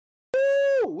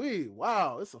wee.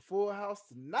 Wow, it's a full house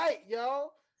tonight,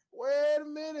 y'all. Wait a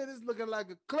minute. It's looking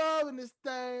like a club in this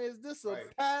thing. Is this a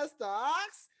Pastor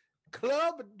Ox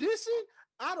club edition?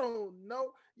 I don't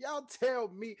know. Y'all tell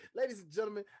me, ladies and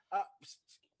gentlemen.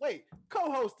 Wait,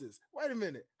 co-hostess. Wait a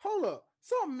minute. Hold up.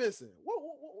 Something missing. What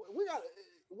we got?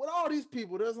 With all these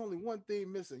people, there's only one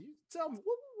thing missing. You tell me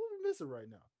what we missing right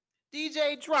now.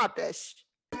 DJ, drop that shit.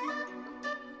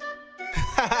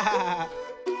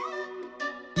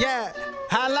 Yeah,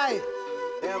 highlight.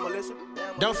 Damn, Melissa.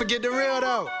 Don't forget the real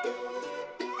though.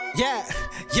 Yeah.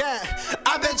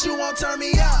 I bet you won't turn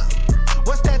me up.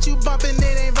 What's that you bumping?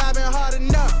 It ain't vibing hard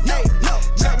enough. Hey, no.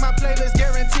 Check my playlist,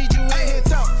 guaranteed you ain't hit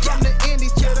top. From the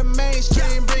indies to the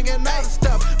mainstream, bringing all the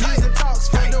stuff. Music talks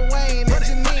for Dwayne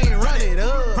and Janine. Run it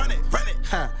up. Run it.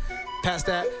 Pass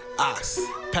that ox.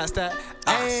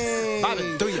 Hey,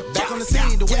 Bobby, back on the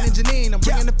scene, Dwayne and Janine. I'm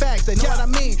bringing the facts, they know what I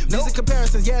mean. Music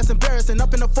comparisons, yeah, it's embarrassing.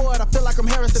 Up in the Ford, I feel like I'm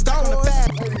Harrison. Back on the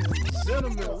facts.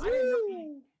 Gentlemen,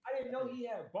 I didn't know he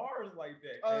had bars like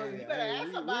that. You better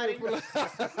ask somebody. You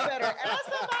better ask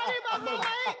somebody about my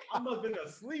mic. I must have been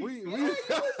asleep. You was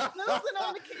snoozing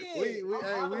on the kid.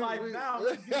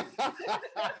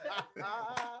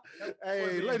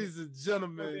 Hey, ladies and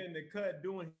gentlemen. In the cut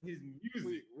doing his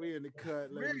music. We in the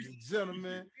cut, ladies and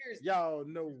gentlemen. Y'all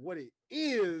know what it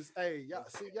is. Hey, y'all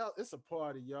see, y'all, it's a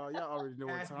party, y'all. Y'all already know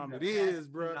what time it is,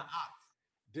 bro.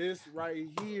 This right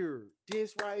here,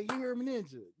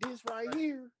 Ninja. This right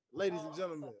here, ladies and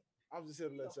gentlemen. I'm just here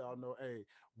to let y'all know, hey,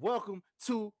 welcome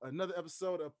to another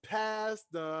episode of Pass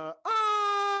the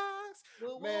Ox.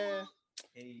 Man,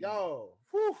 y'all,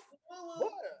 boy,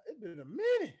 it's been a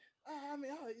minute. I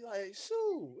mean,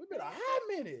 shoot, it's been a hot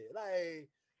minute.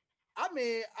 I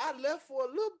left for a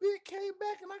little bit, came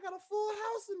back, and I got a full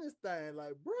house in this thing.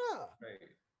 Like, bruh,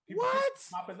 what?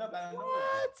 Popping up out of nowhere.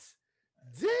 What?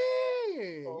 Dang,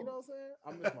 you know what I'm saying?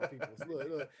 I miss my people.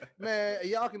 Look, man,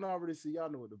 y'all can already see.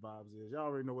 Y'all know what the vibes is. Y'all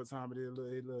already know what time it is.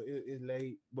 Look, it's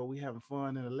late, but we having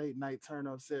fun in a late night turn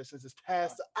up sessions. It's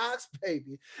Past the Ox,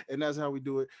 baby, and that's how we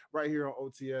do it right here on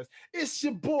OTS. It's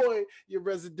your boy, your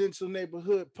residential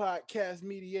neighborhood podcast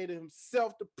mediator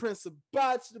himself, the Prince of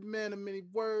Botch, the man of many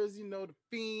words. You know, the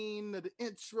fiend, the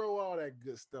intro, all that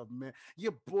good stuff, man.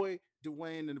 Your boy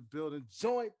Dwayne in the building,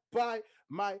 joined by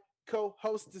my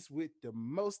co-hostess with the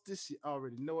mostest. You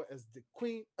already know it as the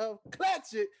queen of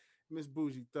Clutch It, Miss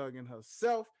Bougie Thuggin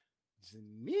herself,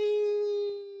 Janine.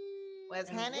 What's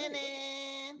happening?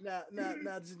 Now,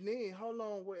 Janine, hold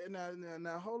on, wait,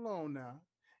 now, hold on now.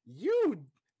 You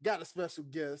got a special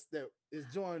guest that is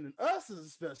joining us as a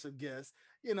special guest.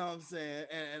 You know what I'm saying?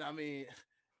 And I mean,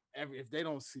 if they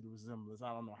don't see the resemblance,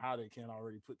 I don't know how they can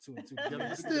already put two and two together.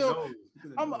 But still,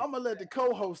 I'm gonna let the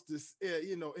co-hostess,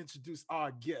 introduce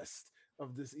our guest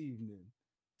of this evening.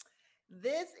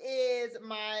 This is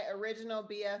my original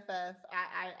BFF.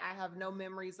 I have no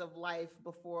memories of life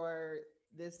before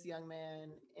this young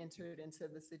man entered into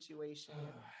the situation.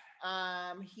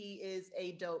 He is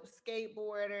a dope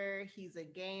skateboarder. He's a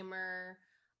gamer.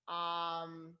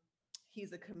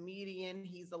 He's a comedian.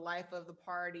 He's the life of the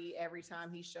party. Every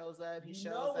time he shows up, he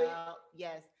shows out.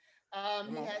 Yes.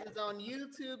 He has his own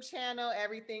YouTube channel,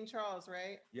 Everything Charles,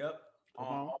 right? Yep.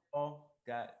 On all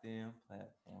goddamn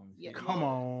platforms. Yeah. Come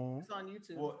on. It's on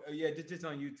YouTube. Well, just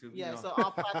on YouTube. Yeah, so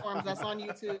all platforms, that's on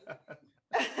YouTube.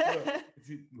 That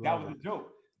was a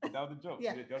joke.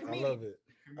 Yeah.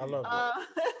 I love it.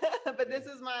 But this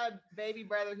is my baby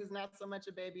brother who's not so much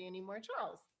a baby anymore,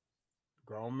 Charles.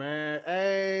 Grown man.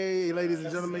 Hey, ladies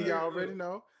and gentlemen, y'all already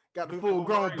know. Got the full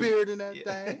grown beard in that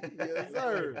thing. Yes,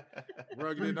 sir.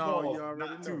 Rugged it on, you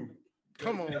already know.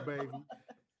 Come on, baby.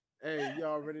 Hey,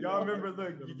 y'all already know. Y'all remember,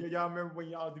 y'all remember when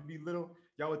y'all would be little,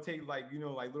 y'all would take like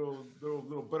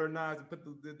little butter knives and put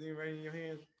the thing right in your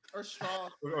hands? Or straw.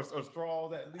 Or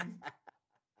straws at least.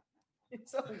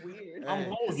 It's so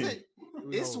weird.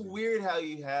 It's weird how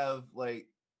you have like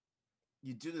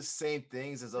you do the same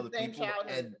things as other people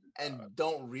and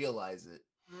don't realize it.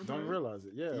 Mm-hmm. Don't realize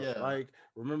it. Yeah. Like,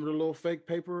 remember the little fake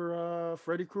paper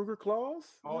Freddy Krueger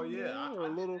claws? Oh yeah. Or a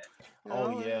little.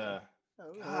 Yeah.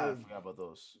 God, I forgot about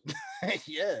those.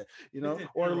 Yeah,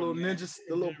 or the little ninjas,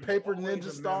 the little paper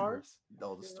ninja stars.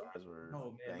 No, the stars were.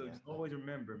 No, man. Look, always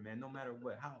remember, man. No matter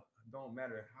what, don't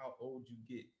matter how old you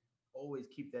get, always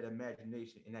keep that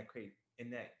imagination and that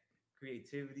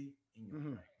creativity in your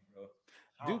brain, bro.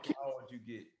 How old you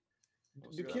get?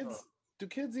 Do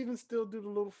kids even still do the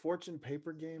little fortune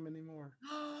paper game anymore?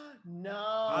 No.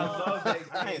 I love that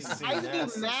game. I used to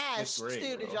do MASH too.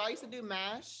 Did y'all used to do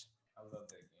MASH? I love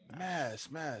that game. Mash.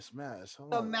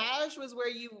 So mash was where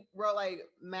you wrote like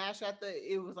mash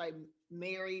it was like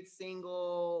married,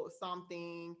 single,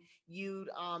 something. You'd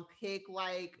pick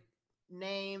like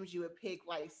names, you would pick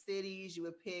like cities, you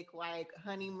would pick like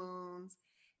honeymoons,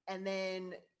 and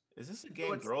then is this a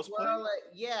game girls play?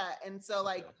 Yeah, and so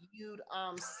like you'd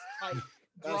like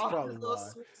draw this little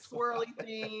swirly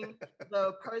thing.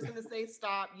 The person to say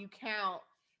stop, you count,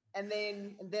 and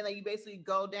then like, you basically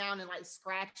go down and like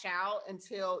scratch out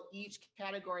until each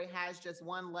category has just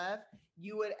one left.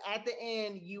 You would at the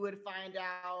end you would find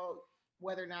out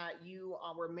whether or not you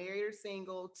were married or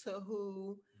single, to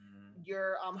who,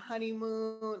 your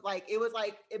honeymoon. Like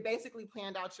it basically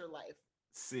planned out your life.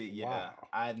 See, yeah, wow.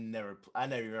 I never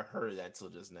even heard of that till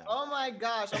just now. Oh my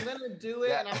gosh, I'm gonna do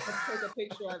it and I'm gonna take a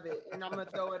picture of it and I'm gonna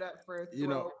throw it up for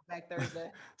back Thursday.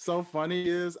 So funny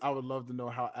is I would love to know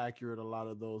how accurate a lot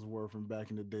of those were from back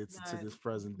in the day to this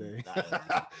present day.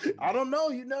 I don't know.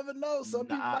 You never know. Some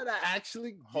people might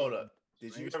actually. Hold up.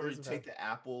 Did you ever take the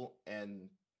apple and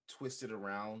twist it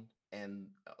around and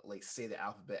like say the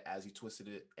alphabet as you twisted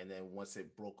it, and then once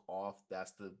it broke off,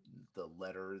 that's the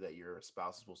letter that your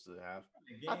spouse is supposed to have?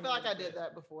 I feel like I did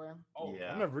that before. Oh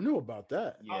yeah, I never knew about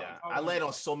that. Yeah, I laid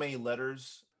on so many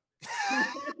letters.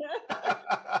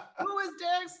 Who is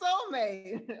Derek's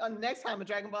soulmate? Next time in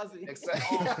Dragon Ball Z.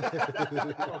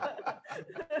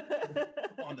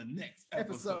 On the next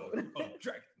episode of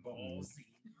Dragon Ball Z.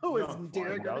 Who is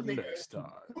Derek next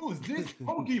time? Who is this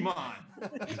Pokemon?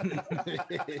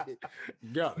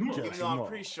 I'm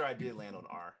pretty sure I did land on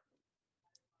R.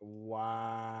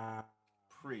 Wow.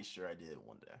 Pretty sure I did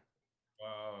one day.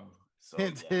 Wow. So,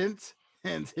 hint.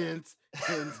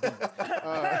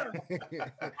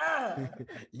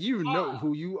 You know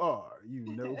who you are. You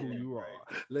know who you are,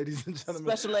 ladies and gentlemen.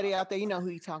 Special lady out there, you know who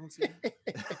you're talking to.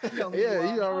 You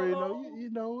already know.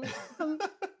 You know it. Can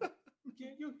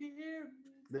you hear me?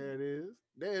 There it is.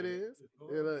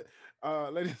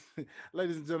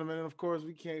 Ladies and gentlemen, and of course,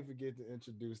 we can't forget to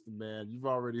introduce the man. You've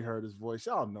already heard his voice.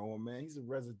 Y'all know him, man. He's a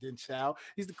resident child.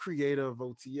 He's the creator of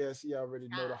OTS. You already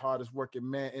know the hardest working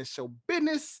man in show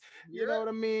business. You know what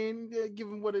I mean? Yeah, give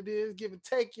him what it is. Give and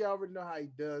take. You already know how he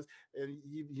does. And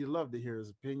you love to hear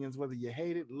his opinions, whether you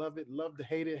hate it, love to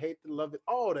hate it, to love it,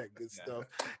 all that good stuff.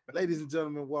 Ladies and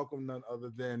gentlemen, welcome none other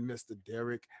than Mr.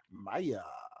 Derek Maya.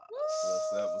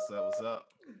 What's up?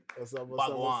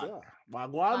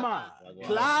 Wagwan,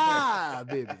 Clive,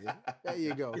 baby. There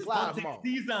you go. Clive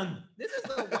season. This is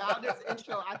the wildest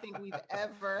intro I think we've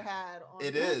ever had.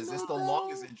 It is. It's the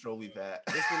longest intro we've had.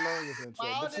 It's the longest intro.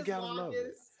 But you gotta love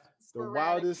it. The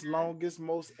wildest, longest,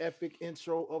 most epic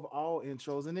intro of all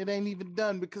intros. And it ain't even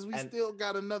done because we still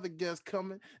got another guest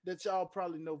coming that y'all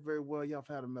probably know very well. Y'all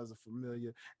have had him as a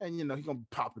familiar. And, he's going to be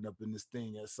popping up in this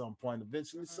thing at some point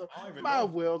eventually. So might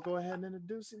well go ahead and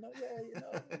introduce him.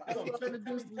 Might well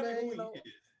introduce the man,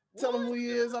 Tell him who he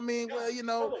is. I mean,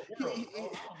 well,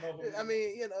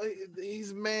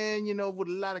 he's a man, with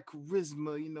a lot of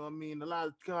charisma. A lot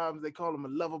of times they call him a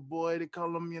lover boy. They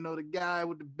call him, the guy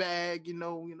with the bag. The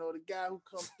guy who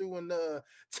comes through and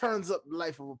turns up the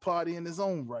life of a party in his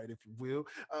own right, if you will.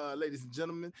 Ladies and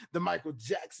gentlemen, the Michael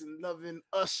Jackson loving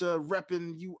Usher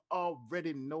repping. You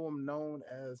already know him, known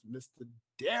as Mr.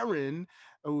 Darren,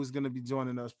 who's going to be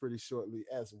joining us pretty shortly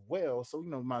as well. So,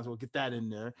 might as well get that in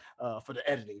there for the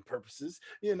editing purposes,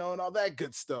 and all that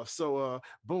good stuff. So,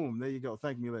 boom, there you go.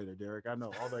 Thank me later, Derek. I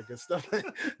know all that good stuff.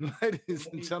 Ladies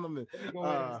and gentlemen.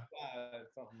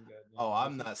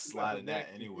 I'm not sliding that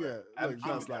anywhere.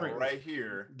 I'm sliding right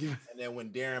here. And then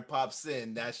when Darren pops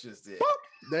in, that's just it.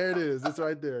 There it is. It's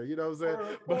right there. You know what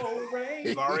I'm saying?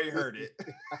 You've already heard it.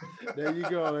 There you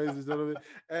go, ladies and gentlemen.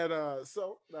 And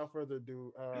so, without further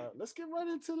ado, let's get right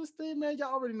into this thing, man.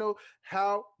 Y'all already know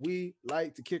how we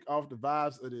like to kick off the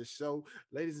vibes of this show.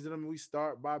 Ladies and gentlemen, we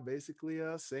start by basically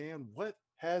saying what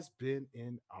has been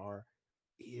in our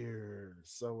ears.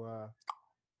 So,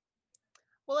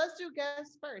 well, let's do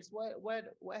guests first. What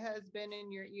has been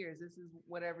in your ears? This is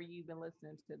whatever you've been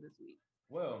listening to this week.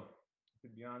 Well, to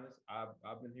be honest,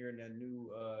 I've been hearing that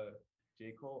new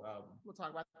J. Cole album. We'll talk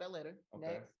about that later.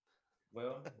 Okay. Next.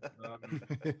 Well, to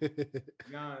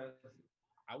be honest,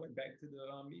 I went back to the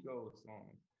Migos song.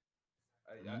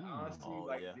 I honestly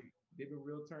they've been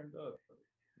real turned up,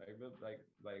 like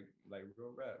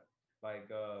real rap. Like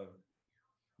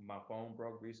my phone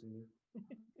broke recently,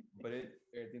 but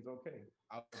everything's okay.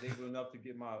 I was able enough to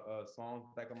get my songs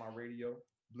back on my radio.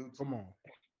 Bluetooth. Come on.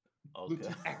 Okay.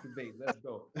 Bluetooth activate. Let's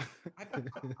go.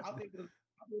 I'll be able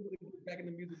to get back in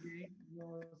the music game. You know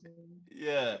what I'm saying?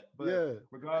 Yeah. But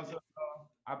regardless of,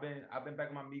 I've been back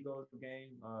in my Migos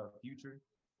game. Future.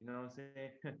 You know what I'm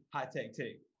saying? High tech.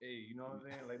 Hey, you know what I'm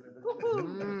saying? Like,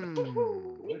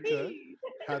 Okay.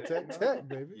 High tech,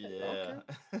 baby. Yeah.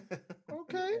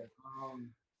 Okay.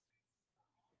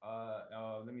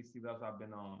 Yeah, let me see what else I've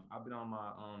been on. I've been on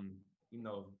my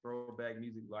throwback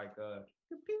music like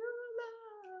Computer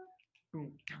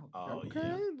Love. Oh Okay.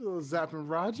 yeah. Little Zapping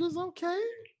Rogers. Okay.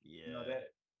 You know Yeah.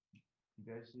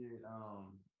 that shit.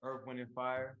 Earth, Wind and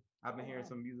Fire. I've been hearing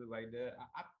some music like that.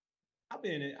 I've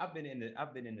been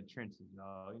in the trenches,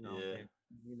 y'all. You know, Yeah. and,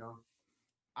 you know,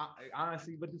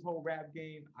 honestly, but this whole rap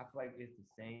game, I feel like it's the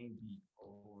same beat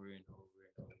over and over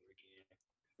and over again.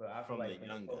 But I feel From the like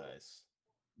young guys.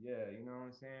 yeah, you know what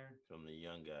I'm saying? From the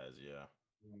young guys, yeah.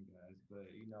 Young guys, but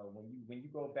when you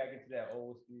go back into that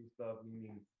old school stuff,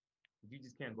 you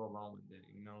just can't go wrong with it.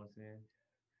 You know what I'm saying?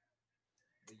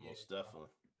 But yeah, Most definitely.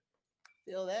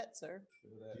 Feel that, sir.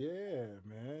 feel that. Yeah,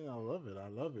 man. I love it. I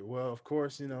love it. Well, of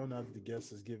course, now that the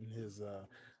guest is given his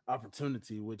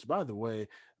opportunity, which by the way,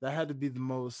 that had to be the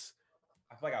most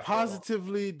I feel like I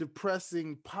positively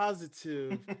depressing,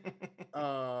 positive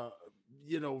uh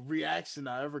reaction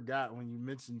I ever got when you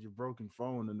mentioned your broken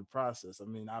phone in the process. I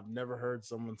mean, I've never heard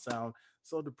someone sound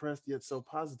so depressed yet so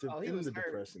positive Oh, he in was the hurt.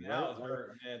 depression, Man, I right? was Like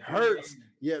hurt, man. hurts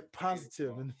yet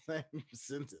positive in the same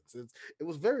sentence. It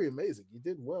was very amazing. You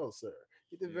did well, sir.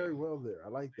 You did very well there. I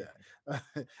like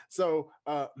that. So,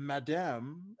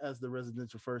 Madame, as the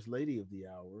residential first lady of the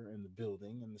hour and the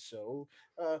building and the show,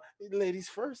 ladies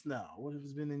first now. What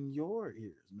has been in your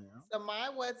ears, ma'am? So my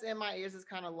what's in my ears is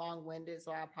kind of long-winded,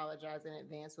 so I apologize in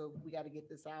advance. So we got to get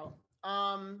this out.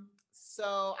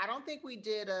 So I don't think we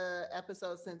did a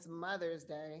episode since Mother's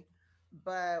Day,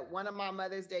 but one of my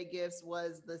Mother's Day gifts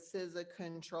was the SZA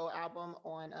Control album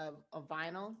on a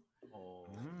vinyl. Oh,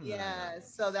 Yeah,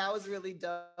 nice. so that was really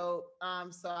dope.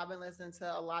 So I've been listening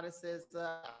to a lot of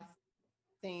SZA. I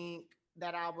think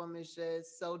that album is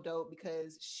just so dope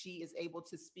because she is able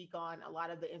to speak on a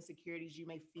lot of the insecurities you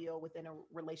may feel within a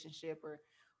relationship or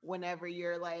whenever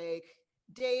you're like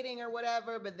dating or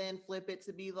whatever, but then flip it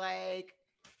to be like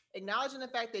acknowledging the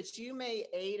fact that you may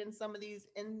aid in some of these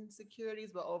insecurities,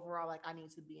 but overall, like I need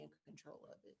to be in control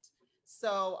of it.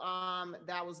 So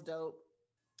that was dope.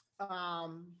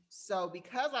 So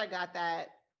because I got that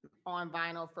on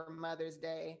vinyl for Mother's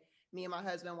Day, me and my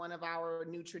husband, one of our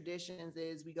new traditions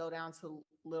is we go down to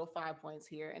Little Five Points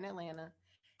here in Atlanta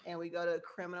and we go to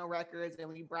Criminal Records and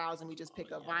we browse and we just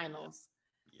pick up vinyls.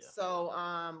 Yeah. So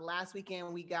last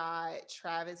weekend we got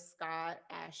Travis Scott,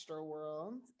 Astro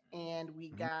World, and we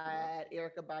got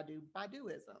Erica Badu,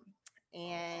 Baduism.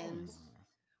 And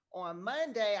on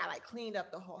Monday, I like cleaned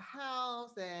up the whole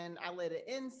house and I lit an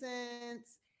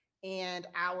incense. And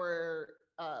our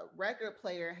record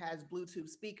player has Bluetooth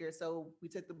speakers. So we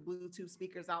took the Bluetooth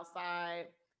speakers outside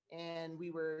and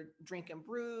we were drinking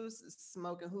brews,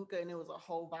 smoking hookah, and it was a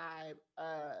whole vibe.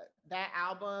 That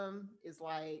album is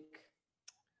like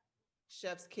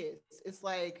chef's kiss. It's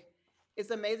like,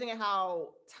 it's amazing how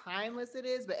timeless it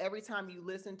is, but every time you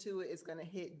listen to it, it's going to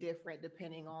hit different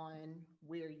depending on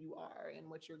where you are and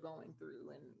what you're going through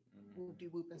and whoop de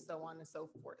whoop and so on and so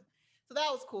forth. So that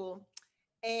was cool.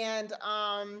 And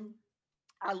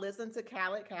I listened to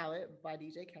Khaled by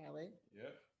DJ Khaled.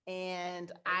 Yep.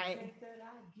 And I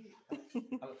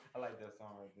like that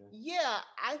song right there. Yeah,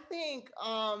 I think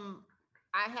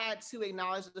I had to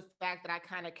acknowledge the fact that I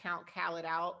kind of count Khaled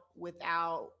out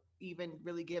without even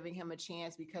really giving him a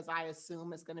chance because I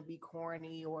assume it's going to be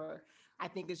corny or I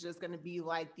think it's just going to be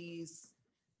like these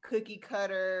cookie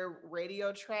cutter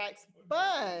radio tracks.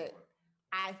 But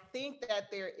I think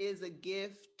that there is a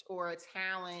gift or a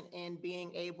talent in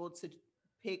being able to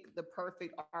pick the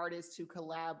perfect artist to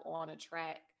collab on a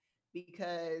track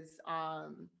because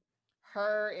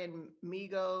her and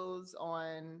Migos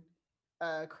on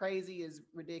Crazy is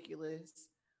ridiculous.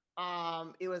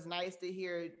 It was nice to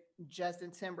hear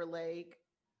Justin Timberlake.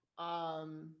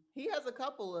 He has a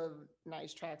couple of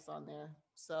nice tracks on there,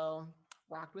 so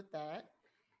rocked with that.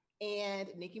 And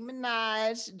Nicki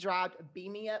Minaj dropped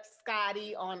Beam Me Up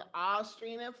Scotty on all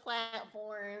streaming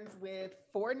platforms with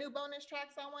 4 new bonus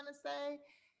tracks, I want to say.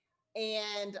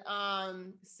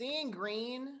 And seeing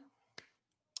Green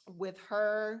with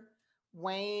her,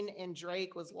 Wayne, and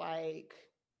Drake was like,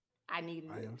 I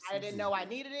needed it. I didn't know I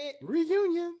needed it.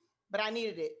 Reunion. But I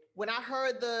needed it. When I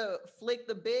heard the Flick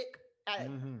the Bic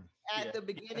at the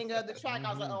beginning of the track,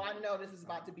 I was like, oh, I know this is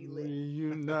about to be lit.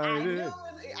 Reunited.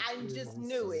 I just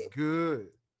knew it. Good.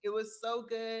 It was so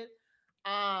good.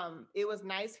 It was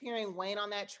nice hearing Wayne on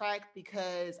that track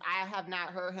because I have not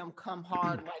heard him come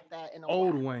hard like that in a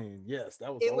old while. Wayne. Yes,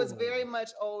 that was it old was Wayne. Very much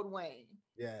old Wayne.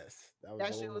 Yes,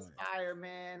 that shit was fire,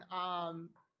 man.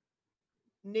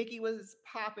 Nikki was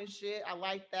popping shit. I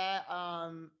like that.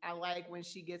 I like when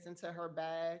she gets into her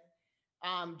bag.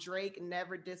 Drake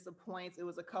never disappoints. It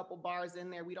was a couple bars in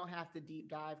there. We don't have to deep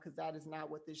dive because that is not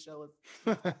what this show is.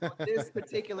 This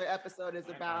particular episode is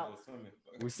about.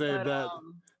 We saved that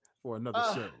for another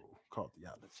show called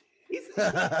Theology. He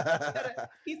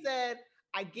said,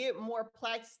 I get more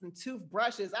plaques than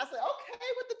toothbrushes. I said,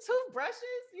 okay, with the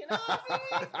toothbrushes, you know what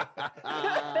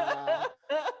I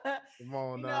mean? Come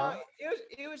on now.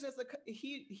 It was just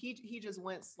he just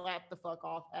went slap the fuck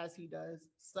off as he does.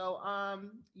 So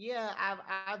yeah,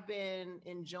 I've been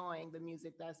enjoying the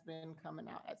music that's been coming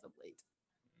out as of late.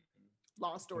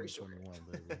 Long story short.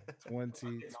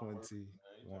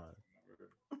 2021.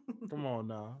 Come on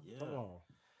now. Yeah. Come on.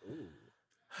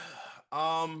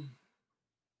 Ooh.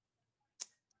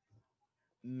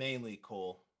 Mainly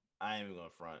Cole. I ain't even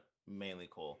gonna front. Mainly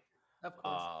Cole. Of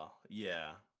course.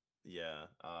 Yeah.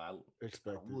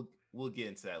 Expect we'll get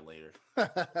into that later.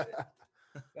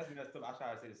 That's messed up. I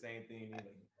try to say the same thing. Like,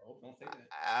 oh, don't say that.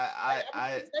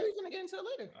 I he's gonna get into it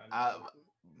later.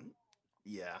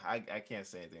 I can't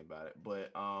say anything about it,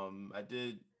 but I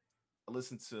did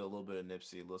listen to a little bit of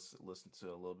Nipsey. Listen to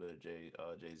a little bit of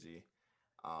Jay-Z.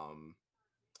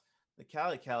 The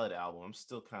Khaled album. I'm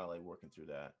still kind of like working through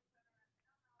that.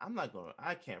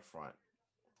 I can't front.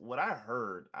 What I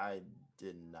heard, I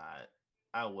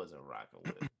wasn't rocking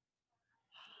with.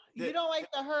 You don't like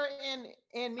the Her and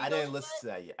Migos? I didn't listen to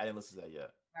that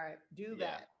yet. All right, do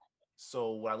that.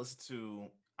 So what I listened to,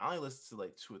 I only listened to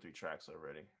like 2 or 3 tracks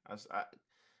already.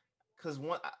 Because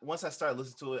once I started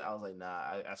listening to it, I was like,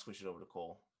 nah, I switched it over to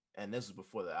Cole. And this was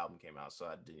before the album came out, so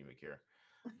I didn't even care.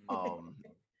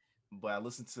 But I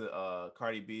listened to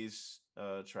Cardi B's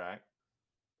track.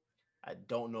 I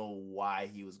don't know why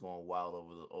he was going wild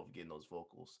over getting those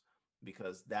vocals,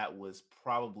 because that was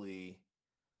probably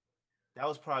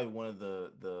one of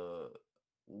the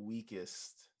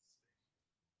weakest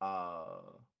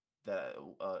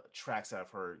tracks that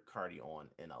I've heard Cardi on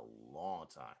in a long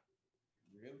time.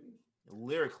 Really?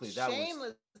 Lyrically, that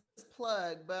shameless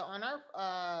plug, but on our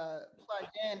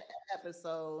plugged in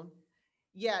episode,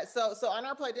 so on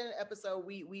our plugged in episode,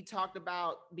 we talked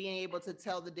about being able to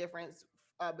tell the difference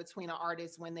between an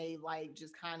artist when they like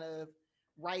just kind of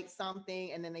write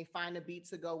something and then they find a beat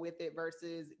to go with it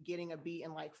versus getting a beat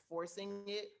and like forcing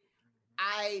it.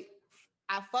 I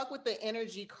fuck with the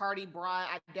energy Cardi brought.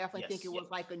 I definitely think it was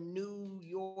like a New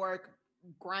York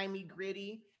grimy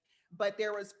gritty, but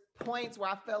there was points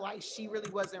where I felt like she really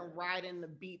wasn't riding the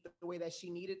beat the way that she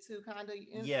needed to, kind of.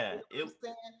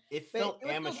 It felt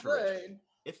amateurish.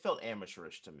 It felt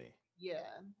amateurish to me. Yeah.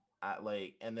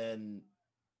 And then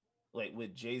like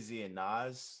with Jay-Z and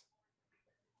Nas,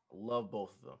 love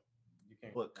both of them.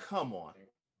 But come on.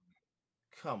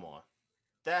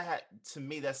 That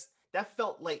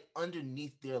felt like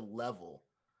underneath their level.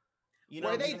 You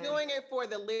know, were they doing it for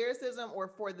the lyricism or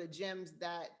for the gems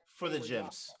that? For the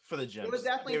gems. It was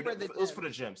definitely for the gems. It was for the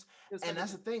gems. And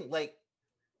that's the thing. Like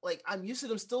I'm used to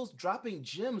them still dropping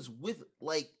gems with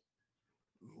like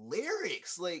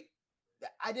lyrics. Like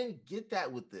I didn't get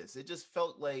that with this. It just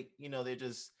felt like, they're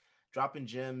just dropping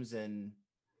gems, and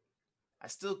I'm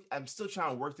still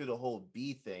trying to work through the whole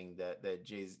B thing that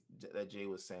Jay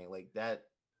was saying, like that.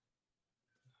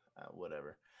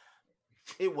 Whatever.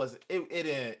 It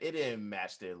didn't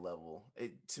match their level.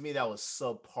 To me, that was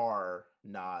subpar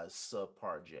Nas,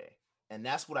 subpar Jay, and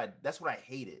that's what I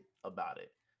hated about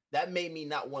it. That made me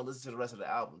not want to listen to the rest of the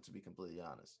album, to be completely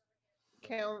honest.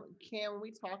 Can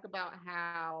we talk about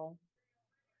how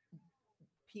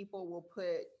people will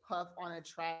put Puff on a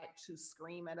track to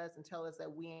scream at us and tell us that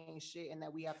we ain't shit and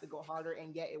that we have to go harder,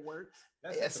 and yet it works?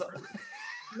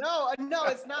 No,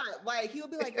 it's not. Like, he'll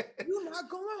be like, you're not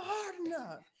going hard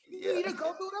enough. You need to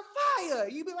go through the fire.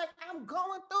 You be like, I'm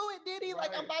going through it, Diddy. Right.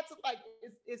 Like, I'm about to, like,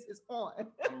 it's on.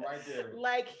 I'm right there.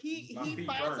 Like, he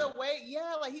finds a way.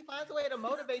 Yeah, like, he finds a way to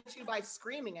motivate you by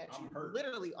screaming at you.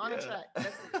 Literally on a track.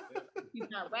 That's it. He's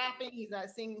not rapping. He's not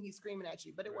singing. He's screaming at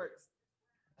you. But it works.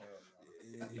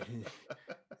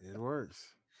 It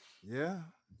works. Yeah.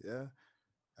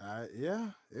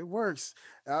 It works.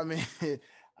 I mean,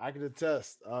 I can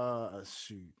attest.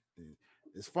 Shoot.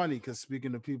 It's funny because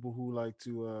speaking to people who like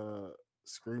to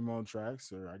scream on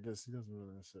tracks, or I guess he doesn't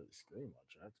really necessarily scream on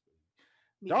tracks,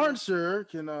 but darn sure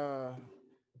can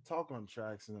talk on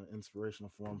tracks in an inspirational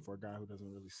form for a guy who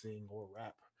doesn't really sing or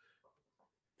rap,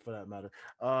 for that matter.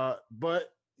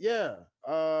 But yeah,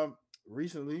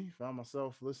 recently found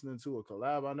myself listening to a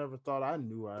collab I never thought I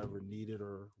knew I ever needed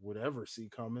or would ever see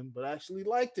coming, but actually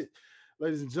liked it.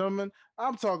 ladies and gentlemen,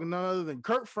 I'm talking none other than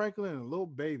Kirk Franklin and Lil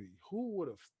Baby. Who would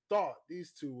have thought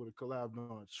these two would have collabed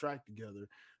on a track together?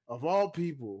 Of all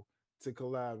people to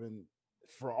collab and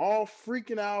for all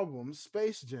freaking albums,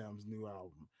 Space Jam's new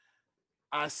album.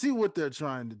 I see what they're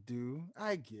trying to do.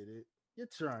 I get it. You're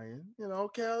trying,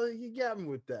 Kelly. You got me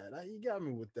with that. You got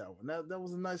me with that one. That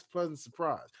was a nice, pleasant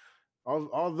surprise.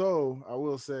 Although I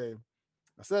will say,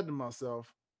 I said to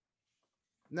myself,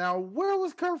 now where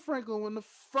was Kurt Franklin when the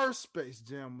first Space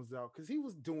Jam was out? Because he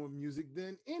was doing music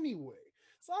then anyway.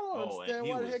 So I don't understand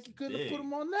why the heck you couldn't have put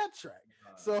him on that track.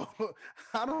 So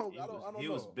I don't. He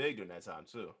was big during that time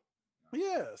too.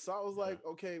 Yeah. So I was like,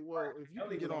 okay, well, if you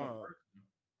can get on.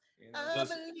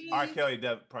 R. Kelly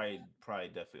probably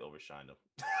definitely overshined him.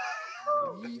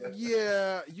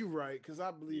 Yeah, you're right. Because I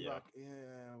believe,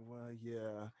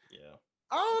 yeah.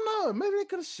 I don't know. Maybe they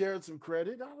could have shared some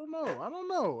credit. I don't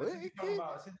know. Since talking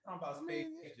about Space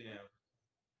Jam,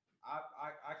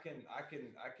 I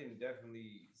can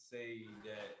definitely say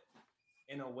that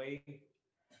in a way,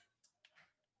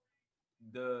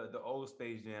 the old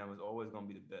Space Jam is always gonna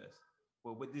be the best.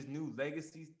 But with this new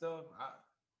legacy stuff,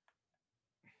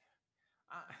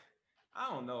 I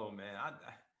don't know, man.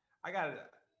 I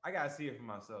gotta see it for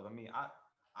myself. I mean,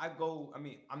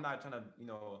 I'm not trying to,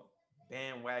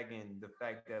 bandwagon the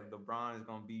fact that LeBron is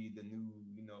gonna be the new,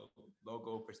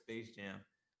 logo for Space Jam.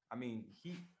 I mean,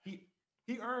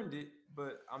 he earned it,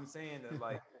 but I'm saying that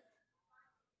like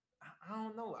I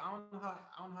don't know how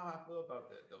I feel about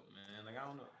that though, man. Like I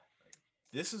don't know. Like,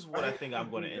 this is what I think I'm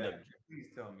going to end up. Please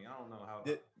tell me. I don't know how.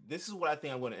 This is what I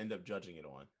think I'm going to end up judging it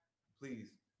on.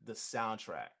 Please. The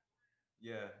soundtrack.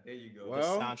 Yeah, there you go.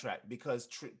 Well, the soundtrack, because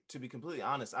to be completely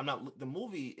honest, the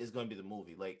movie is going to be the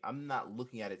movie. Like I'm not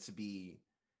looking at it to be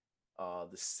the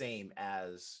same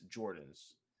as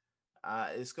Jordan's.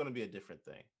 It's going to be a different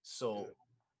thing. So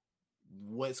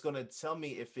what's going to tell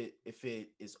me if it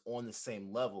is on the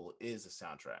same level is the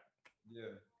soundtrack.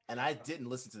 Yeah. And I didn't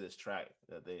listen to this track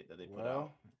that they put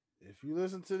out. If you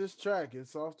listen to this track,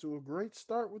 it's off to a great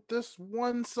start with this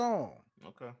one song.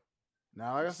 Okay.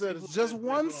 Now, like I said, it's just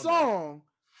one song,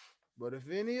 but if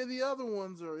any of the other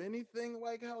ones are anything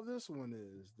like how this one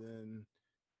is, then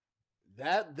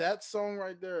that song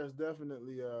right there is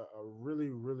definitely a really,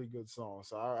 really good song.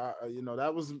 So I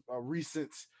that was a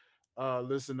recent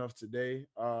listen of today.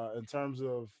 In terms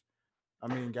of, I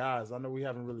mean, guys, I know we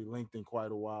haven't really linked in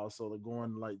quite a while, so they're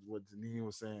going like what Janine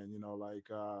was saying,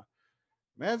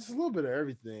 man, it's a little bit of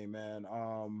everything, man.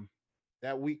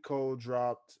 That week Cole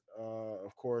dropped.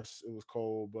 Of course, it was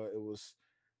Cole, but it was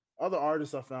other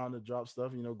artists I found that dropped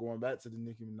stuff. Going back to the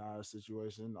Nicki Minaj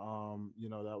situation.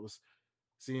 That was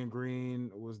Seeing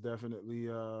Green was definitely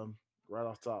right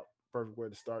off top. Perfect way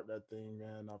to start that thing,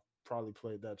 man. I've probably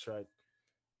played that track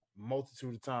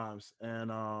multitude of times,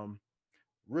 and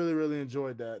really, really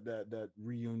enjoyed that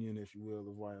reunion, if you will,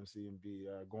 of YMC and B.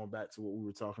 Going back to what we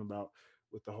were talking about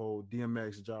with the whole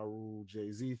DMX, Ja Rule,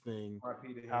 Jay-Z thing,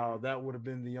 how that would have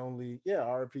been the only,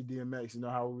 RP DMX,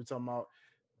 how we were talking about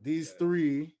these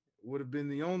three would have been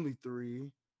the only three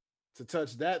to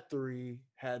touch that three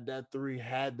had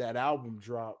that album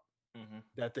drop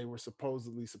that they were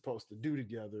supposedly supposed to do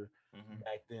together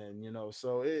back then,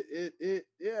 So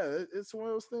it's one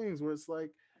of those things where it's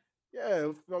like, yeah,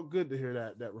 it felt good to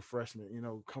hear that refreshment,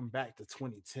 come back to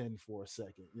 2010 for a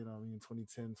second,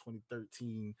 2010,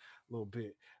 2013, a little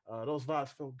bit. Those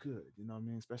vibes felt good,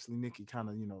 especially Nicki kind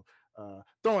of,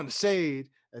 throwing the shade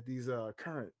at these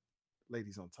current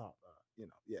ladies on top,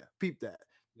 peep that.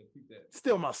 Yeah, peep that.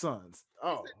 Still my sons.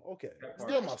 Oh, okay.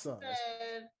 Still my sons.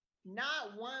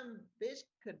 Not one bitch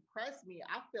could press me.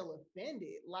 I feel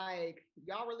offended. Like,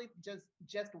 y'all really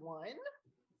just one?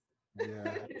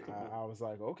 Yeah, I was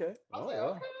like, okay.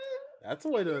 Okay. That's a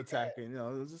way to attack it.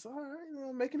 It's just all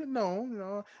right. Making it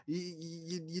known.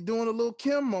 You're doing a little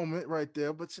Kim moment right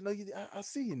there, but I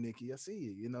see you, Nicki. I see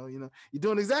you. You're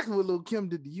doing exactly what Lil Kim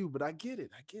did to you, but I get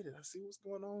it. I see what's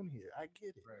going on here. I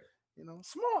get it. Right.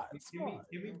 Smart.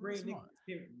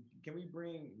 Can we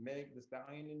bring Meg Thee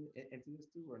Stallion into this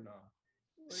too, or no?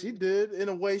 She did. In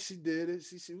a way, she did it.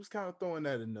 She was kind of throwing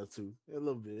that in there too, a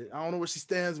little bit. I don't know where she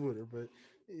stands with her, but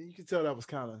you can tell that was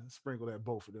kind of sprinkled at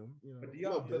both of them. But do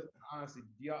y'all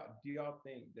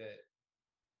think that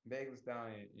Meg Thee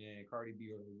Stallion and Cardi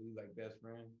B are really like best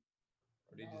friends?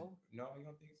 Or they just you don't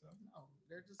think so? No,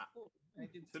 they're just cool.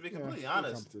 To be completely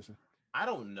honest, I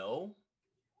don't know.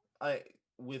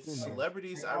 With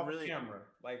celebrities, I really camera,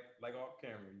 like off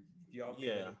camera. Y'all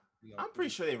I'm pretty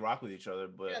sure they rock with each other,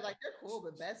 but like they're cool,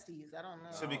 but besties. I don't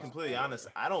know. To be completely honest,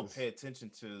 I don't pay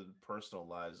attention to the personal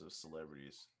lives of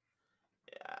celebrities.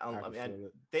 I mean,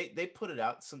 they put it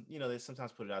out. They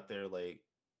sometimes put it out there like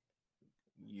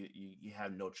you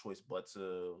have no choice but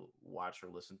to watch or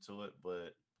listen to it.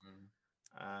 But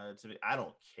I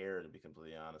don't care, to be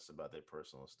completely honest, about their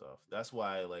personal stuff. That's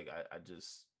why like I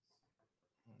just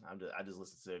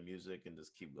listen to their music and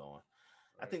just keep going.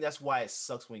 I think that's why it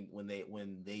sucks when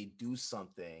they do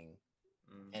something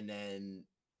and then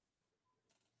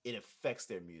it affects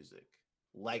their music,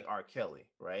 like R. Kelly,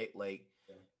 right? Like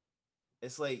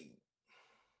it's like,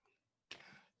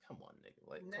 come on, nigga.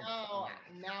 Like now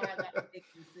I gotta make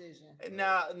a decision.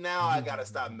 Now I gotta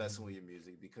stop messing with your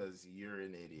music because you're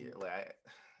an idiot. Like,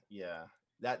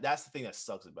 that's the thing that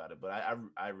sucks about it. But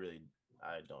I really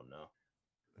don't know.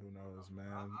 Who knows, man?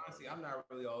 Honestly, I'm not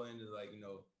really all into like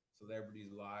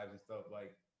celebrities' lives and stuff,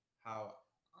 like how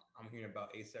I'm hearing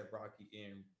about ASAP Rocky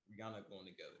and Rihanna going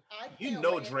together.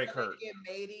 Drake hurt. Get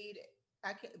married.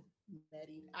 I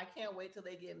can't wait till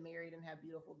they get married and have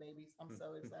beautiful babies. I'm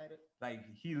so excited. Like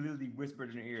he literally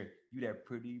whispered in her ear, "You that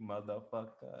pretty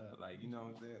motherfucker." Like, you know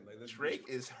what I'm saying? Like Drake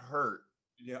is hurt.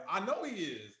 Yeah, I know he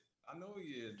is.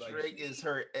 Like, Drake is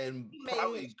hurt, and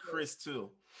probably Chris too.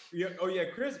 Yeah. Oh yeah,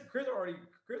 Chris already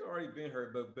been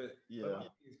hurt, but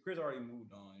Chris already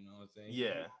moved on. You know what I'm saying?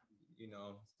 Yeah.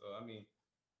 So I mean,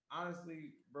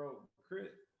 honestly, bro, Chris,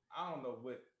 I don't know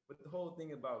what the whole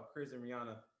thing about Chris and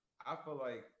Rihanna. I feel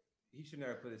like he should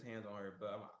never put his hands on her,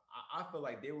 but I feel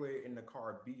like they were in the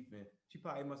car beefing. She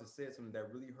probably must have said something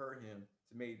that really hurt him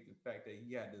to make the fact that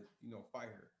he had to, fight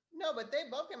her. No, but they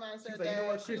both came out and said like, that you know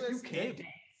what, Chris, you can't.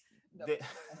 No,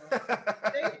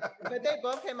 but they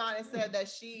both came out and said that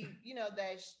she,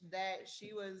 that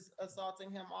she was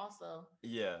assaulting him also.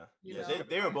 Yeah,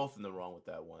 they were both in the wrong with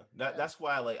that one. That's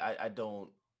why, like, I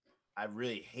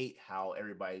really hate how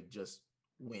everybody just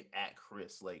went at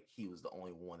Chris like he was the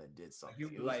only one that did something.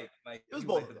 It was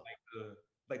both of them,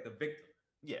 like the victim.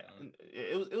 Yeah,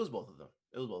 it was both of them.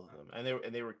 It was both of them, and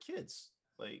they were kids.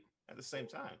 Like at the same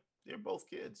time, they're both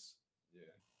kids.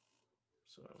 Yeah.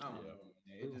 So I don't know.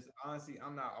 It just honestly,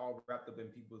 I'm not all wrapped up in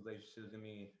people's relationships. I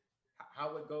mean,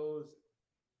 how it goes.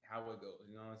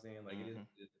 You know what I'm saying? Like it is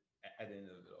at the end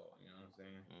of it all. You know what I'm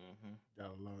saying?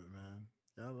 Gotta love it, man.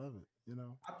 Gotta love it.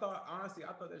 I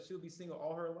thought that she'll be single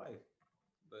all her life,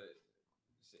 but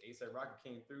ASAP Rocky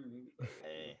came through.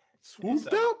 Hey,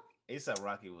 swooped up. ASAP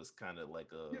Rocky was kind of like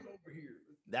Get over here.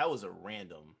 That was a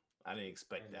random. I didn't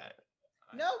expect that.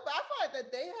 No, but I thought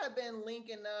that they had been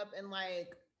linking up and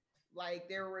like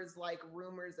there was like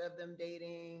rumors of them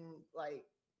dating like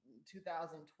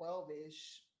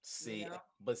 2012-ish. See,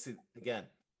 but again,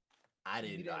 I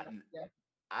didn't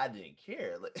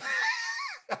care. Like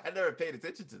I never paid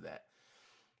attention to that.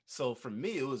 So for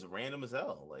me, it was random as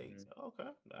hell. Like, okay,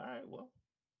 all right, well,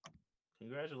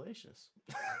 congratulations.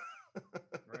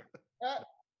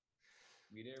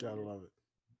 Gotta love it.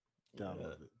 Gotta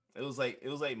love it. It was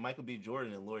like Michael B.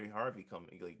 Jordan and Lori Harvey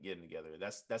getting together.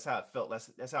 That's how it felt.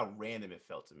 That's how random it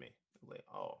felt to me. Like,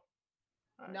 oh,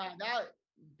 right. No,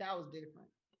 that was different.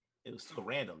 It was so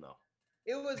random though.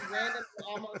 It was random.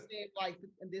 Almost seemed like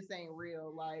this ain't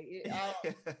real. Like,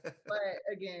 but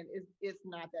again, it's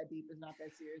not that deep. It's not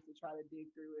that serious to try to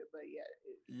dig through it. But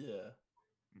yeah.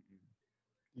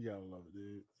 You gotta love it,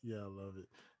 dude. You gotta love it.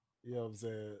 You know what I'm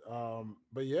saying?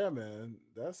 But yeah, man,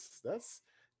 that's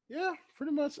yeah,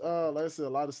 pretty much. Like I said, a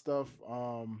lot of stuff.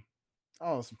 Some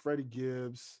Freddie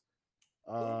Gibbs.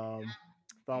 Found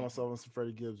myself on some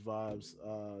Freddie Gibbs vibes.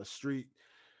 Street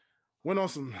went on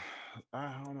some.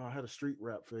 I don't know. I had a street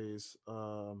rap phase.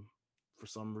 For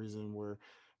some reason, where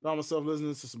found myself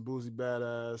listening to some Boozy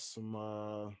Badass, some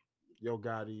Yo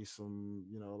Gotti, some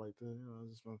like the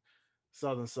just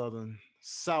southern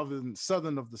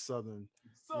of the southern.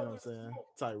 You know what I'm saying?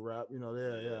 Type rap.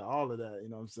 Yeah, all of that. You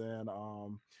know what I'm saying?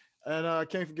 And I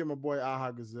can't forget my boy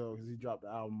Aha Gazelle because he dropped the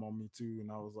album on me too,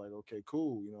 and I was like, okay,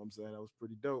 cool. You know what I'm saying? That was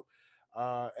pretty dope.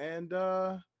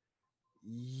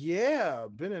 Yeah,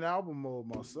 been in album mode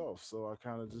myself, so I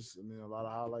kind of just, a lot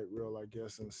of highlight reel, I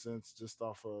guess, in a sense, just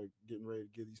off of getting ready to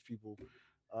give these people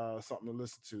something to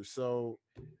listen to. So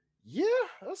yeah,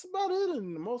 that's about it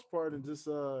in the most part, and just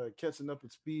catching up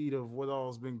at speed of what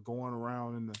all's been going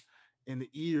around in the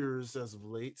ears as of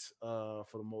late, for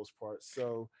the most part.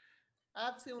 So I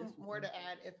have two more to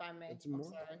add, if I may. I'm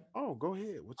sorry. Oh, go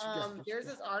ahead. What you got? There's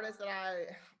this artist that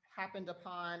I happened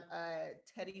upon,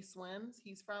 Teddy Swims.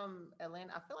 He's from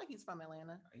Atlanta. I feel like he's from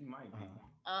Atlanta. He might be.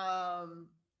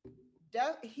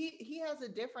 He has a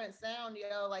different sound,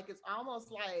 like it's almost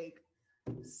like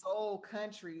soul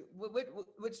country,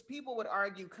 which people would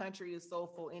argue country is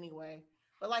soulful anyway,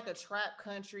 but like a trap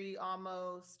country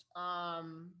almost.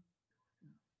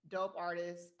 dope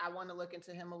artist. I want to look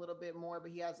into him a little bit more,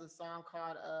 but he has a song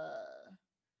called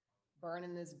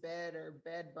Burning This Bed or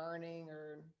Bed Burning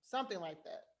or something like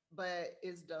that. But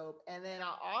it's dope. And then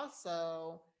I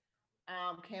also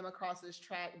came across this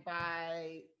track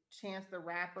by Chance the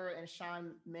Rapper and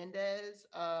Shawn Mendes,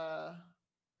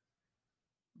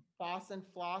 Boston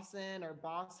Flossin' or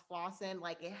Boss Flossin'.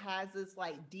 Like it has this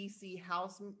like DC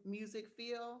house music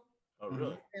feel. Oh,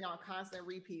 really? And on constant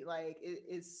repeat, like it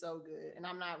is so good. And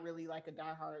I'm not really like a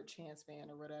diehard Chance fan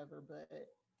or whatever, but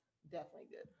definitely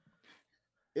good.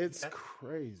 It's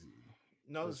crazy.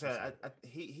 No,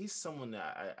 he's someone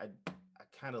that I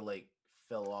kind of like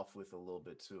fell off with a little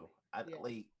bit too.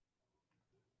 Like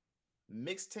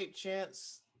mixtape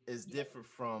Chance is different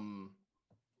from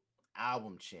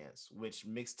album Chance, which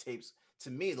mixtapes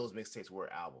to me those mixtapes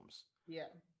were albums. Yeah,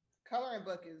 Coloring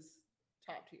Book is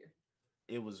top tier.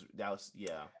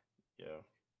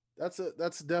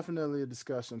 That's definitely a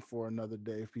discussion for another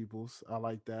day, peoples. I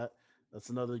like that. That's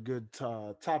another good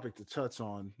topic to touch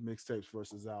on, mixtapes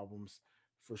versus albums,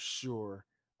 for sure.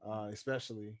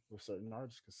 Especially with certain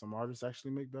artists, because some artists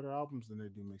actually make better albums than they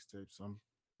do mixtapes. Some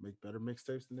make better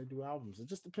mixtapes than they do albums. It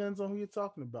just depends on who you're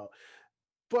talking about.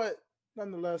 But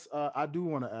nonetheless, I do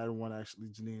want to add one actually,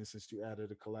 Janine, since you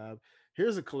added a collab.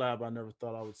 Here's a collab I never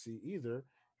thought I would see either.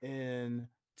 In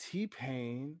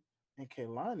T-Pain and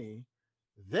Kehlani,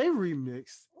 they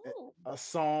remixed a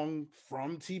song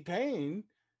from T-Pain.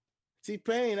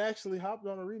 T-Pain actually hopped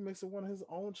on a remix of one of his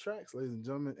own tracks, ladies and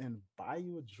gentlemen, and Buy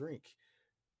You a Drink.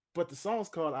 But the song's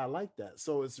called I Like That.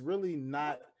 So it's really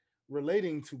not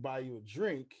relating to Buy You a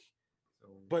Drink,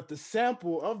 but the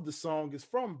sample of the song is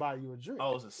from Buy You a Drink.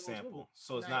 Oh, it's a sample.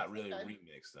 So it's not really a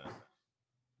remix then.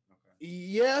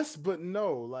 Yes, but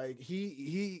no. Like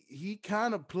he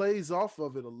kind of plays off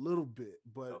of it a little bit,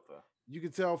 but you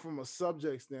can tell from a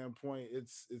subject standpoint,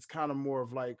 it's kind of more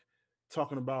of like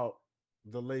talking about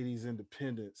the lady's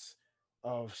independence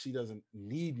of she doesn't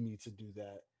need me to do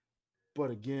that.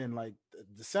 But again, like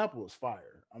the sample is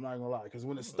fire. I'm not gonna lie, because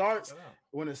when it starts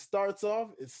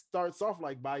off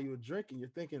like Buy You a Drink, and you're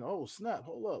thinking, oh snap,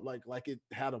 hold up, like it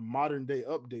had a modern day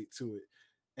update to it,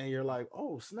 and you're like,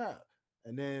 oh snap.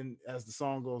 And then as the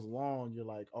song goes along, you're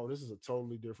like, oh, this is a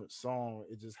totally different song.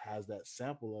 It just has that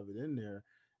sample of it in there,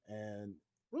 and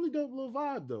really dope little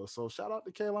vibe though. So shout out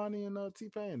to Kehlani and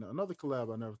T-Pain, another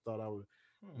collab I never thought I would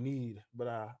need, but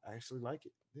I actually like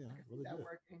it. Yeah, really good.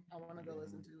 Working. I want to go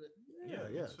listen to it.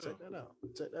 Yeah.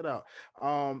 Check that out.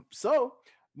 So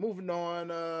moving on,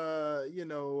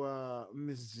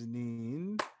 Miss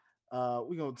Janine,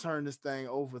 we're gonna turn this thing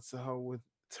over to her with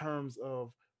terms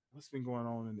of what's been going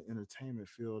on in the entertainment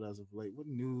field as of late. What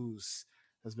news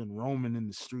has been roaming in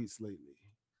the streets lately?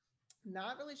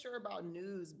 Not really sure about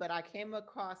news, but I came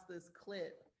across this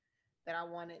clip that I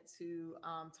wanted to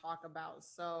talk about.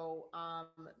 So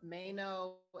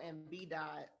Mano and B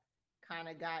Dot kind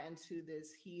of got into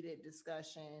this heated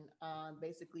discussion.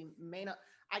 Basically, Mano,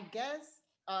 I guess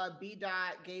B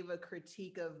Dot gave a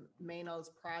critique of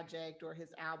Mano's project or his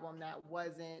album that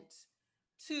wasn't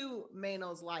to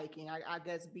Mano's liking. I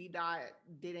guess B Dot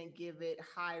didn't give it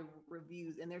high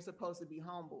reviews, and they're supposed to be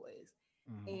homeboys.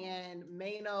 Mm-hmm. And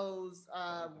Mano's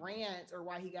rant, or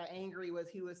why he got angry, was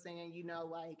he was saying,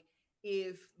 like,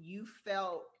 if you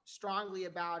felt strongly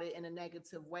about it in a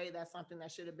negative way, that's something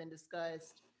that should have been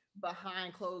discussed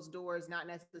behind closed doors, not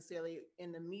necessarily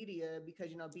in the media,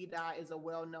 because, B Dot is a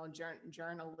well-known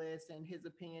journalist, and his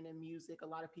opinion in music, a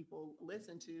lot of people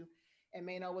listen to. And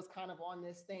Mano was kind of on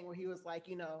this thing where he was like,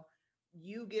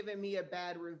 you giving me a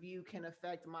bad review can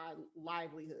affect my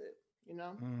livelihood,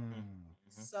 Mm-hmm.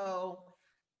 So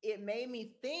it made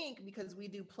me think, because we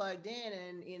do Plugged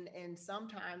In, and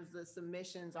sometimes the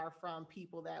submissions are from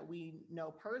people that we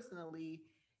know personally.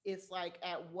 It's like,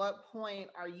 at what point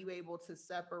are you able to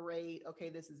separate, okay,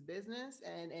 this is business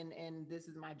and this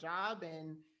is my job,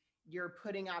 and you're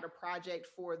putting out a project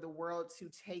for the world to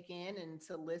take in and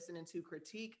to listen and to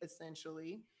critique,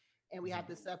 essentially, and we have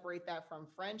to separate that from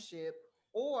friendship?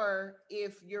 Or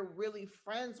if you're really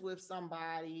friends with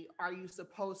somebody, are you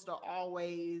supposed to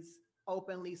always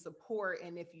openly support,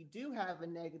 and if you do have a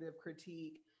negative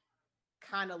critique,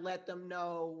 kind of let them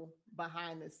know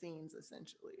behind the scenes,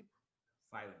 essentially?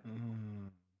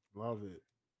 Silent. Love it.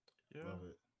 Yeah. Love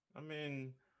it. I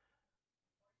mean,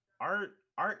 art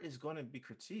is going to be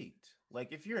critiqued.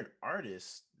 Like, if you're an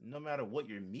artist, no matter what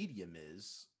your medium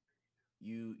is,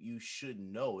 you should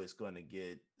know it's going to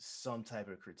get some type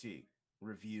of critique,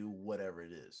 review, whatever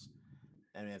it is.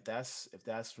 I mean, if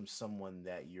that's from someone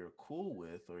that you're cool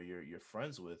with or you're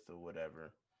friends with or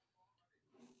whatever,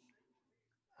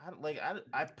 I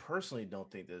I personally don't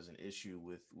think there's an issue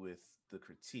with the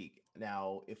critique.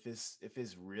 Now, if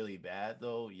it's really bad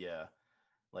though, yeah,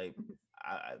 like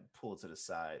I pull it to the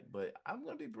side. But I'm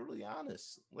gonna be brutally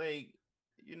honest. Like,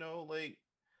 like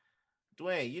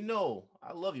Dwayne,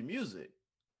 I love your music.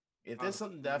 If there's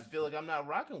something that I feel like I'm not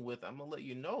rocking with, I'm gonna let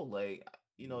you know. Like,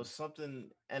 something,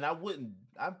 and I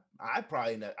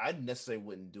probably not, I necessarily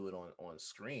wouldn't do it on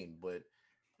screen, but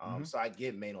so I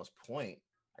get Mano's point.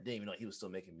 I didn't even know he was still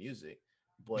making music,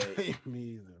 but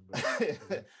me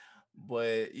either.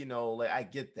 but like I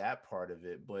get that part of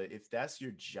it. But if that's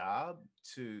your job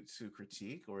to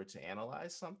critique or to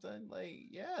analyze something, like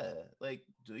yeah, like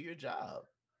do your job.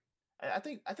 I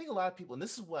think a lot of people, and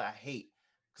this is what I hate,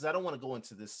 because I don't want to go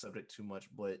into this subject too much,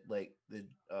 but like the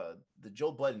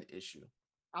Joe Budden issue.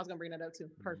 I was gonna bring that up too.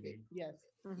 Perfect. Yes.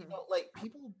 Like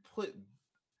people put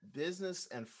business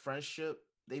and friendship,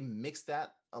 they mix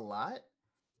that a lot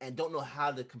and don't know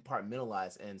how to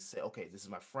compartmentalize and say, okay, this is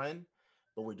my friend,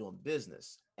 but we're doing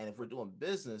business. And if we're doing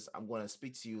business, I'm going to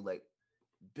speak to you like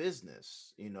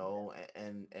business,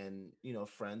 and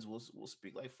friends will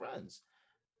speak like friends.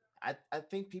 I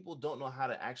think people don't know how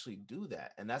to actually do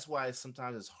that. And that's why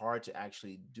sometimes it's hard to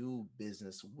actually do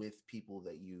business with people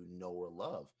that you know or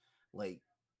love. Like,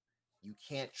 you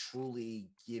can't truly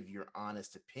give your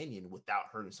honest opinion without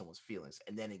hurting someone's feelings.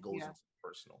 And then it goes into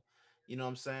personal. You know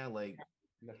what I'm saying? Like,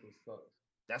 that's what sucks.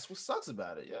 That's what sucks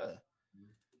about it. Yeah.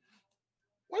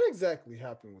 What exactly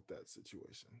happened with that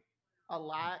situation? A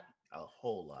lot. A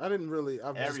whole lot. I didn't really.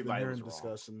 I've just been Everybody hearing was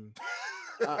discussion.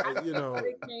 What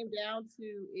it came down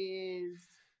to is,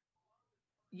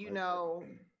 and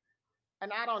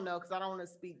I don't know, because I don't want to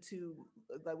speak to,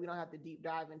 like, we don't have to deep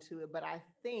dive into it, but I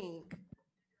think,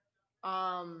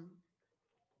 I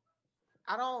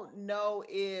don't know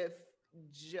if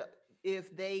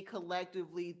they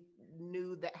collectively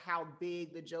knew that how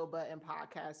big the Joe Budden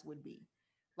podcast would be.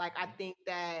 Like, I think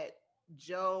that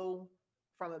Joe,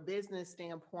 from a business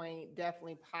standpoint,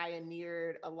 definitely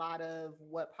pioneered a lot of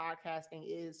what podcasting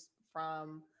is,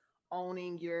 from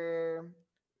owning your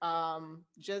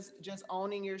just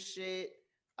owning your shit,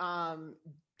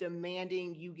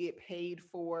 demanding you get paid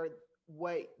for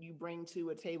what you bring to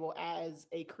a table as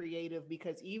a creative,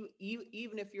 because even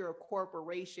if you're a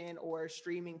corporation or a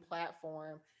streaming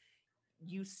platform,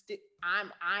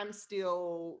 I'm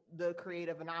still the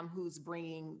creative, and I'm who's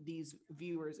bringing these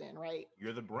viewers in, right?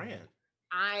 You're the brand.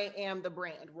 I am the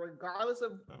brand, regardless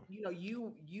of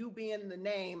you being the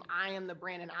name. I am the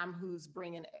brand, and I'm who's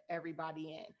bringing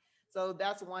everybody in. So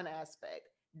that's one aspect.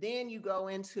 Then you go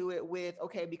into it with,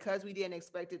 okay, because we didn't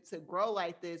expect it to grow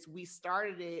like this, we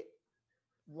started it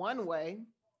one way,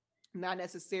 not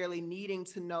necessarily needing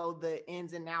to know the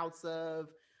ins and outs of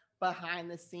behind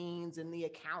the scenes and the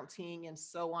accounting and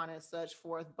so on and such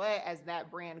forth. But as that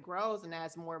brand grows and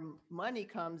as more money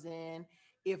comes in,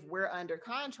 if we're under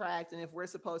contract and if we're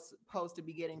supposed to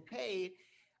be getting paid,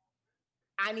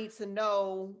 I need to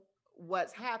know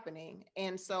what's happening.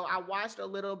 And so I watched a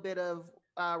little bit of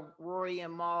Rory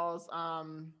and Mal's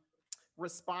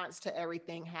response to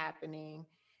everything happening.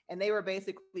 And they were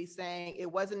basically saying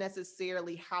it wasn't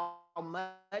necessarily how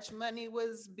much money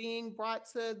was being brought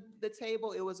to the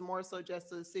table. It was more so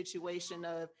just a situation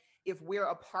of, if we're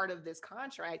a part of this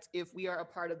contract, if we are a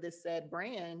part of this said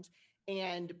brand,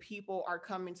 and people are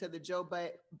coming to the Joe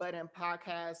Budden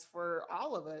podcast for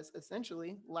all of us,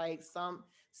 essentially. Like,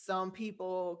 some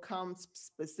people come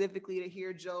specifically to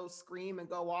hear Joe scream and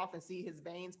go off and see his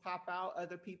veins pop out.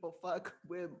 Other people fuck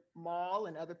with Mal,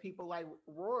 and other people like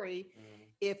Rory.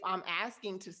 If I'm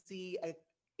asking to see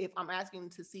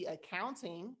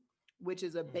accounting, which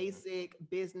is a basic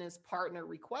business partner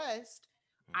request,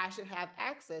 I should have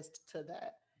access to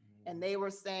that. And they were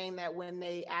saying that when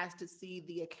they asked to see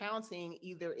the accounting,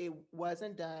 either it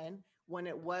wasn't done. When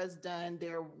it was done,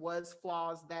 there was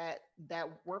flaws that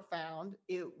were found.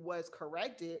 It was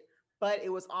corrected, but it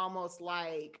was almost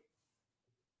like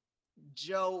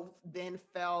Joe then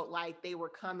felt like they were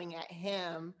coming at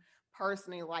him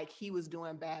personally, like he was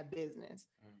doing bad business.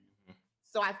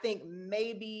 So I think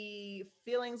maybe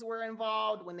feelings were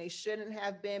involved when they shouldn't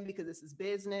have been, because this is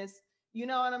business. You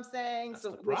know what I'm saying? That's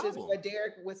so, which is what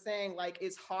Derek was saying. Like,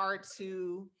 it's hard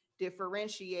to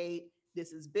differentiate.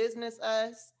 This is business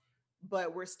us,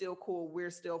 but we're still cool.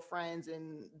 We're still friends,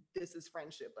 and this is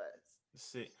friendship us.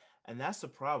 See, and that's the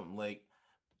problem. Like,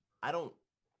 I don't,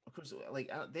 of course, like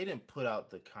they didn't put out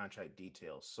the contract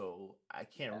details, so I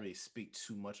can't really speak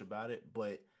too much about it.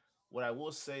 But what I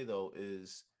will say though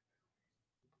is,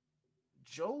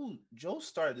 Joe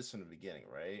started this from the beginning,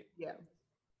 right? Yeah.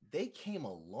 They came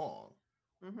along,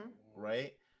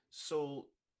 right? So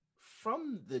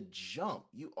from the jump,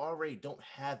 you already don't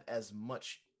have as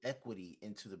much equity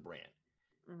into the brand.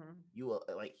 Mm-hmm. You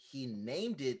like he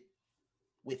named it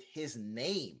with his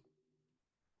name.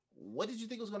 What did you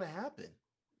think was going to happen?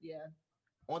 Yeah.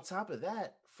 On top of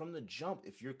that, from the jump,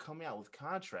 if you're coming out with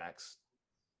contracts,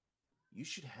 you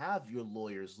should have your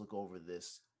lawyers look over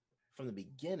this from the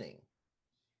beginning,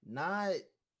 not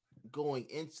going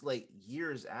into like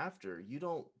years after. You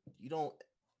don't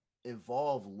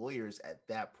involve lawyers at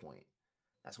that point.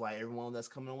 That's why everyone that's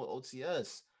coming in with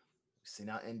OTS, send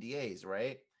out NDAs,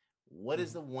 right? What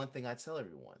is the one thing I tell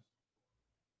everyone?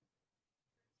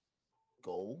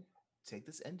 Go take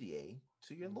this NDA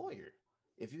to your lawyer.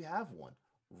 If you have one,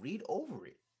 read over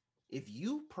it. If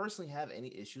you personally have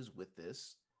any issues with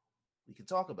this, we can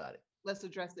talk about it. Let's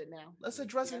address it now. Let's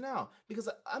address it now, because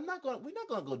we're not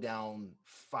going to go down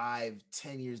 5-10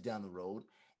 years down the road,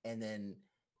 and then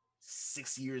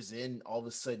 6 years in, all of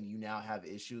a sudden you now have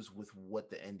issues with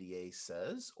what the NDA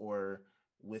says or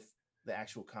with the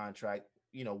actual contract,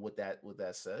 what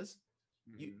that says.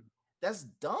 That's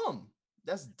dumb.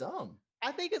 That's dumb.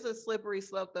 I think it's a slippery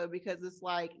slope though, because it's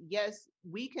like, yes,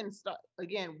 we can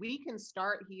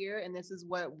start here, and this is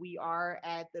what we are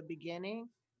at the beginning.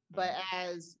 But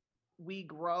as we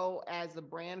grow, as the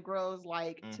brand grows,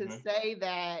 like to say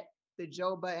that the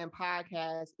Joe Budden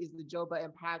podcast is the Joe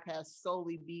Budden podcast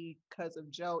solely because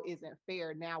of Joe isn't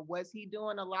fair. Now, was he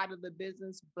doing a lot of the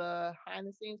business behind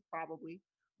the scenes? Probably,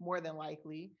 more than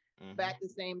likely. But at the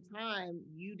same time,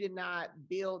 you did not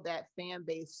build that fan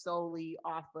base solely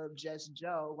off of just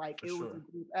Joe. Like it was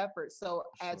a group effort. So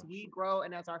as we grow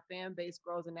and as our fan base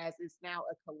grows and as it's now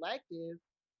a collective,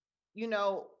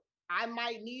 I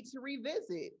might need to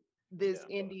revisit this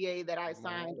NDA that I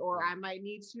signed, or I might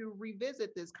need to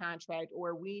revisit this contract,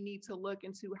 or we need to look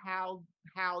into how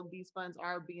these funds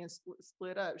are being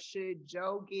split up. Should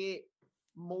Joe get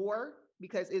more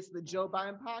because it's the Joe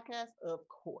Budden podcast? Of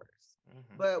course.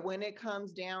 But when it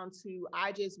comes down to,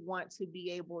 I just want to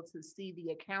be able to see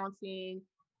the accounting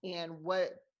and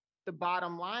what the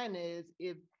bottom line is.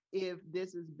 If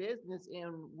this is business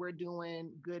and we're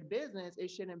doing good business, it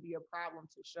shouldn't be a problem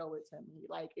to show it to me.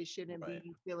 Like it shouldn't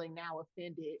be feeling now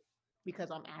offended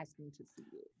because I'm asking to see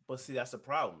it. But see, that's the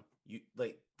problem.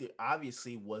 There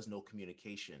obviously was no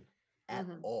communication at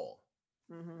all.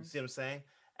 You see what I'm saying?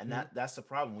 And that's the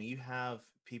problem. When you have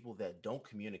people that don't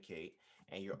communicate,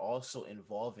 and you're also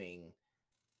involving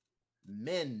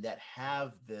men that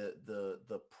have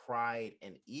the pride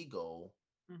and ego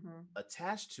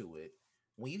attached to it,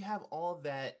 when you have all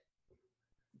that,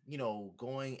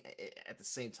 going at the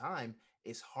same time,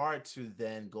 it's hard to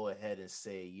then go ahead and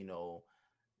say,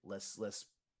 let's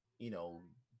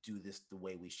do this the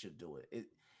way we should do it.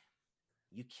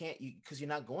 You can't, because you're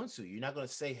not going to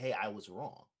say, hey, I was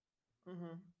wrong.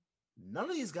 None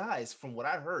of these guys, from what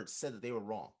I heard, said that they were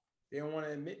wrong. They don't want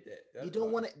to admit that. You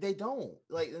don't want to. They don't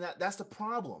like that's the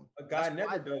problem. A guy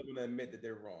never does want to admit that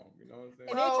they're wrong. You know what I'm saying?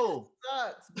 And it just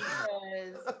sucks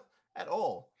because at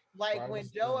all. Like when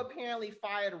Joe apparently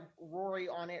fired Rory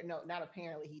on air. No, not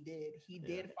apparently. He did. He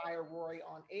did fire Rory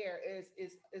on air.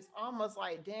 It's almost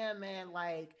like, damn, man.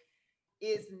 Like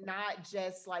it's not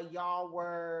just like y'all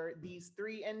were these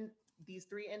three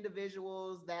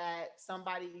individuals that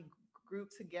somebody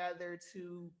grouped together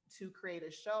to create a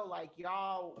show. Like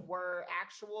y'all were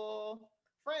actual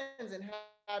friends and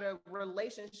had a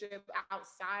relationship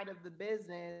outside of the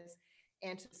business,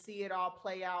 and to see it all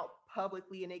play out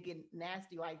publicly and it get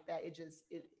nasty like that, it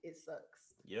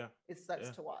sucks. Yeah, it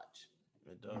sucks to watch.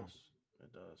 It does.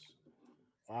 It does.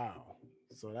 Wow.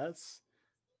 So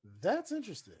that's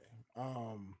interesting.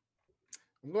 I'm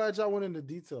glad y'all went into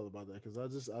detail about that, because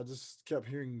I just kept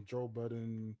hearing Joe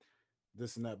Budden,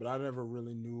 this and that, but I never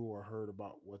really knew or heard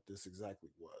about what this exactly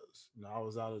was. I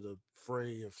was out of the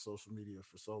fray of social media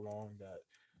for so long that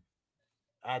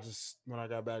I just, when I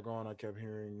got back on, I kept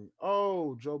hearing,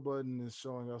 oh, Joe Budden is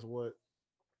showing us what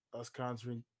us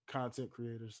content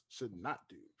creators should not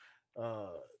do.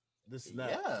 This and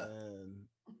that. Yeah. And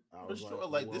I was sure,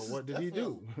 like, well, this what did he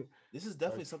do? This is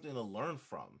definitely something to learn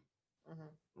from,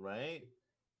 right?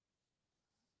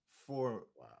 From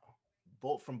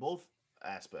both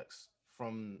aspects,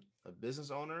 from a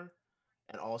business owner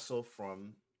and also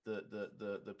from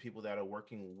the people that are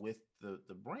working with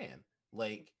the brand.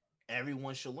 Like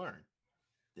everyone should learn.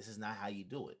 This is not how you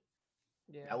do it.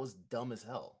 Yeah. That was dumb as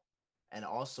hell. And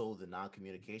also the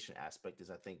non-communication aspect is,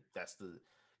 I think that's the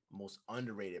most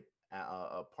underrated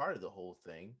part of the whole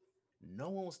thing. No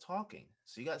one was talking.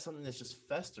 So you got something that's just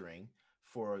festering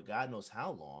for God knows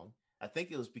how long. I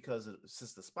think it was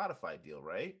since the Spotify deal,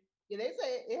 right? Yeah, they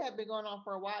say it had been going on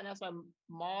for a while, and that's why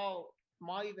Mal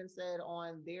Maul even said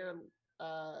on their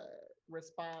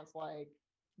response, like,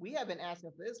 we have been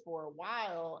asking for this for a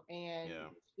while, and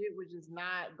it was just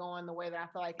not going the way that I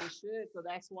feel like it should. So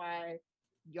that's why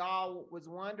y'all was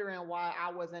wondering why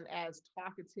I wasn't as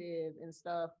talkative and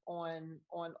stuff on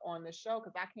the show,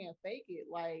 because I can't fake it.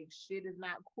 Like, shit is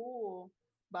not cool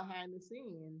behind the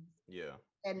scenes. Yeah.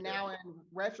 And now in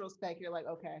retrospect, you're like,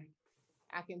 okay,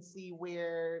 I can see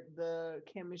where the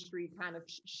chemistry kind of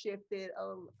shifted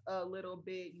a little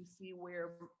bit. You see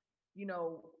where, you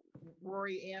know,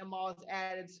 Rory and Maul's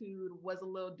attitude was a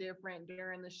little different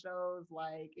during the shows.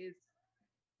 Like, it's,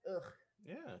 ugh.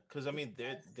 Yeah, because I mean,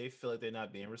 they feel like they're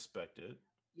not being respected.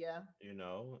 Yeah. You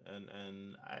know,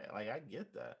 and I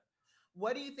get that.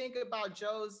 What do you think about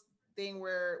Joe's thing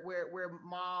where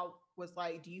Maul was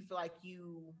like, do you feel like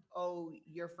you owe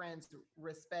your friends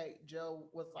respect? Joe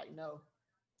was like, no.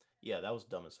 Yeah, that was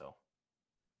dumb as hell.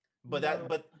 But no,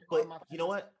 but you know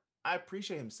what? I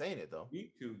appreciate him saying it though. You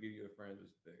too give your friends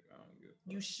respect. I don't give a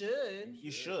fuck. You should.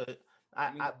 You should.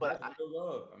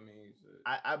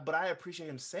 But I appreciate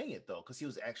him saying it though, because he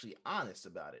was actually honest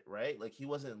about it, right? Like he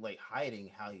wasn't like hiding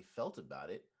how he felt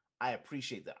about it. I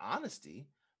appreciate the honesty,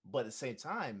 but at the same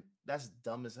time, that's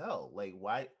dumb as hell. Like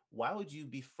why would you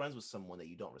be friends with someone that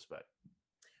you don't respect?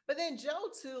 But then Joe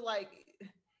too, like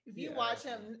if you watch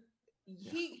him,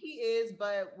 he is,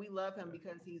 but we love him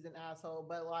because he's an asshole.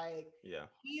 But like,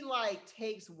 he like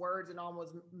takes words and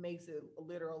almost makes it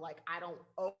literal. Like, I don't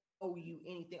owe you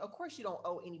anything. Of course, you don't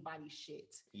owe anybody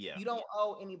shit. Yeah, you don't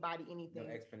owe anybody anything.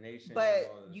 No explanation.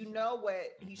 But you know what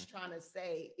he's trying to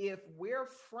say. If we're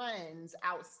friends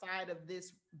outside of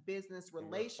this business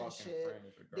relationship,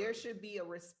 there should be a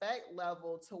respect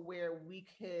level to where we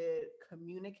could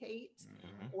communicate,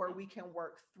 or we can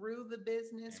work through the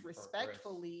business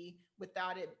respectfully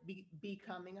without it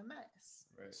becoming a mess.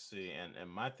 Right. See, and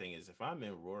my thing is, if I'm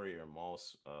in Rory or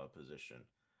Maul's position,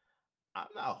 I'm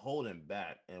not holding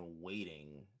back and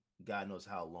waiting God knows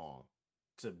how long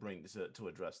to bring this to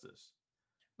address this.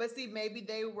 But see, maybe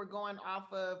they were going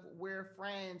off of we're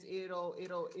friends. It'll.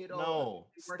 No,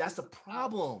 that's the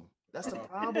problem. That's the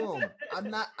problem.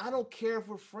 I don't care if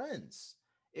we're friends.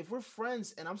 If we're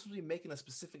friends and I'm supposed to be making a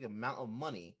specific amount of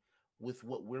money with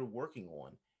what we're working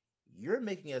on, you're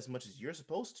making as much as you're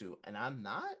supposed to, and I'm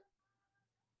not.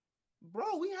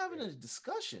 Bro, we having a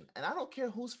discussion, and I don't care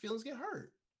whose feelings get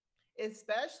hurt.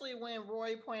 Especially when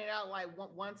Roy pointed out, like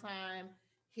one time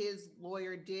his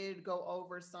lawyer did go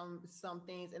over some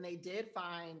things, and they did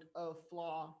find a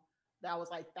flaw that was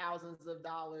like thousands of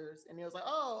dollars, and it was like,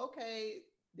 oh, okay,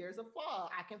 there's a flaw,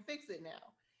 I can fix it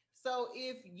now. So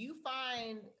if you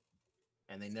find,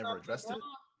 and they never addressed it.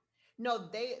 No,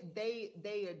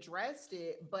 they addressed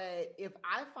it, but if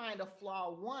I find a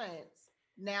flaw once,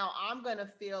 now I'm going to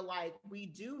feel like we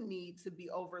do need to be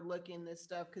overlooking this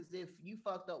stuff, because if you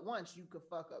fucked up once, you could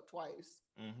fuck up twice,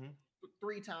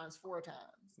 3 times, 4 times.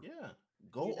 Yeah.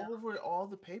 Go over all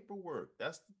the paperwork.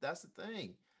 That's the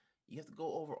thing. You have to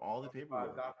go over all the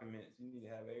paperwork. Documents. You need to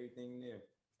have everything there.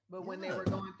 But when they were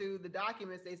going through the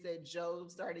documents, they said Joe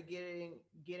started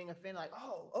getting offended, like,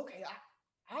 oh, okay,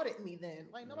 audit me then.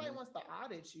 Like, nobody wants to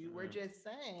audit you. We're just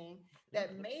saying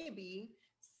that maybe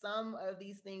some of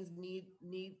these things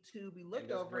need to be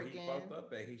looked over again. He fucked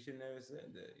up at. He should never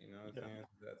said that. You know what I'm saying?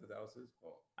 That was his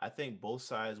fault. I think both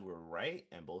sides were right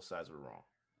and both sides were wrong.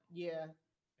 Yeah.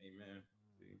 Amen.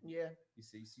 See? Yeah. You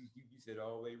said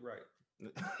all the way right.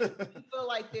 You feel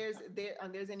like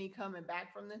there's any coming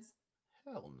back from this?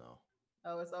 Hell no.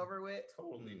 Oh, it's over with?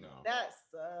 Totally no. That's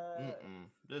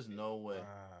There's no way.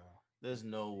 There's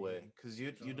no way. Because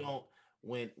you don't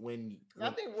when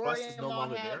I think Rory and Maul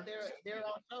have their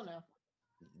own show now.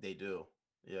 They do.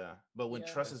 Yeah. But when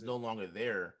trust is no longer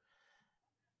there,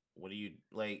 what do you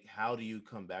like? How do you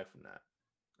come back from that?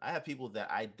 I have people that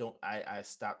I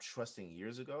stopped trusting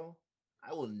years ago.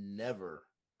 I will never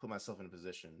put myself in a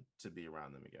position to be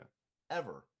around them again.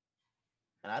 Ever.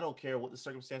 And I don't care what the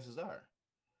circumstances are.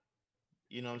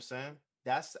 You know what I'm saying?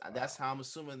 That's how I'm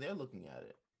assuming they're looking at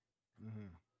it.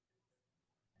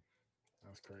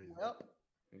 That's crazy. Well,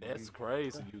 that's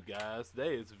crazy, you guys.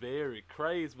 That is very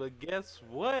crazy. But guess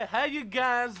what? How you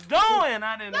guys doing?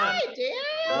 I didn't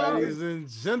know. Ladies and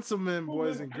gentlemen,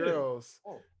 boys and girls,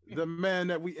 the man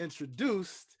that we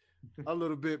introduced a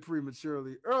little bit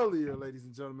prematurely earlier, ladies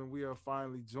and gentlemen, we are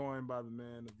finally joined by the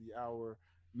man of the hour,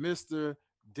 Mr.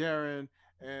 Darren.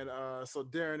 And so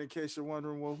Darren, in case you're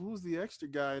wondering, well, who's the extra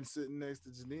guy and sitting next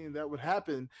to Janine? That would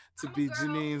happen to be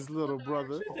Janine's little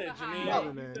brother. This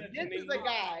is the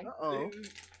guy. Uh-oh.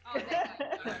 That guy.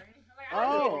 Sorry. Like,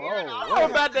 How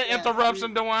about the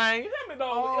interruption, Dwayne? Let me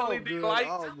know LED good,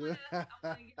 lights. good.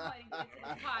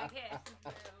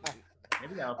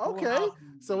 Okay,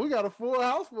 so we got a full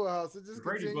house. It just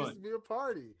Brady continues Bunch. to be a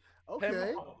party.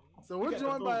 Okay, so we're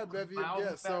joined by a bevy of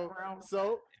guests.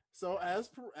 So as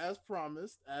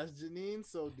promised, as Janine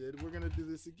did, we're gonna do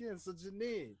this again. So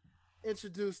Janine,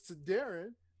 introduce to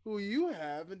Darren who you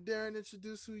have, and Darren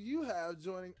introduce who you have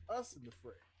joining us in the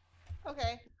fray.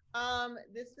 Okay.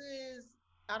 This is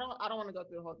I don't want to go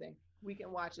through the whole thing. We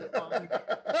can watch it on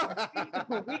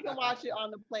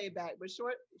the playback. But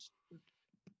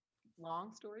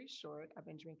long story short, I've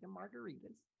been drinking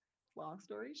margaritas. Long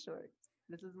story short,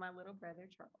 this is my little brother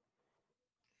Charles.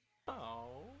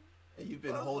 Oh. And you've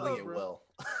been holding it well.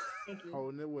 Thank you.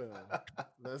 Holding it well.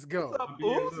 Let's go.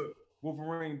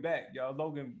 Wolverine back, y'all.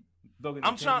 Logan.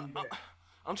 I'm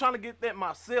trying to get that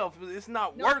myself. It's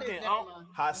not working.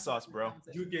 Hot sauce, bro.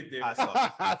 You get there. Hot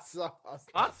sauce.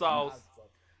 Hot sauce.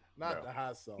 Not the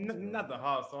hot sauce. Not the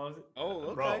hot sauce. Oh,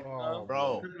 okay.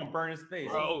 Bro. It's gonna burn his face.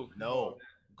 Bro. No.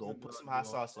 Go put some hot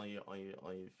sauce on your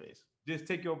face. Just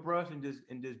take your brush and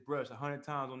just brush 100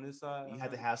 times on this side. You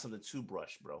have to have something to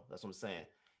brush, bro. That's what I'm saying.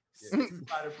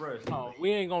 Two-sided brush. Oh,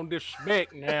 we ain't gonna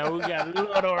disrespect now. We got a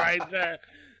little right there.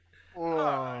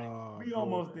 We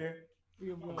almost there.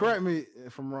 Correct me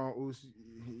if I'm wrong, Oos.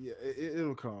 Yeah,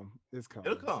 it'll come. It's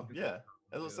coming. It'll come. Yeah,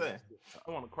 that's what I'm saying.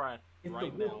 I want to cry It's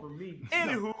right the now. wolf for me.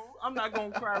 Anywho, I'm not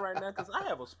gonna cry right now because I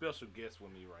have a special guest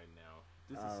with me right now.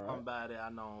 This is somebody I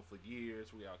known for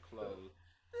years. We are close.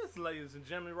 This, ladies and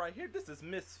gentlemen, right here. This is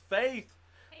Miss Faith.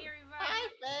 Hey everybody. Hi,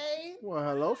 Faith. Well,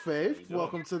 hello, Faith.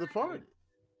 Welcome to the party.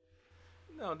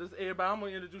 No, this everybody. I'm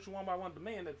gonna introduce you one by one. The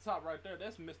man at the top right there.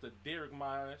 That's Mr. Derek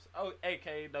Myers. Oh,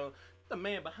 aka the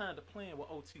man behind the plan with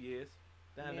OTS.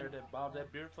 Down there that bought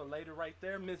that beautiful lady right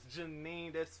there, Miss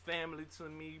Janine. That's family to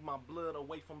me, my blood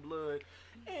away from blood.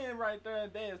 And right there,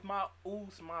 that is my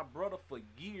Oos, my brother for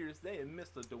years. That is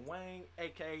Mr. Dwayne,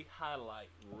 aka Highlight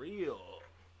Real.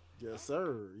 Yes,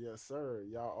 sir. Yes, sir.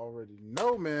 Y'all already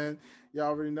know, man. Y'all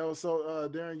already know. So,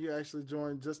 Darren, you actually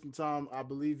joined just in time. I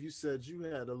believe you said you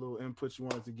had a little input you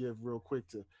wanted to give real quick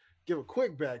to give a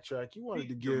quick backtrack. You wanted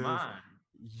to give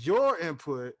your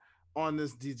input on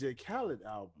this DJ Khaled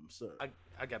album, sir.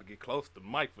 I got to get close to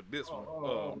Mike for this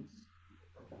one.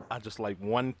 I just like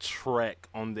one track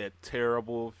on that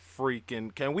terrible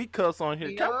freaking. Can we cuss on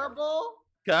here? Terrible?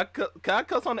 Can I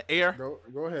cuss on the air?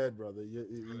 Go ahead, brother.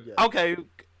 You got okay.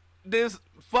 This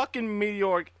fucking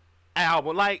meteoric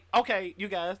album, like, okay, you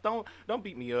guys don't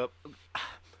beat me up.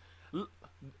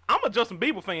 I'm a Justin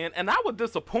Bieber fan, and I was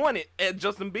disappointed at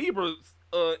Justin Bieber's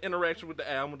interaction with the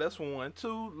album. That's one.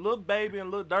 Two, Lil Baby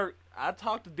and Lil Durk. I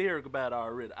talked to Derek about it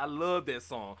already. I love that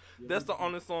song. That's the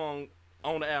only song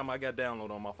on the album I got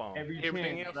downloaded on my phone.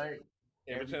 Everything else, right?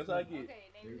 Every chance I get.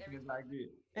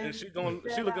 And she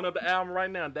looking up the album right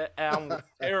now. That album was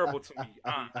terrible to me.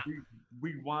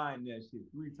 Rewind that shit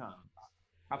 3 times.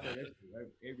 I play that shit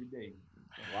every day.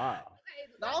 Wow.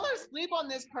 Y'all are asleep on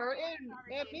this per and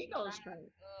Migos train.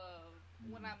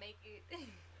 When I make it.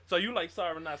 So you like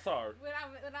Sorry Not Sorry? When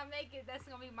I make it, that's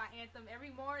gonna be my anthem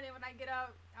every morning when I get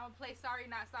up. I'm gonna play Sorry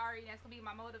Not Sorry. That's gonna be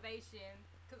my motivation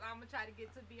because I'm gonna try to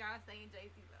get to Beyonce and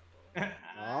Jay-Z level.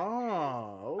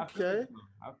 Oh, okay.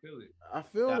 I feel it. I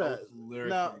feel that. Was lyrically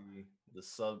now, the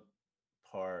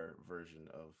subpar version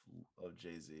of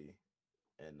Jay-Z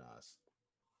and Nas.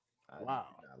 I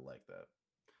like that.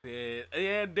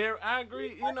 Yeah, Derek, I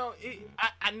agree. You know,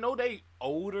 I know they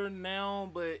older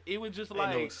now, but it was just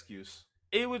like no excuse.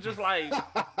 It was just like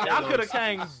y'all could have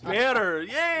came better.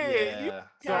 Yeah.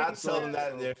 So I tell them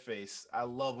that in their face. I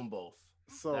love them both.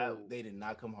 So they did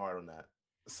not come hard on that.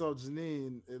 So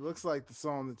Janine, it looks like the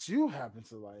song that you happen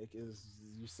to like is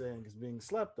you saying is being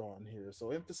slept on here.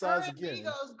 So emphasize again.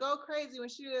 Migos go crazy when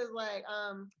she was like,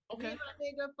 okay, me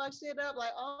my nigga fuck shit up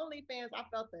like OnlyFans. I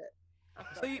felt that.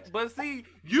 See,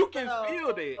 you can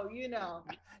feel that. Oh, you know.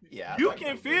 Yeah. You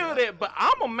can feel that, but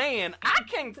I'm a man. I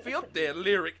can't feel that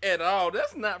lyric at all.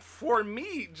 That's not for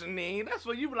me, Janine. That's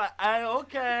what you be like, hey,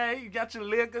 okay, you got your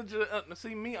liquor.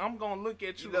 See me, I'm gonna look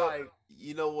at you like.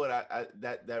 You know what? I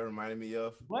that reminded me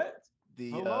of what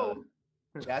the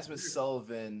Jasmine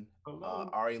Sullivan,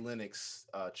 Ari Lennox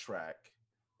track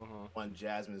on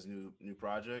Jasmine's new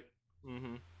project.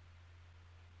 Mm-hmm.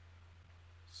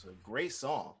 It's a great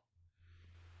song.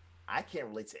 I can't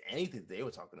relate to anything they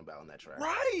were talking about on that track.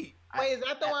 Right. Wait, is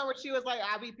that the one where she was like,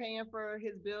 "I'll be paying for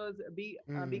his bills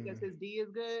because his D is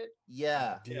good"?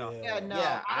 Yeah. No.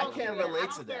 Yeah, I can't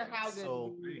relate to that. How good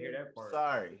so hear that part.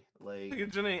 sorry. Like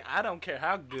Janine, I don't care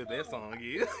how good that song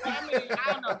is. I mean,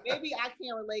 I don't know. Maybe I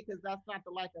can't relate because that's not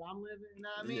the life that I'm living. You know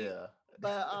what I mean? yeah.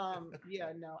 But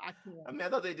yeah, no, I can't. I mean, I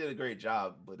thought they did a great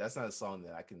job, but that's not a song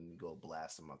that I can go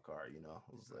blast in my car. You know,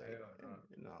 I was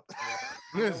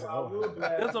like,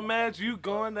 Just imagine you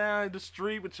going down the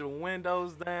street with your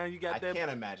windows down. You got I that.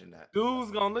 can't imagine that. Dude's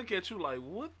gonna look at you like,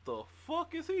 what the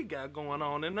fuck is he got going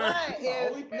on in there?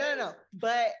 But no.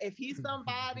 But if he's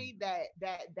somebody that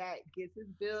gets his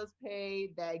bills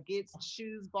paid, that gets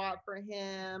shoes bought for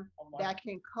him, that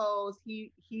can coast,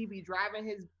 he be driving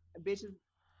his bitch's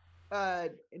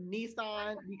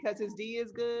Nissan because his D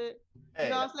is good. Hey,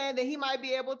 you know what I'm saying? That he might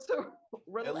be able to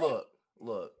relate. Hey,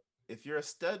 look. If you're a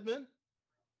Stedman,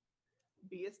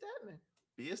 be a Stedman.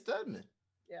 Be a Stedman.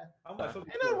 Yeah. Ain't nothing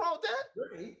wrong with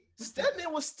that.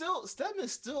 Stedman's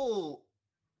still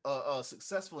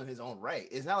successful in his own right.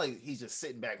 It's not like he's just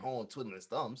sitting back home twiddling his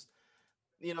thumbs.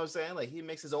 You know what I'm saying? Like he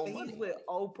makes his own money. He's with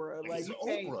Oprah. Like you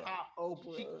can't top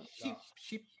Oprah.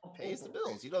 She pays the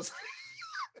bills. You know what I'm saying?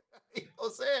 You know what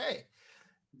I'm saying? Hey,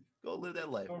 go live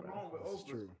that life. What's wrong with Oprah?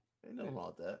 True. Ain't nothing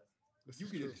wrong with that. You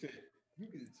get a check. You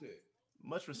get a check.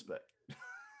 Much respect.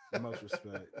 Much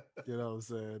respect. You know what I'm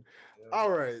saying? All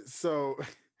right. So,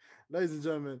 ladies and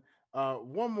gentlemen,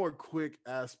 one more quick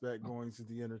aspect going to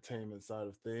the entertainment side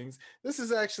of things. This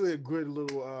is actually a good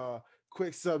little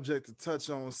quick subject to touch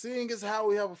on, seeing as how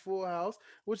we have a full house,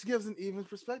 which gives an even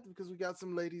perspective because we got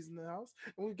some ladies in the house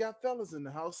and we've got fellas in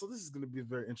the house. So this is going to be a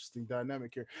very interesting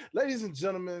dynamic here. Ladies and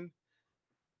gentlemen,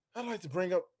 I'd like to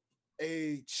bring up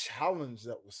a challenge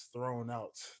that was thrown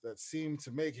out that seemed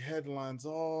to make headlines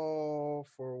all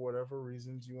for whatever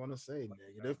reasons you want to say,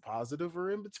 negative, positive,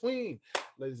 or in between.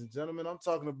 Ladies and gentlemen, I'm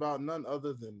talking about none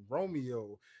other than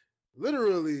Romeo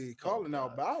literally calling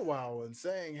out Bow Wow and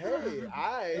saying, hey, you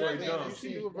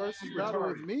should do a versus battle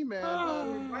with me,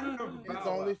 man. It's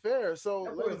only fair. So,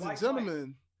 ladies and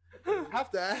gentlemen, I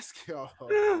have to ask y'all,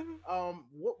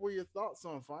 what were your thoughts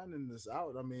on finding this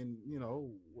out? I mean, you know,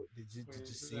 what did you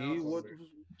see? What?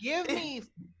 Give me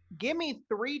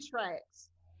 3 tracks.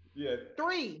 Yeah,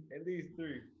 3. At least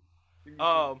 3.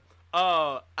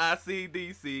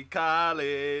 ICDC,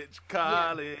 college.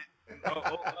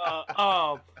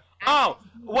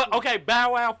 What? Okay,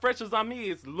 Bow Wow, Fresh as I'm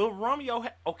is. Lil Romeo.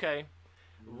 Okay,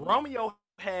 Romeo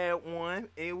had one.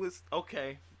 It was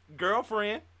okay.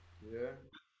 Girlfriend. Yeah.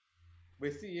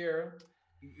 With Sierra.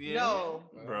 Yeah. No,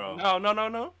 Bro. No.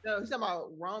 no, he's talking about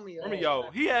Romeo.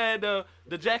 Romeo. He had the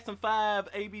Jackson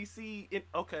 5 ABC.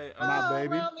 Okay. My baby.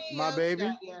 Romeo, My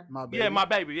baby. yeah. My baby. Yeah, my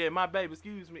baby. Yeah, my baby.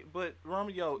 Excuse me. But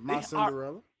Romeo. My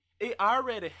Cinderella. It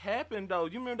already happened though.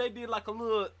 You remember they did like a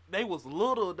little. They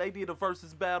did a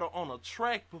versus battle on a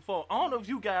track before. I don't know if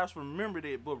you guys remembered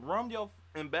it, but Romeo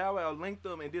and Bow Wow linked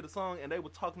them and did a song, and they were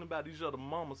talking about each other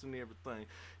mamas and everything.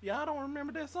 Yeah, I don't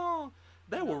remember that song.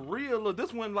 They were real.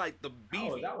 This one like the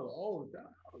beefy. That was old.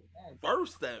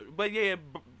 First that. But yeah,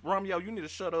 Romeo, you need to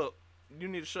shut up.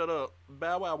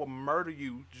 Bow Wow will murder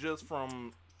you just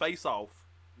from face off.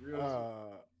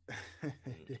 I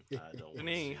don't.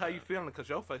 Janine, how you feeling? Because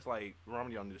your face like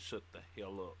Romeo need to shut the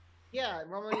hell up. Yeah,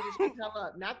 Romeo needs to shut the hell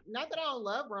up. Not that I don't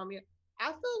love Romeo.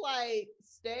 I feel like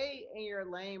stay in your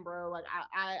lane, bro. Like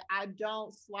I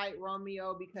don't slight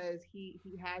Romeo because he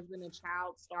has been a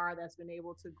child star that's been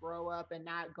able to grow up and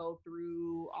not go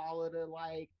through all of the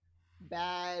like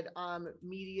bad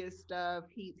media stuff.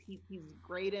 He's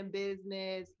great in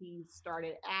business. He's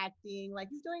started acting. Like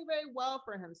he's doing very well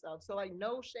for himself. So like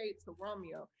no shade to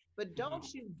Romeo. But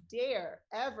don't you dare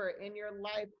ever in your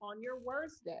life on your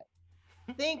worst day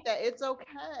think that it's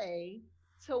okay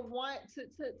to want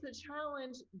to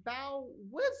challenge Bow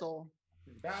Wizzle.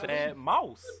 Chad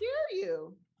Mouse. How dare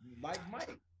you? Like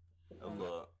Mike.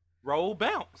 Look, Roll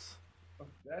bounce.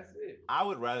 That's it. I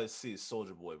would rather see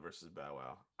Soulja Boy versus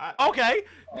Bow Wow. Okay.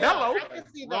 Hello. I can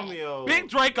see that. Romeo. Big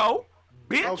Draco.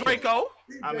 Draco.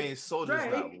 I mean,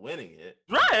 Soulja's not winning it.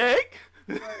 Drake.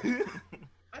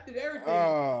 I did everything.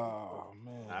 Oh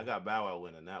man, I got Bow Wow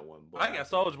winning that one. But I got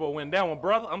Soulja Boy winning that one,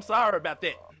 brother. I'm sorry about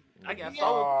that. I got Yeah,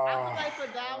 Soulja. I feel like for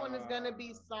that one is gonna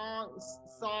be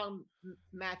song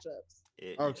matchups.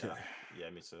 Okay. Yeah,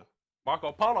 me too.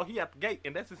 Marco Polo, he at the gate,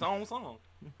 and that's his own song.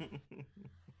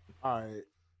 All right.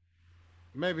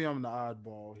 Maybe I'm the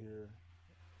oddball here.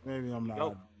 Maybe I'm the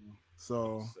Go. oddball.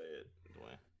 So Say it,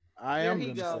 Dwayne. I There am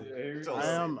he gonna go. say it. Here we go.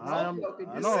 I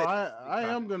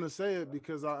am gonna say it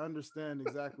because I understand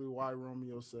exactly why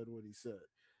Romeo said what he said.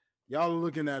 Y'all are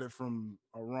looking at it from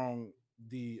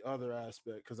the other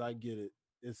aspect because I get it.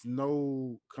 It's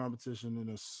no competition in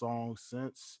a song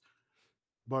sense,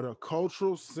 but a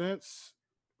cultural sense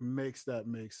makes that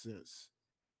make sense.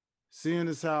 Seeing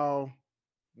as how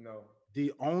No.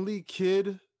 The only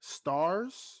kid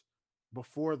stars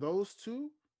before those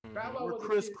two Bow Wow were was a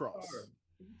Criss kid Cross. star.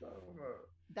 What you talking about?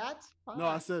 That's fine. No,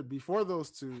 I said before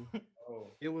those two,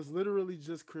 Oh. it was literally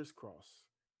just Criss Cross.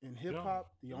 In hip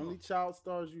hop, the only child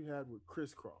stars you had were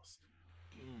Criss Cross.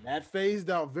 That phased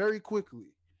out very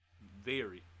quickly.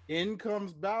 Very. In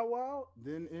comes Bow Wow,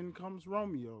 then in comes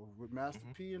Romeo with Master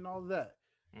P and all that.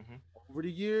 Over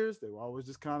the years, they were always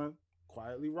just kind of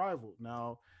quietly rivaled.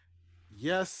 Now,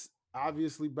 yes,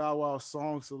 obviously Bow Wow's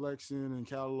song selection and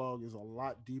catalog is a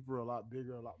lot deeper, a lot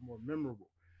bigger, a lot more memorable.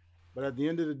 But at the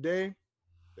end of the day,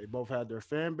 they both had their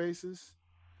fan bases.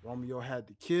 Romeo had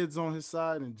the kids on his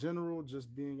side in general,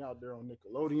 just being out there on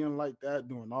Nickelodeon like that,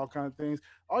 doing all kinds of things.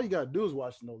 All you got to do is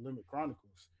watch No Limit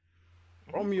Chronicles.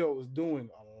 Romeo was doing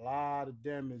a lot of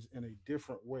damage in a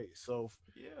different way. So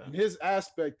in his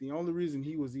aspect, the only reason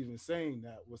he was even saying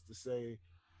that was to say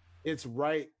it's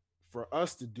right for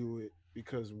us to do it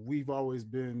because we've always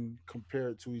been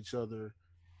compared to each other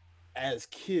as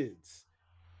kids.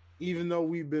 Even though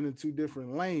we've been in two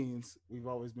different lanes, we've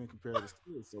always been compared as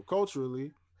kids. So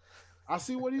culturally, I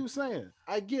see what he was saying.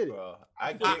 I get it. Bro,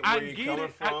 I get where you're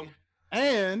coming from.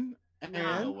 And let's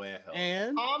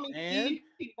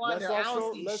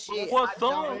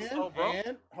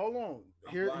hold on.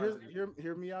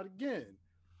 Hear me out again.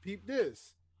 Peep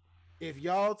this. If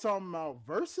y'all talking about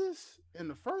verses in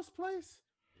the first place,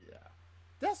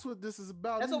 that's what this is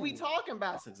about. That's what we talking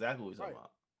about. That's exactly what we're talking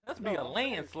about. That's be a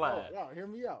landslide. Hear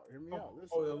me out. Listen.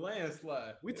 Oh, the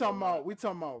landslide. We talking about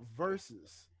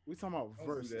verses. We talking about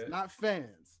verses, not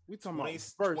fans. We talking about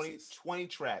verses. 20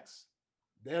 tracks.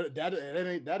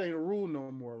 That ain't a rule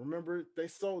no more. Remember, they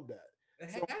sold that.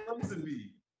 It has to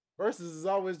be. Versus has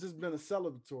always just been a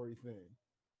celebratory thing.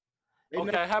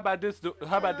 Okay, how about this,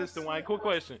 Dwayne? Quick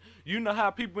question. You know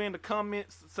how people in the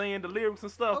comments saying the lyrics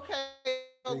and stuff? Okay,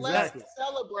 so let's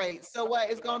celebrate. So what?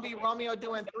 It's gonna be Romeo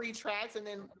doing 3 tracks, and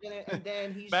then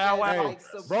he's Bow Wow. like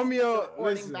Romeo.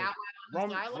 listen,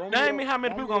 Romeo, name me how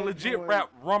many people gonna legit rap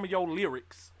Romeo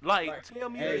lyrics. Like tell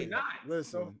me hey, that.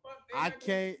 Listen, I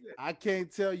can't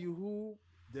tell you who.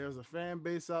 There's a fan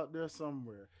base out there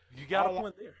somewhere. You got All a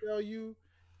point I there. can tell you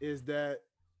is that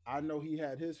I know he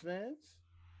had his fans.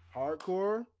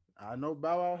 Hardcore. I know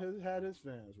Bow Wow has had his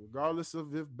fans, regardless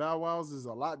of if Bow Wow's is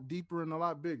a lot deeper and a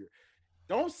lot bigger.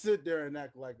 Don't sit there and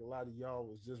act like a lot of y'all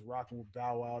was just rocking with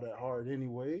Bow Wow that hard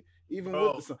anyway. Even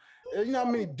with the song. You know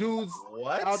how many dudes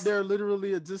out there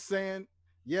literally are just saying,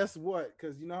 yes, what?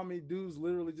 Because you know how many dudes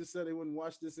literally just said they wouldn't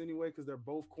watch this anyway because they're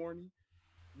both corny?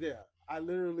 Yeah, I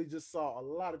literally just saw a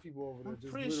lot of people over there. I'm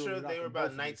pretty sure they were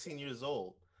about 19 years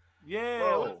old. Yeah.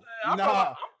 Bro.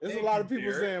 There's a lot of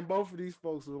people saying both of these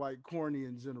folks are like corny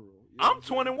in general. You know I'm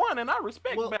 21 and I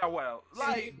respect Bow Wow.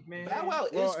 Like, man, Bow Wow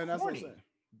is corny.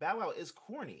 Bow Wow is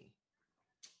corny.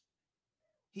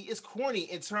 He is corny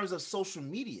in terms of social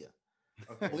media.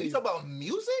 Okay. When you talk about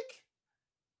music,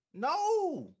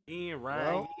 no. You say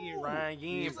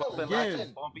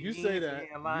that. You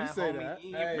say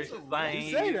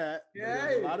that.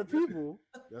 There's a lot of people.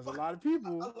 There's a lot of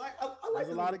people. There's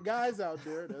a lot of guys out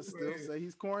there that still say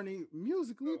he's corny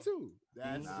musically too.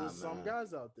 That's just some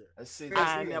guys out there.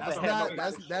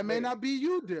 That may not be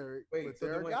you, Derek, but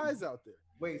there are guys out there.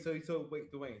 Wait,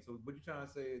 Dwayne. So what you trying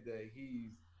to say is that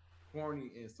he's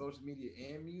corny in social media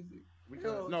and music?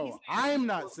 No, I'm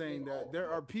not saying that. There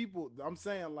are people. I'm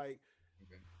saying like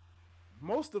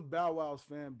most of Bow Wow's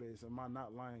fan base, am I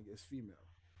not lying, is female.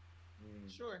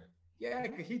 Sure. Yeah,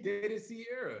 because he dated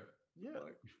Sierra.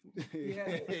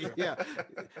 Yeah.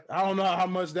 I don't know how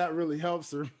much that really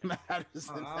helps or matters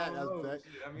in that aspect.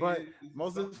 But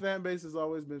most of his fan base has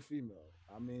always been female.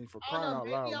 I mean, for crying out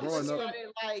loud. Growing up,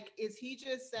 like, is he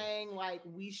just saying like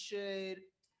we should?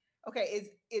 Okay,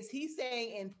 is he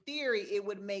saying in theory it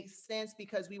would make sense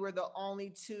because we were the only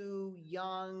 2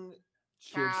 young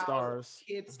kid stars?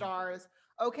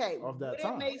 Okay, of that would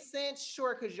time. It make sense?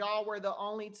 Sure, because y'all were the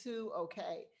only 2.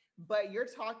 Okay, but you're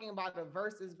talking about a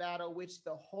versus battle, which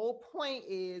the whole point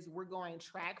is we're going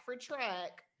track for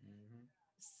track,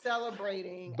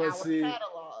 celebrating our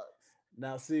catalogs.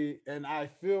 Now, see, and I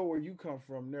feel where you come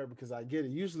from there because I get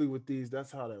it. Usually with these,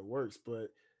 that's how that works.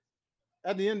 But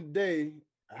at the end of the day,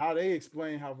 how they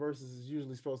explain how versus is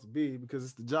usually supposed to be, because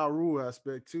it's the Ja Rule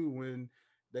aspect too. When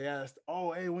they asked,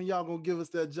 "Oh, hey, when y'all gonna give us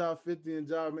that Ja 50?" and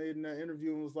Ja made in that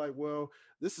interview and was like, "Well,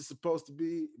 this is supposed to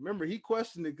be." Remember, he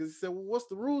questioned it because he said, "Well, what's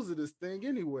the rules of this thing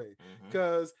anyway?"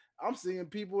 Because I'm seeing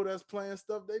people that's playing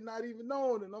stuff they not even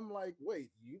knowing, and I'm like, "Wait,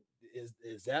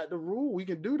 is that the rule? We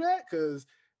can do that?" Because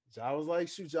Ja was like,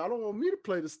 "Shoot, y'all don't want me to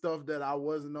play the stuff that I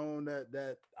wasn't on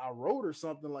that I wrote or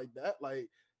something like that." Like,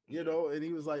 you know, and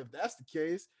he was like, if that's the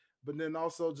case, but then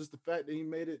also just the fact that he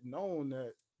made it known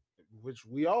that, which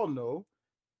we all know,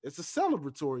 it's a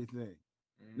celebratory thing.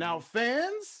 Now,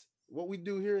 fans, what we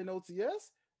do here in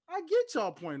OTS, I get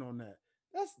y'all point on that.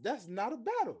 That's not a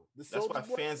battle. That's why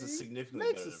fans is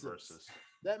significantly better than versus.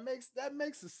 That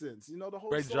makes a sense. You know, the whole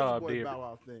Great Soulja job, Boy David. Bow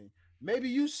Wow thing. Maybe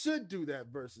you should do that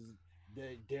versus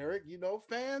Derek. You know,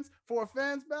 fans for a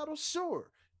fans battle, sure.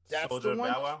 That's Soulja the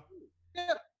one. Bow Wow?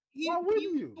 Yeah, Why wouldn't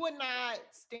you? would not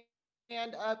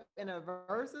stand up in a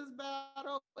versus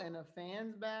battle, in a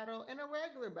fans battle, in a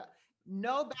regular battle.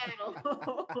 No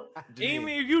battle. Even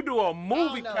if you do a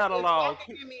movie catalog, If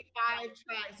you give me 5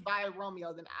 tracks by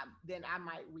Romeo, then I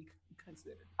might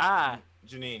reconsider.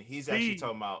 Janine, he's actually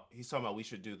talking about we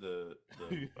should do the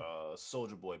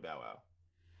Soulja Boy Bow Wow.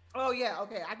 Oh yeah,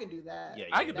 okay, I can do that. Yeah,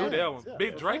 I can do that one. Yeah,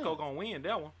 Big for Draco fans. gonna win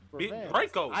that one. For Big fans.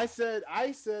 Draco. I said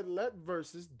let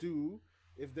versus do,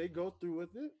 if they go through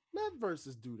with it, let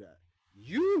versus do that.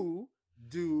 You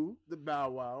do the Bow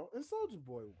Wow and Soulja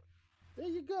Boy one. There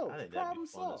you go. I think that'd Problem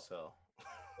be fun as solved. hell.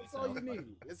 That's all you need.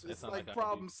 It's sound like like I could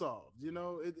problem do. solved. You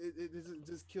know, it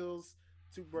just kills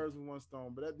 2 birds with 1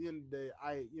 stone. But at the end of the day,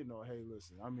 hey,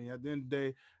 listen. I mean, at the end of the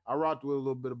day, I rocked with a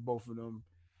little bit of both of them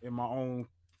in my own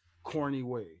corny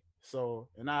way. So,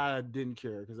 and I didn't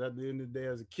care because at the end of the day,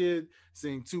 as a kid,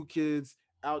 seeing 2 kids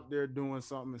out there doing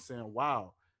something and saying,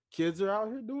 "Wow, kids are out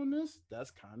here doing this. That's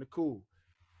kind of cool."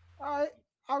 All right,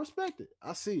 I respect it.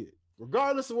 I see it,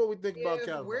 regardless of what we think about If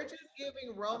California. we're just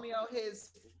giving Romeo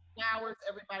his flowers,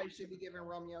 everybody should be giving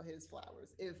Romeo his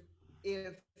flowers.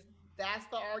 If that's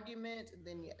the argument,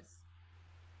 then yes.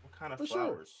 What kind of For sure.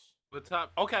 flowers? The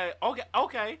top. Okay.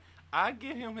 I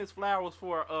give him his flowers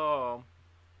for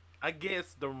I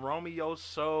guess the Romeo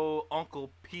Show,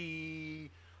 Uncle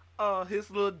P,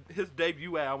 his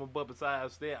debut album. But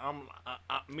besides that,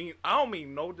 I don't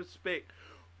mean no disrespect,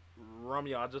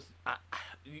 Romeo.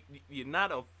 You're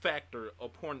not a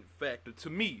important factor to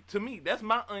me. That's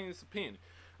my honest opinion.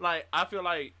 Like, I feel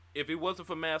like if it wasn't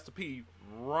for Master P,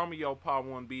 Romeo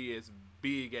probably wouldn't be as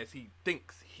big as he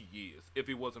thinks he is. If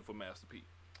it wasn't for Master P.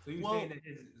 So you saying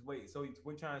that so what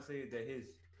you're trying to say is that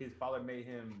his father made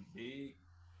him big?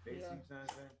 Basically, you know what I'm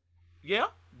saying? Yeah,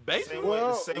 basically.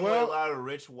 The same way a lot of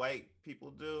rich white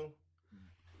people do.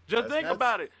 Just think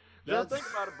about it. Just that's-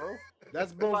 think about it, bro.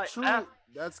 That's both Like, true.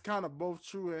 That's kind of both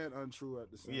true and untrue at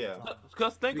the same time.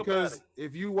 Because think about Because it.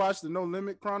 if you watch the No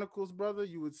Limit Chronicles, brother,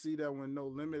 you would see that when No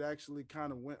Limit actually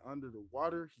kind of went under the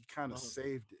water, he kind of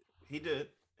saved it. He did.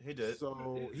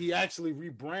 So he actually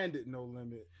rebranded No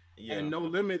Limit. Yeah. And No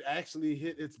Limit actually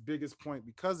hit its biggest point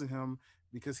because of him,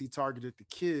 because he targeted the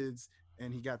kids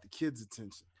and he got the kids'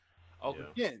 attention. Okay.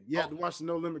 Again, you have to watch the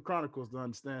No Limit Chronicles to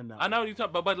understand that. I know what you're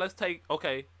talking about, but let's take,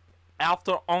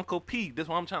 after Uncle P, this is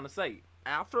what I'm trying to say.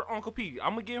 After Uncle P,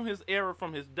 I'm going to give him his era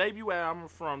from his debut album,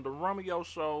 from the Romeo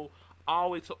Show, all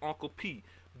the way to Uncle P.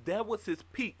 That was his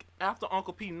peak. After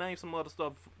Uncle P, name some other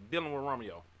stuff dealing with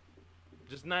Romeo.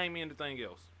 Just name me anything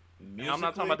else. And I'm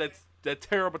not talking about that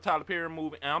terrible Tyler Perry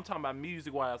movie, and I'm talking about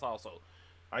music-wise also.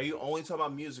 Are you only talking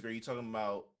about music, or are you talking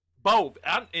about both?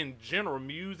 In general,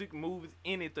 music, movies,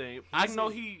 anything. I know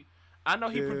he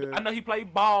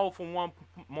played ball from one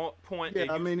point.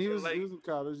 Yeah, I mean he was in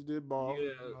college, did ball.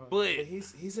 Yeah, but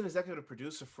he's an executive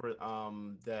producer for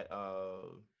that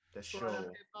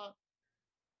show.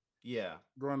 Yeah,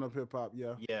 Growing Up Hip Hop.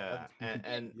 Yeah, yeah,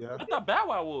 and yeah. I thought Bow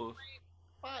Wow was.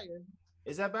 Fire.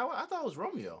 Is that Bow Wow? I thought it was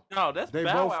Romeo. No, that's They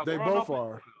Bow both. Wow. They Growing both Up-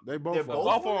 are. They both They're are. both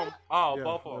Both of them. Oh, Yeah,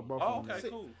 both they're of them. both Oh, on okay,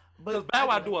 there. cool. But Because Bow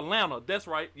Wow do Atlanta. That's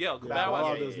right. Yeah, 'cause Yeah, Bow Wow Bow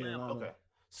Wow does does Atlanta. Atlanta. Okay.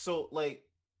 So like,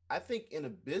 I think in a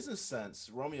business sense,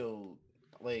 Romeo,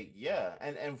 like, yeah,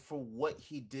 and for what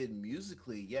he did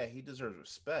musically, yeah, he deserves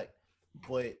respect.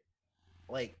 But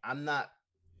like, I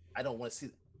don't want to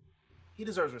see. He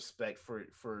deserves respect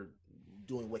for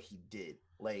doing what he did.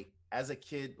 Like, as a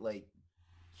kid, like,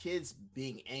 kids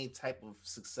being any type of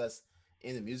success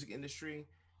in the music industry,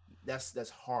 that's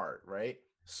hard, right?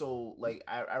 So like,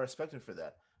 I respect him for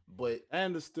that. But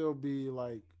And to still be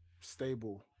like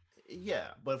stable.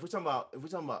 yeah, but if we're talking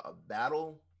about a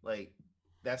battle, like,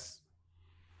 that's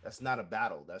not a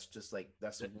battle. That's just like,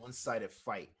 that's a one-sided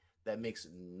fight that makes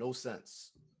no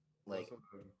sense. Like,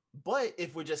 but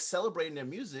if we're just celebrating their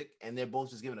music and they're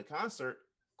both just giving a concert,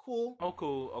 cool. Oh,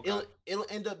 cool. Okay. It'll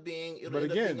end up being But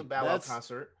again, a Bow Wow that's-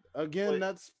 concert. Again, But-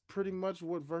 that's pretty much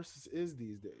what Versus is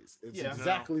these days. It's Yeah.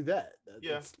 exactly that.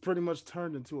 Yeah. It's pretty much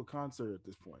turned into a concert at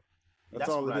this point. That's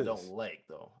all what it I is. don't like,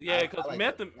 though. Yeah, I 'cause like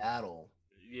Method- the battle.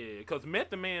 Yeah, because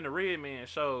Method Man and Redman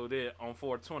showed that on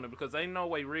 420 because ain't no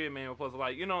way Redman was supposed to,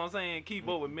 like, you know what I'm saying, keep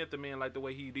up with Method Man like the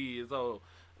way he did. So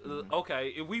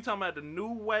Okay, if we talking about the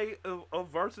new way of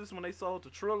verses when they sold to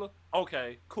Triller,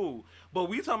 okay, cool. But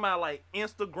we talking about like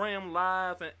Instagram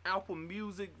Live and Apple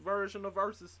Music version of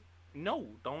verses.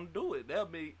 No, don't do it. That'll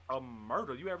be a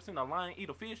murder. You ever seen a lion eat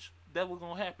a fish? That was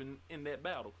gonna happen in that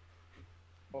battle.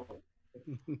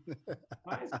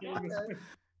 I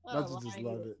just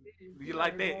love it. You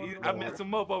like that? I messed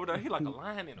him up over there. He like a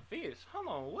lion and a fish. Hold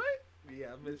on, what?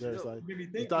 Yeah, I messed you up. Like,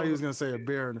 he thought he was gonna say a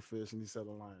bear and a fish, and he said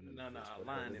a lion. No, a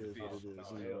lion and a fish.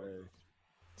 Anyway.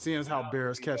 Seeing as how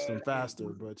bears catch them faster,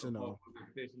 but you know,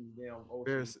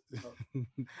 bears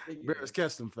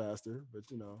catch them faster,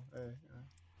 but you know, hey,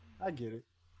 I get it.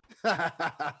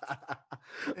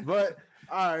 But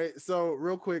all right, so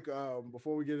real quick,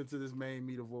 before we get into this main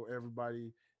meat of what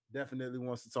everybody definitely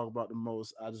wants to talk about the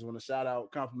most, I just want to shout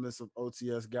out compliments of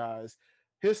OTS guys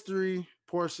history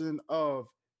portion of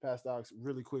Past Docs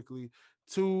really quickly.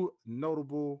 2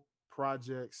 notable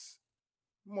projects,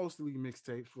 mostly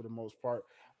mixtapes for the most part,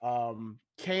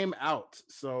 came out.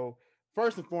 So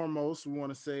first and foremost, we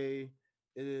want to say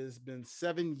it has been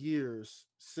 7 years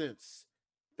since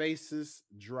Faces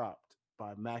dropped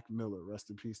by Mac Miller. Rest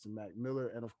in peace to Mac Miller.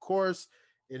 And of course,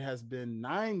 it has been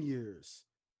 9 years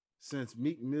since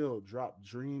Meek Mill dropped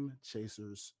Dream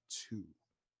Chasers 2.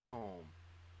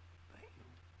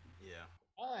 Yeah.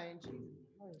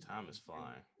 Time is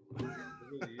flying.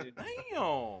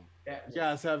 Damn. You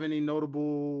guys have any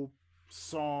notable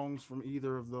songs from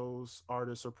either of those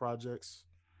artists or projects?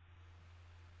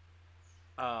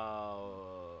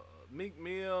 Meek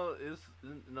Mill is,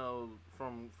 you know,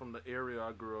 from the area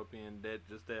I grew up in,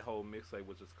 that whole mixtape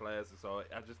was just classic. So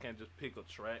I just can't just pick a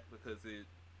track because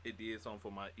it did something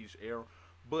for my each era.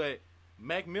 But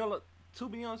Mac Miller, to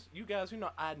be honest, you guys, you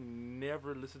know, I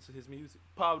never listened to his music.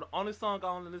 Probably the only song I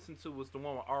only listened to was the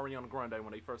one with Ariana Grande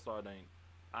when they first started dating.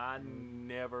 I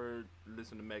never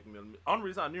listened to Mac Miller. Only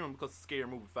reason I knew him because of Scary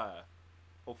Movie 5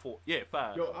 or 4. Yeah,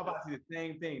 5. Yo, I'm about to say the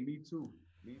same thing. Me too.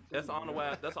 That's the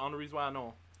only reason why I know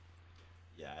him.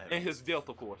 Yeah. And his death,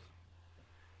 of course.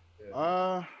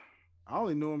 I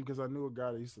only knew him because I knew a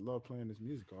guy that used to love playing his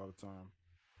music all the time.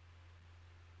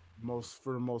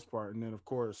 For the most part, and then of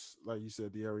course, like you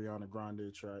said, the Ariana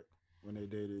Grande track when they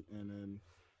dated, and then,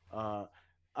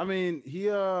 I mean,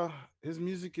 his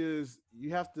music is,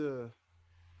 you have to.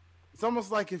 It's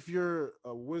almost like if you're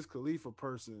a Wiz Khalifa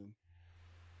person,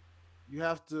 you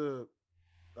have to,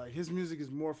 like, his music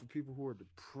is more for people who are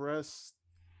depressed,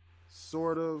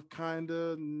 sort of, kind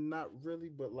of, not really,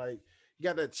 but like you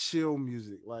got that chill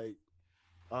music, like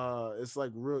it's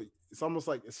like real, it's almost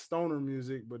like it's stoner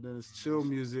music, but then it's chill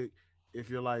music if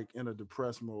you're like in a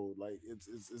depressed mode. Like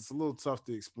it's a little tough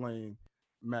to explain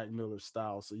Mac Miller's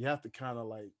style, so you have to kind of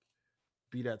like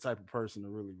be that type of person to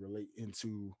really relate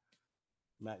into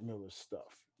Mac Miller's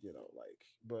stuff, you know, like,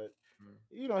 but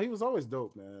you know, he was always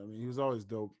dope, man. I mean, he was always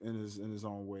dope in his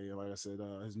own way. And like I said,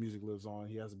 his music lives on.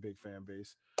 He has a big fan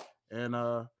base. And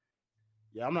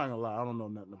yeah, I'm not gonna lie, I don't know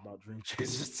nothing about Dream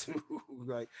Chasers 2.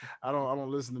 Like, I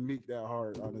don't listen to Meek that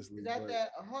hard, honestly. Is that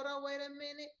that? Hold on, wait a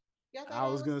minute. I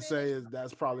was gonna say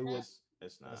that's probably what.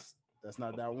 It's not. That's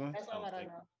not that one.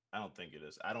 I don't think it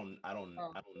is. I don't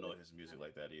know his music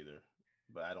like that either.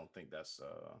 But I don't think that's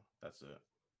it.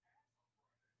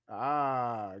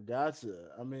 Ah, gotcha.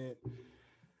 I mean,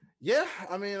 yeah.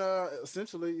 I mean,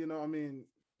 essentially, you know, I mean,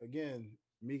 again,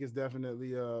 Meek is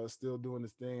definitely still doing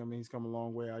his thing. I mean, he's come a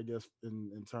long way, I guess,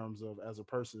 in terms of as a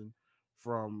person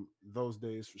from those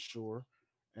days for sure,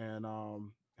 and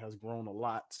has grown a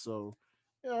lot. So,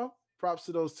 you know, props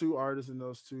to those 2 artists and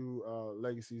those 2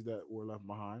 legacies that were left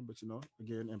behind. But you know,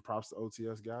 again, and props to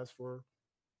OTS guys for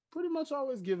pretty much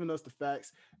always giving us the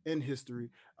facts in history.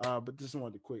 But just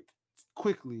wanted to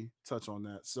quickly touch on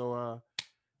that. So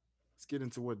let's get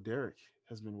into what Derek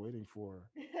has been waiting for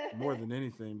more than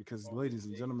anything, because ladies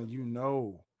and gentlemen, you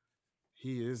know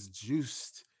he is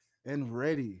juiced and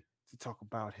ready to talk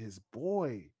about his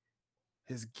boy,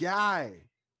 his guy,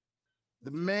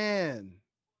 the man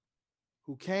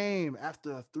who came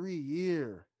after a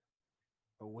 3-year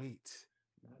wait.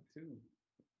 Not 2,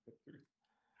 but 3.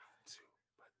 Not 2,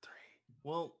 but 3.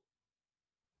 Well,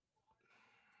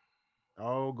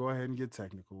 oh, go ahead and get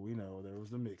technical. We know there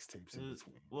was the mixtapes in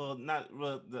between. Well,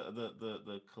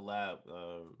 the collab,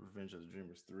 Revenge of the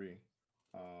Dreamers 3.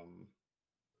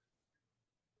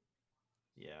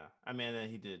 Yeah, I mean, and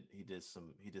he did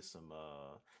some.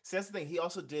 See, that's the thing. He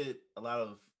also did a lot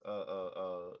of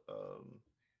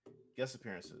guest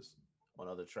appearances on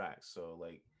other tracks. So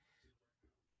like,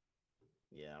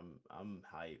 yeah, I'm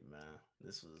hyped, man.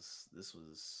 This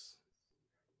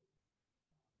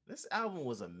album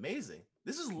was amazing.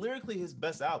 This is lyrically his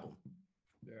best album.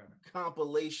 Yeah.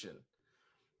 Compilation.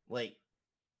 like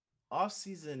off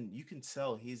season, you can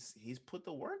tell he's put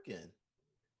the work in.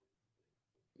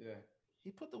 Yeah,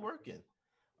 he put the work in.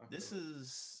 This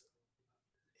is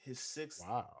his 6th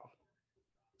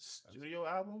studio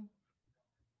album,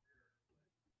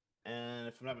 and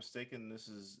if I'm not mistaken, this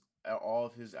is all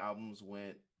of his albums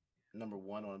went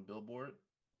 #1 on Billboard.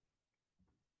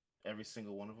 Every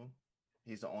single one of them.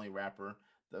 He's the only rapper,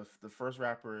 the first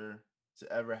rapper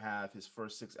to ever have his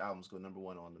first 6 albums go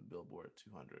 #1 on the Billboard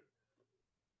 200.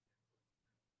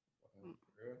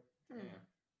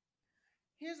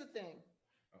 Here's the thing.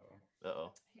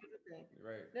 Uh-oh. Here's the thing.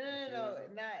 Right. No,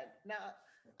 not.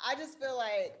 I just feel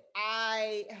like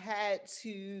I had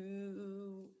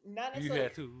to not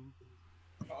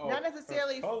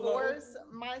necessarily force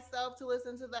myself to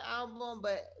listen to the album,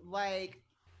 but like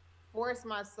force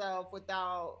myself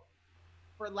without,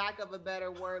 for lack of a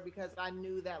better word, because I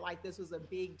knew that like this was a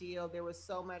big deal. There was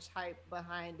so much hype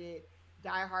behind it.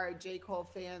 Diehard J. Cole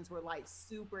fans were like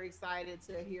super excited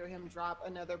to hear him drop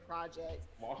another project.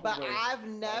 I've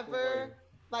never,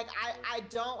 like, I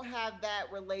don't have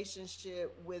that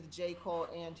relationship with J. Cole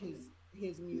and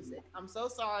his music. I'm so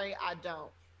sorry, I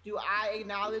don't. Do I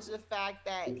acknowledge the fact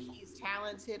that he's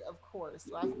talented? Of course.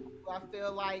 Do I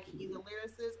feel like he's a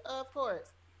lyricist? Of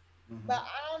course. But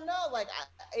I don't know, like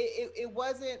it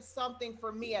wasn't something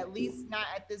for me, at least not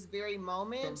at this very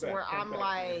moment, where I'm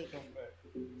like,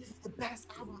 this is the best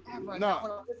album ever. And I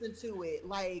want to listen to it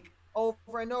like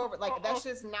over and over. Like that's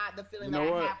just not the feeling that I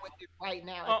have with it right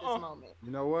now at this moment.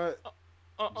 You know what,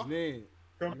 Janine?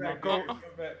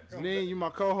 Janine, you my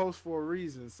co-host for a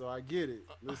reason, so I get it.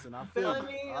 Listen, I feel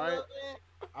you. All right,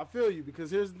 I feel you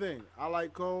because here's the thing: I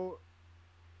like Cole,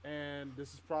 and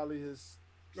this is probably his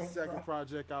second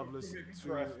project I've listened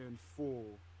to in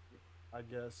full, I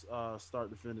guess, start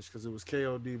to finish, because it was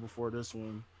KOD before this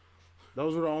one.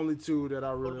 Those were the only 2 that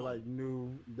I really like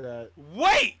knew that.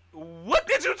 Wait, what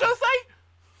did you just say?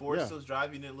 Forest Hills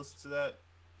Drive, you didn't listen to that?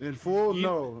 In full,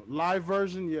 no. Live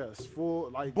version, yes. Full,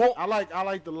 like I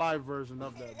like the live version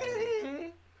of that.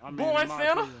 I mean, Born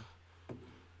Sinner.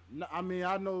 No, I mean,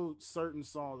 I know certain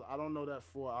songs. I don't know that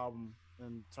full album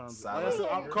in terms of. Like I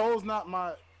said, Cole's not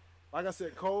my. Like I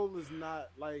said, Cole is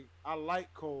not like, I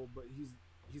like Cole, but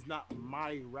he's not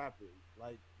my rapper.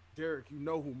 Like Derek, you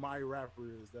know who my rapper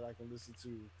is that I can listen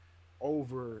to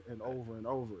over and over and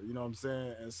over. You know what I'm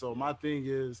saying? And so my thing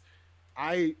is,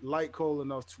 I like Cole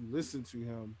enough to listen to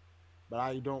him, but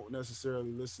I don't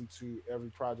necessarily listen to every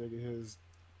project of his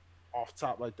off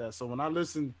top like that. So when I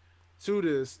listened to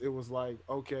this, it was like,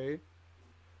 okay.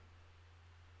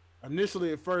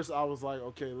 Initially, at first, I was like,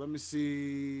 okay, let me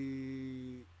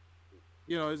see.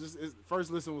 You know,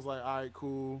 first listen was like, all right,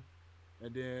 cool.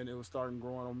 And then it was starting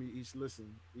growing on me each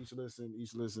listen. It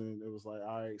was like,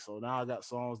 all right. So now I got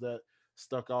songs that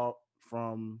stuck out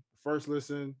from first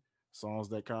listen, songs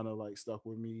that kind of like stuck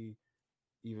with me.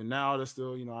 Even now, they're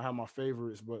still, you know, I have my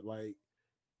favorites, but like,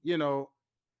 you know,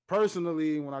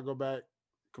 personally, when I go back,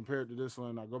 compared to this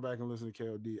one, I go back and listen to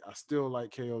KOD. I still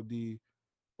like KOD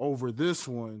over this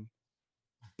one.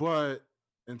 But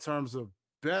in terms of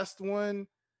best one,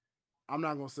 I'm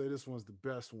not going to say this one's the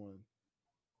best one,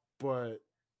 but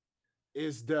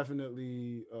it's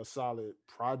definitely a solid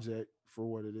project for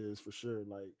what it is, for sure.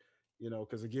 Like, you know,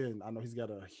 because again, I know he's got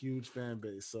a huge fan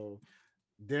base. So,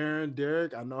 Darren,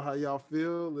 Derek, I know how y'all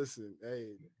feel. Listen,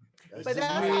 hey. But that's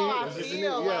how I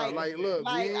feel. Yeah, like look,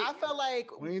 I feel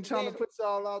like we ain't trying to put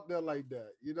y'all out there like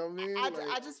that. You know what I mean?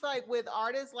 I just feel like with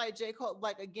artists like J. Cole,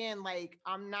 like again, like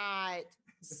I'm not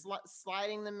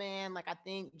sliding the man. Like I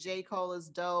think J. Cole is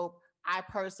dope. I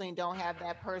personally don't have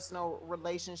that personal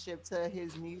relationship to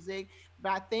his music,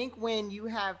 but I think when you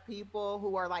have people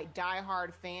who are like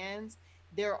diehard fans,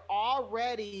 they're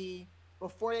already,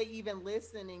 before they even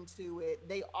listening to it,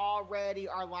 they already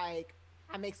are like,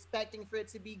 I'm expecting for it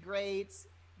to be great.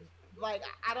 Like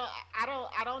I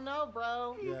don't know,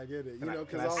 bro. Yeah, I get it. You know,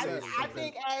 because I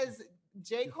think as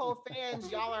J. Cole fans,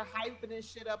 y'all are hyping this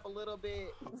shit up a little bit.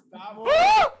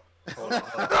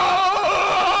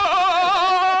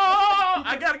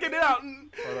 I gotta get it out.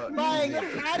 Like,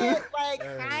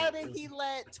 how did he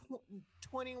let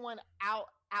 21 out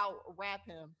rap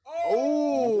him?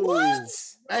 Oh, what?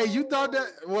 Hey, you thought that?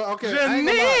 Well, okay.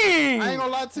 Janine! I ain't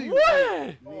gonna lie to you.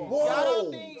 What?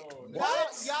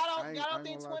 Y'all don't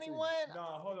think 21?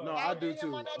 No, I do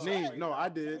too. No, I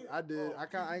did. I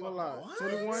ain't gonna lie.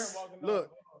 21.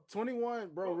 Look.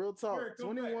 21, bro, real talk.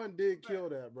 21 did kill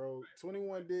that, bro.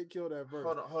 21 did kill that verse.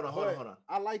 Hold on.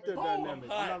 I like their dynamic.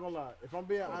 I'm not gonna lie. If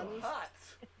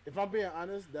I'm being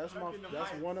honest, that's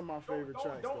one of my favorite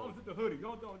tracks. Don't undo the hoodie.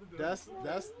 Don't. That's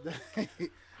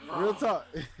real talk.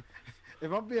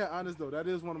 If I'm being honest though, that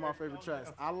is one of my favorite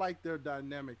tracks. I like their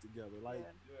dynamic together. Like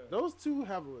those two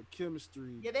have a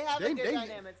chemistry. Yeah, they have a good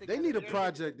dynamic together. They need a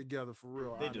project together for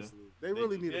real. They honestly, do. They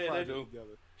really need a project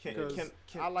together. Because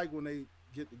Can I like when they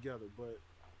get together, but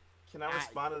can I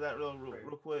respond to that real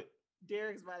quick?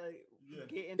 Derek's about to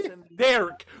get into me.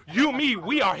 Derek, you, me,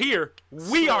 we are here.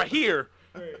 We are here.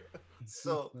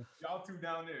 So y'all two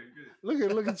down there.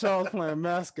 Look at Charles playing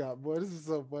mascot, boy. This is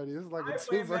so funny. It's like a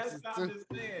 2 versus 2.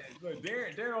 Look,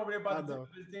 Derek over there about to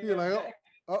He's like,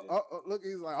 look,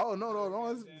 he's like, oh no,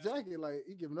 it's the jacket. Like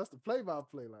he giving us the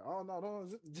play-by-play. Like, oh no,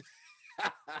 it's the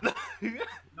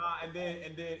Nah, and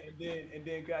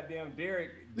then goddamn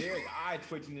Derek eye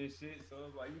twitching this shit. So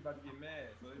it's like you about to get mad.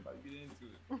 So you about to get into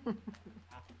it.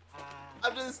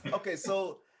 I'm just okay.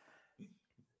 So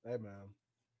hey man,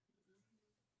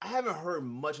 I haven't heard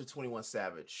much of 21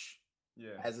 Savage.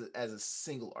 Yeah. As a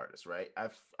single artist, right?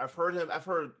 I've heard him. I've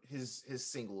heard his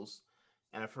singles,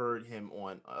 and I've heard him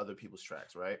on other people's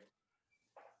tracks, right?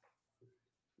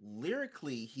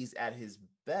 Lyrically, he's at his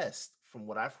best from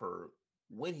what I've heard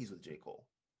when he's with J. Cole.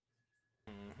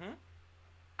 Mm-hmm.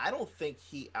 I don't think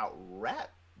he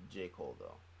out-rapped J. Cole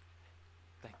though.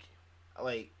 Thank you.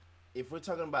 Like, if we're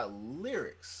talking about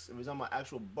lyrics, if we're talking about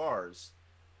actual bars,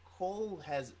 Cole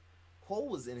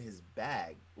was in his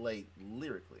bag, like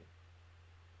lyrically.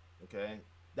 Okay,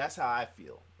 that's how I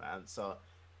feel, man. So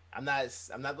I'm not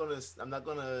gonna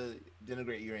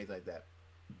denigrate you or anything like that.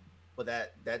 But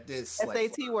that did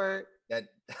SAT word. That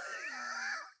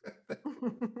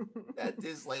that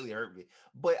did slightly hurt me.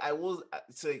 But I will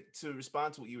to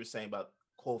respond to what you were saying about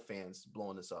Cole fans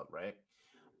blowing this up, right?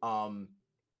 Darren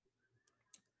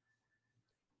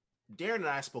and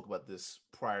I spoke about this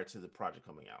prior to the project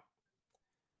coming out.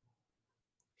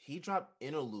 He dropped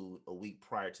Interlude a week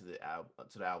prior to the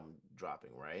album dropping,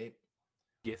 right?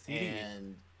 Yes, he did.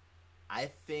 And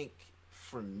I think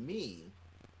for me,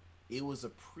 it was a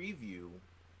preview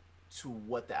to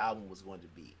what the album was going to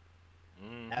be.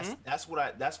 Mm-hmm. That's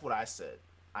what I said.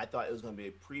 I thought it was going to be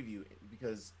a preview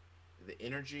because the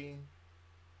energy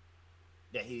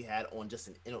that he had on just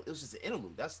it was just an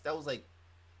interlude. That was like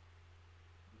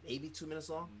maybe 2 minutes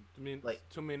long. 2 minutes. Like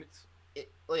 2 minutes.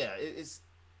 It's.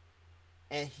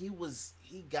 And he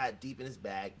got deep in his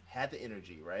bag, had the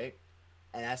energy, right?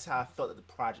 And that's how I felt that the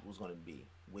project was going to be,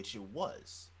 which it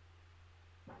was.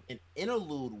 An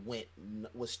Interlude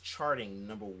was charting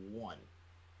 #1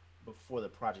 before the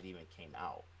project even came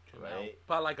out, right?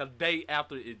 Probably like a day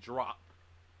after it dropped.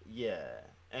 Yeah,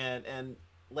 and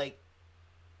like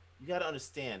you got to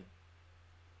understand,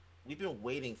 we've been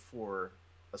waiting for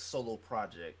a solo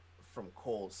project from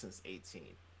Cole since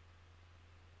 18.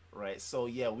 Right, so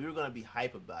yeah, we were gonna be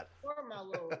hype about it. Or my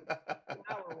little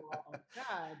flower wall.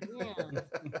 God damn.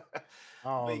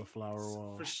 The flower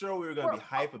wall. For sure, we were gonna be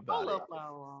hype about it.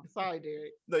 Flower wall. Sorry,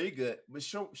 Derek. No, you're good. But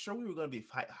sure, we were gonna be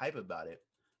hype about it.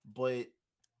 But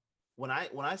when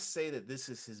I say that this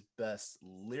is his best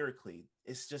lyrically,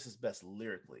 it's just his best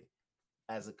lyrically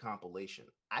as a compilation.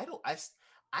 I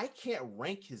can't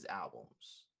rank his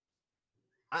albums.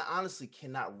 I honestly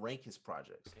cannot rank his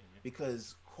projects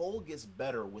because Cole gets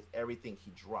better with everything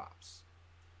he drops.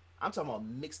 I'm talking about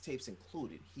mixtapes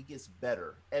included. He gets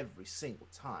better every single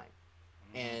time.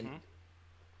 And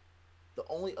the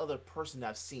only other person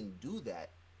I've seen do that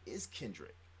is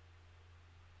Kendrick.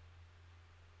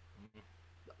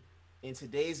 In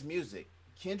today's music,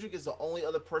 Kendrick is the only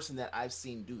other person that I've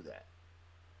seen do that.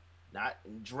 Not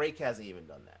Drake hasn't even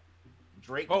done that.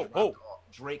 Drake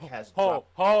has dropped.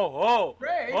 Hold.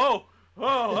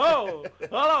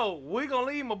 We gonna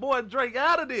leave my boy Drake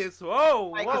out of this.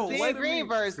 Like the Green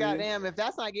verse, goddamn. If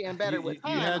that's not getting better with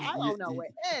time, I don't know what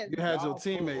ends. You had your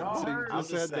teammate. You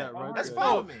said that right That's there.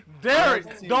 follow me.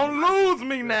 Derek, don't lose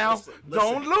me now.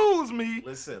 Don't lose me.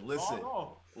 Listen.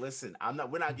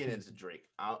 We're not getting into Drake.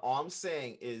 All I'm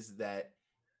saying is that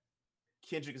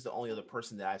Kendrick is the only other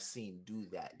person that I've seen do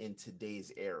that in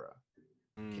today's era.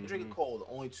 Kendrick and Cole, the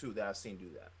only two that I've seen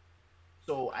do that.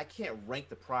 So I can't rank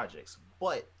the projects,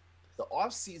 but the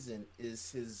off season is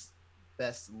his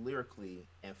best lyrically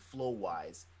and flow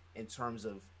wise in terms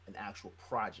of an actual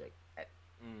project.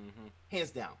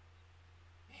 Hands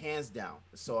down.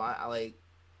 So I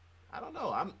don't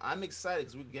know. I'm excited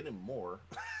because we're getting more.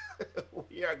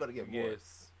 We are going to get more.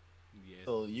 Yes.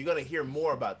 So you're going to hear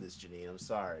more about this, Janine. I'm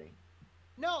sorry.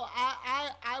 No,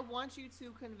 I want you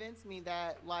to convince me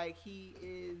that like he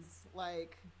is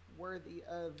like worthy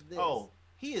of this. Oh,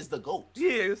 he is the GOAT.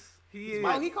 Yes, he is.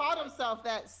 Oh, he called himself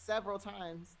that several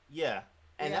times. Yeah,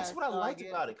 and that's what I liked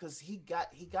about it because he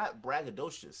got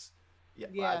braggadocious.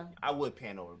 Yeah. I would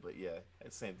pan over, but yeah,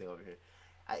 same thing over here.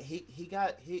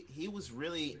 he was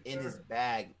really in his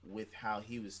bag with how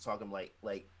he was talking.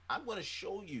 Like I'm gonna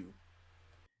show you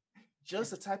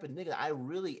just the type of nigga I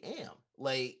really am.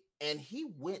 Like, and he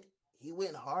went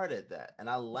hard at that, and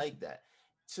I like that.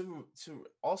 To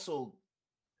also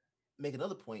make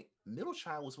another point, Middle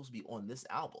Child was supposed to be on this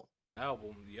album.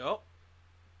 Yup.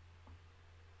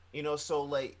 So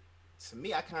like to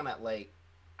me, I kind of like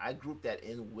I grouped that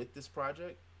in with this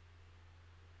project.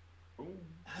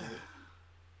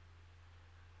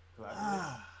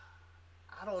 I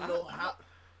don't know how.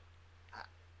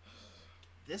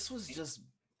 This was just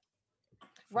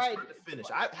right to finish.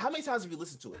 How many times have you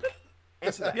listened to it?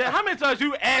 Answer that. Yeah, how many times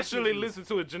you actually listen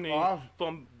to it, Janine,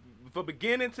 from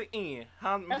beginning to end? That's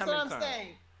how what many I'm times?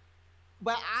 saying.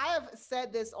 But I have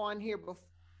said this on here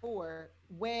before.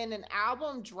 When an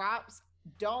album drops,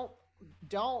 don't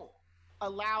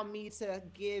allow me to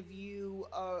give you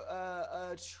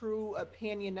a true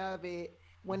opinion of it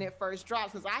when it first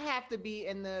drops, because I have to be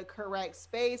in the correct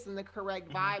space and the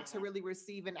correct vibe to really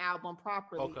receive an album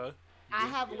properly. Okay. I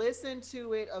have listened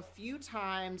to it a few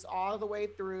times all the way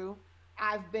through.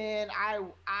 I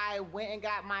went and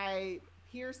got my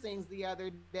piercings the other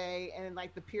day, and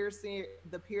like the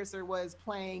piercer was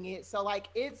playing it. So like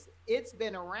it's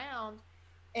been around.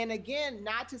 And again,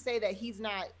 not to say that he's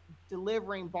not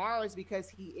delivering bars, because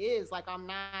he is. Like, I'm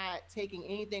not taking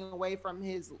anything away from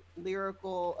his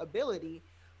lyrical ability.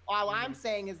 All I'm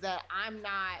saying is that I'm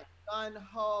not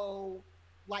gun-ho,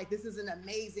 like this is an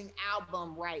amazing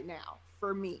album right now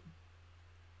for me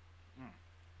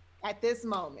at this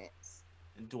moment.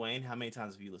 And Dwayne, how many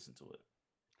times have you listened to it?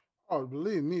 Oh,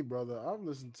 believe me, brother, I've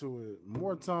listened to it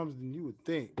more times than you would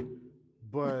think.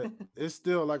 But it's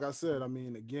still, like I said, I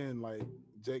mean, again, like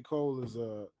J. Cole is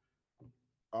a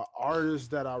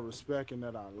artist that I respect and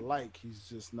that I like. He's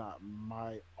just not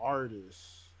my artist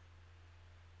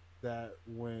that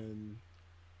when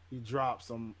he drops,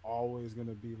 I'm always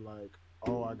gonna be like,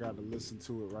 oh, I gotta listen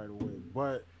to it right away.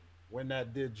 But when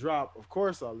that did drop, of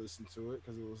course I listened to it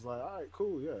because it was like, all right,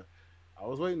 cool, yeah. I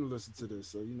was waiting to listen to this.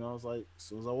 So, I was like, as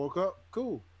soon as I woke up,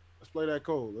 cool, let's play that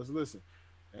Cole, let's listen.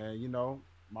 And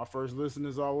my first listen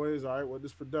is always, all right, what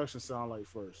does production sound like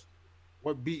first?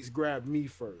 What beats grab me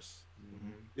first?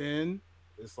 Then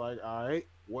it's like, all right,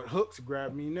 what hooks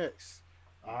grab me next?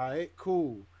 All right,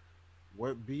 cool.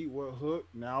 What beat, what hook?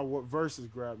 Now what verses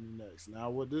grab me next? Now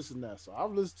what this and that? So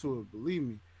I've listened to it, believe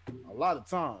me, a lot of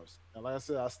times. And like I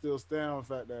said, I still stand on the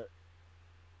fact that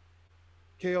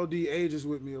KOD ages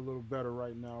with me a little better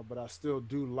right now, but I still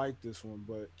do like this one.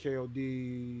 But KOD,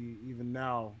 even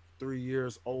now, 3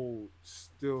 years old,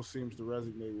 still seems to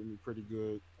resonate with me pretty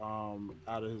good out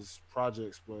of his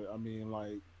projects. But I mean,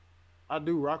 like, I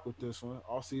do rock with this one.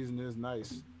 All season is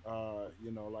nice.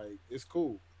 Like it's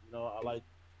cool. I like,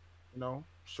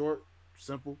 short,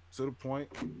 simple, to the point.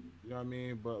 You know what I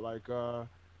mean? But like,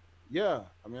 yeah.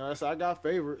 I mean, like I said, I got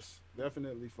favorites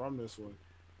definitely from this one.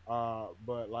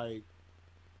 But like,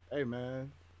 hey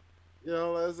man,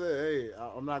 like I said, hey,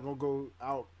 I'm not gonna go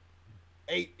out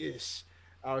 8-ish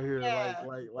out here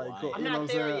like well, you know what I'm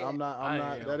saying? Yet. I'm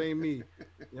not that ain't me.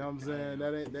 You know what I'm saying?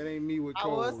 That ain't me with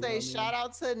Cole. I will say shout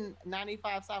out to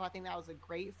 95 South. I think that was a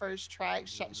great first track.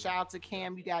 Shout out to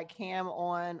Cam. You got Cam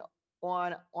on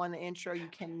the intro. You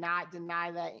cannot deny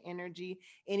that energy.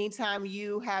 Anytime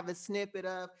you have a snippet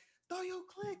of throw your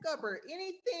click up or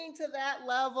anything to that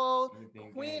level,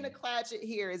 Queen of Clatchet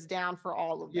here is down for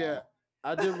all of that.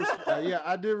 I did respect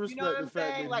the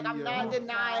fact that like I'm not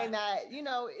denying that,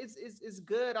 it's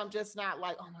good. I'm just not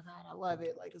like, oh my God, I love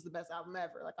it. Like it's the best album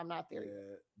ever. Like I'm not there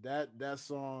yet. That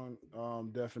song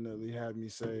definitely had me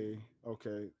say,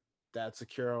 okay, that's a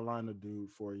Carolina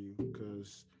dude for you,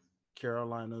 because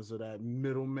Carolinas are that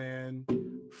middleman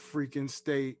freaking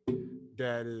state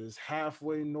that is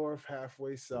halfway north,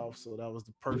 halfway south. So that was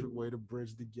the perfect way to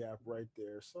bridge the gap right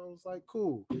there. So I was like,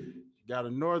 cool. You got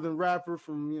a northern rapper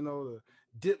from, the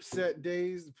Dipset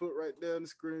days to put right there on the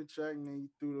screen track, and then you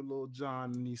threw the little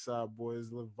John and Eastside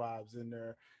Boys little vibes in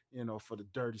there, for the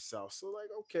dirty south. So like,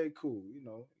 okay, cool.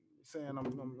 Saying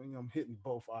I'm hitting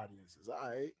both audiences. All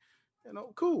right,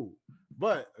 cool.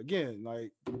 But again,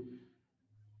 like,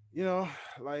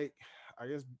 like I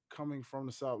guess coming from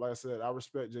the South, like I said, I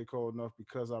respect J. Cole enough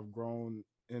because I've grown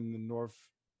in the North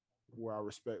where I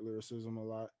respect lyricism a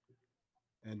lot.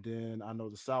 And then I know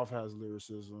the South has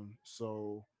lyricism.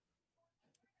 So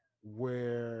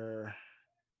when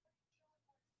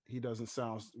he doesn't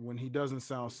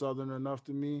sound Southern enough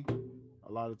to me,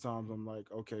 a lot of times I'm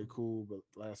like, okay, cool. But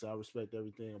like I said, I respect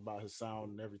everything about his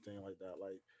sound and everything like that.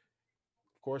 Like,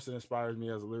 of course, it inspires me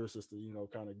as a lyricist to,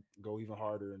 kind of go even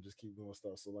harder and just keep doing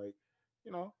stuff. So like,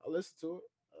 I listen to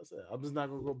it. I said, I'm just not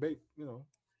gonna go bait.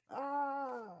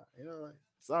 Like,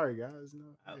 sorry guys.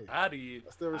 Hey, I did.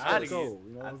 I still respect did. Cole.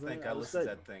 You know what I I'm think saying? I listened to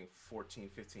respect that thing 14,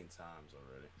 15 times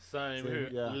already. Same him. here.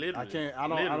 Yeah, Literally. I can't.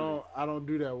 I don't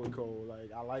do that with Cole.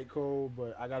 Like, I like Cole,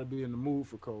 but I got to be in the mood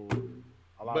for Cole.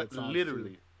 A lot But of times,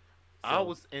 literally, too. I So-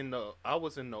 was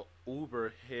in the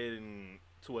Uber heading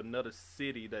to another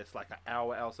city that's like an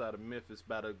hour outside of Memphis,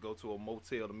 about to go to a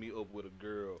motel to meet up with a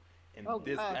girl, and Oh,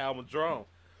 this God. album dropped.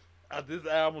 This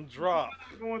album dropped.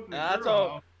 Going to the And I girl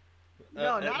told. house.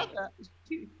 No, not the.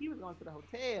 He was going to the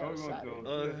hotel. I was going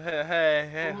Shawty. to the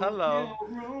Hey, hello.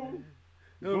 hotel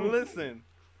room. Listen.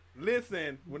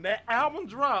 When that album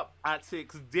dropped, I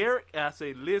text Derek and I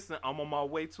say, listen, I'm on my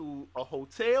way to a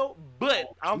hotel, but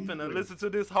I'm finna Jesus. listen to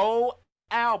this whole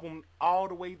album all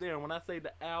the way there. And when I say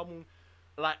the album,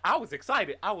 like, I was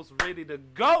excited. I was ready to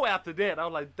go after that. I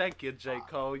was like, thank you, J.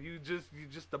 Cole. You just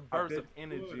a burst of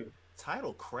energy.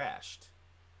 Title crashed.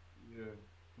 Yeah.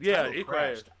 Yeah, Title it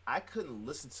crashed. I couldn't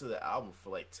listen to the album for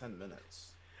like 10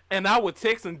 minutes. And I would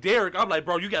texting Derek. I'm like,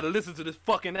 bro, you got to listen to this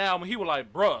fucking album. He was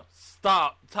like, bro,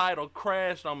 stop. Title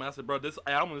crashed on me. I said, bro, this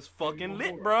album is fucking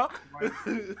lit, bro.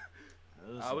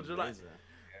 I was just like, amazing.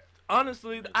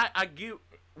 honestly, I get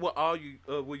what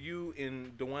you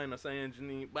and Dwayne are saying,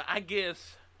 Janine, but I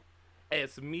guess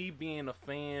as me being a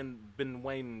fan, been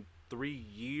waiting 3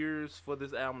 years for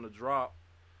this album to drop,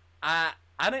 I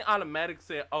didn't automatically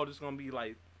say, oh, this is gonna be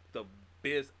like the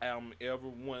best album ever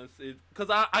once it, because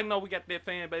I know we got that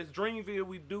fan base. Dreamville,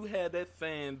 we do have that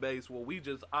fan base where we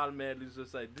just automatically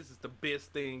just say this is the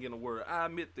best thing in the world. I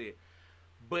admit that,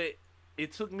 but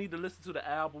it took me to listen to the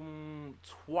album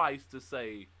twice to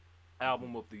say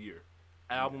album of the year.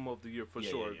 Album of the year for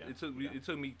sure. Yeah. It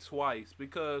took me twice,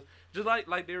 because just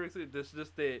like Derek said, that's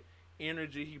just that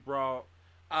energy he brought.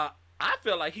 I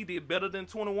felt like he did better than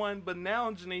 21, but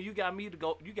now, Janine, you got me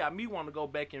want to go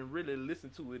back and really listen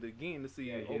to it again to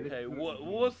see, okay,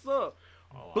 what's up?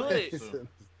 Oh, But I too.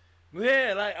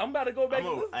 yeah, like I'm about to go back I'm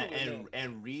and a- listen to it. and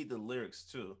and read the lyrics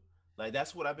too. Like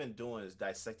that's what I've been doing, is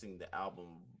dissecting the album.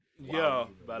 while Yeah,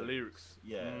 reading the by lyrics.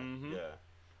 Yeah, Mhm. yeah.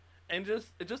 And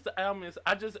just the album is,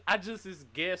 I just this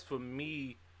guess for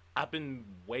me, I've been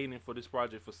waiting for this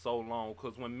project for so long,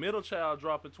 because when Middle Child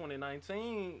dropped in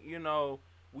 2019,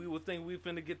 we would think we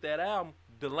finna get that album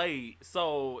delayed.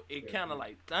 So it kind of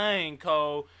like, dang,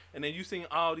 Cole. And then you seen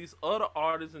all these other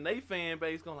artists and they fan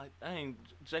base going like, dang,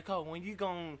 J. Cole, when you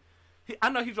gon' I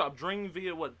know he dropped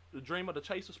Dreamville, the Dream of the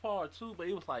Chasers Part 2, but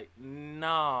it was like,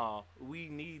 nah, we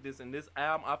need this. And this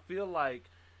album, I feel like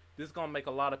this gonna make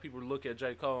a lot of people look at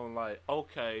J. Cole and like,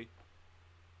 okay,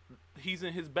 he's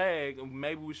in his bag, and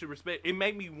maybe we should respect. It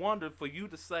made me wonder, for you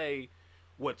to say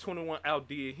what 21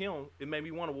 outdid him, it made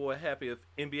me wonder what would happen if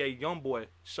NBA YoungBoy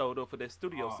showed up for that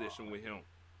studio session with him.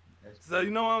 So you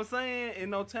know what I'm saying?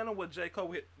 And no telling what J.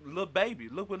 Cole hit Lil Baby.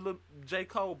 Look what J.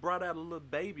 Cole brought out a Lil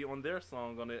Baby on their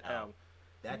song on that album.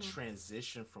 That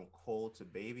transition from Cole to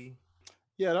Baby.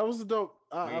 Yeah, that was a dope.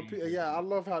 Crazy. I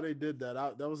love how they did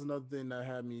that. That was another thing that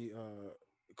had me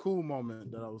cool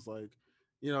moment, that I was like,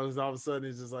 because all of a sudden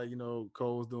it's just like,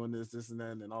 Cole's doing this and that,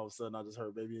 and then all of a sudden I just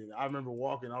heard Baby. And I remember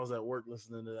walking. I was at work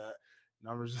listening to that, and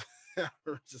I was just, I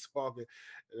remember just walking,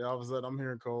 and all of a sudden I'm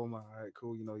hearing Cole. I'm like, all right,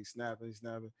 cool. He's snapping.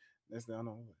 Next thing I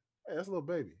know, I'm like, hey, that's Lil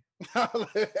Baby. I'm like,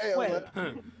 hey,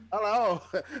 oh,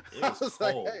 It I was was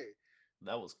cold. like, hey.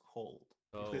 That was cold.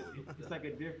 Oh. It's like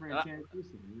a different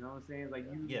transition. You know what I'm saying? Like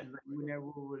you, Yeah. like, you never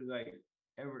would like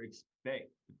ever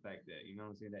expect the fact that, you know what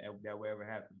I'm saying, that would ever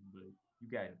happen. But you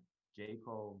got J.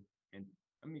 Cole, and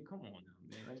I mean, come on now,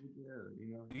 man. Like,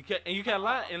 You can't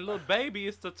lie. And Lil Baby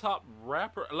is the top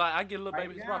rapper. Like, I get Lil Right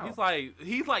Baby his now. props.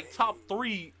 He's like top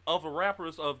 3 of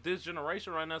rappers of this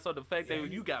generation right now. So the fact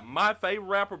that you got my favorite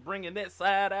rapper bringing that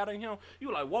side out of him,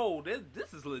 you like, whoa,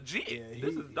 this is legit. Yeah,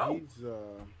 this is dope.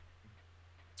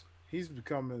 He's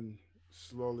becoming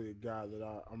slowly a guy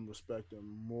that I'm respecting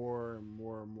more and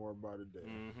more and more by the day.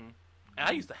 Mm-hmm. And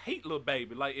I used to hate Lil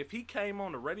Baby. Like, if he came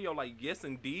on the radio, like, Yes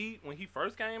Indeed, when he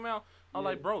first came out, I'm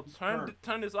like, bro,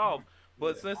 turn this off.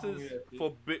 But since it's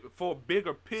for a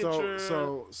bigger picture,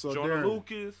 So Jordan Darren,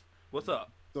 Lucas, what's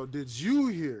up? So did you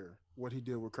hear what he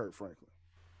did with Kurt Franklin?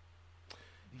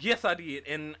 Yes, I did,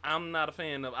 and I'm not a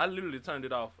fan of. I literally turned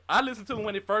it off. I listened to it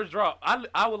when it first dropped.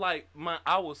 I was like,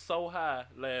 I was so high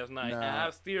last night, and I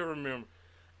still remember.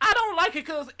 I don't like it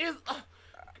because it's.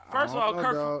 First of all,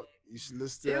 Kurt. Dog. You should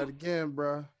listen to that again,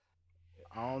 bro.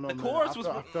 I don't know. The man. chorus I was.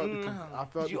 felt I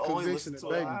felt the You only conviction listen in to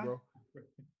it Baby, high? bro.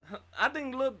 I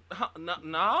think yeah. I'm not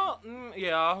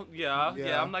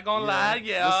gonna Yeah. lie.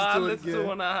 Yeah, I Listen to it listen to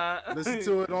again. it high. Listen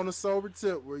to it on a sober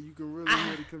tip where you can really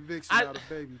hear the conviction out of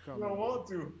Baby You coming. don't bro. want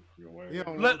to. You don't want to. You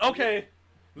don't want to. Okay.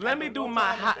 Let me do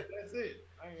my high. That's it.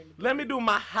 Let me do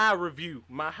my high review.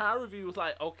 My high review was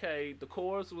like, okay, the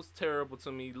chorus was terrible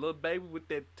to me. Lil Baby with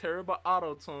that terrible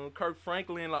auto tune. Kirk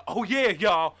Franklin, like, oh yeah,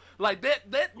 y'all, like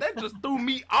that just threw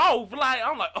me off. Like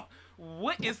I'm like, oh,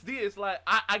 what is this? Like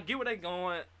I get where they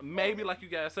going. Maybe like you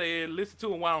guys said, listen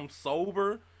to it while I'm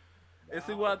sober and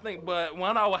see what I think. But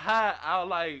when I was high, I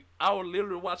was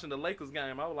literally watching the Lakers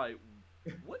game. I was like,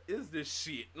 what is this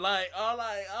shit? Like,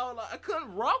 I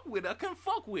couldn't rock with it. I couldn't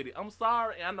fuck with it. I'm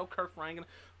sorry. I know Kirk Franklin,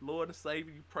 Lord and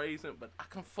Savior, you praise him, but I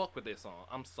couldn't fuck with that song.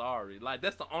 I'm sorry. Like,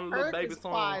 that's the only Lil Baby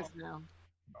song. Now.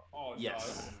 Oh,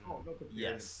 yes. No,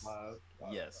 yes.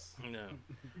 Yes. Yeah.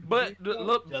 But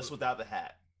look, just without the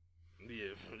hat.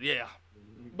 Yeah.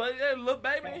 But yeah, Lil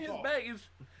Baby in his bag is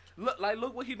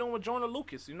look what he doing with Joyner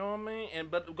Lucas. You know what I mean?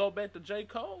 But to go back to J.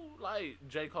 Cole, like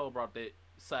J. Cole brought that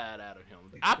side out of him.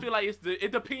 I feel like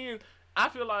it depends. I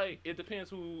feel like it depends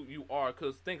who you are.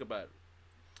 Cause think about it.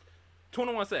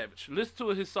 21 Savage. Listen to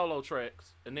his solo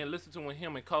tracks, and then listen to when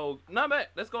him and Cole. Not bad.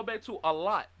 Let's go back to A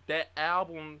Lot. That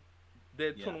album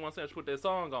that 21 Savage put that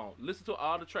song on. Listen to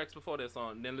all the tracks before that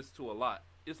song, and then listen to A Lot.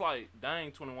 It's like,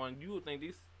 dang, 21. You would think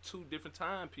these two different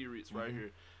time periods right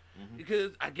here. Mm-hmm.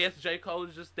 Because I guess J. Cole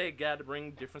is just that guy to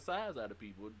bring different sides out of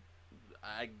people.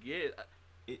 I get.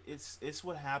 It's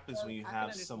what happens when you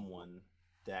have someone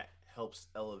that helps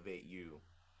elevate you.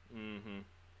 Mm-hmm.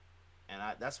 And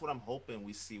that's what I'm hoping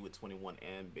we see with 21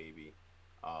 and Baby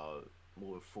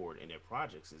moving forward in their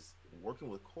projects, is working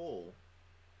with Cole,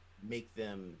 make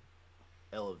them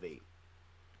elevate.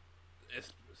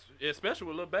 Especially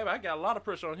with Lil Baby, I got a lot of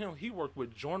pressure on him. He worked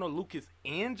with Joyner Lucas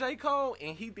and J. Cole,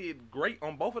 and he did great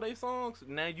on both of their songs.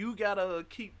 Now you gotta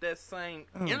keep that same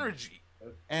energy.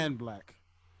 And Black.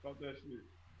 Fuck that shit.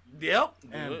 Yep.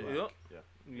 And Yep.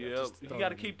 Yeah. You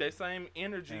gotta keep that same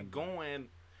energy going.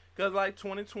 Cause like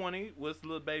 2020 was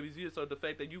Lil Baby's year, so the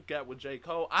fact that you got with J.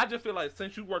 Cole, I just feel like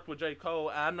since you worked with J.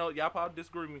 Cole, I know y'all probably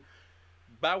disagree with me.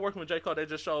 By working with J. Cole, that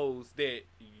just shows that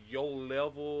your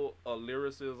level of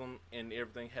lyricism and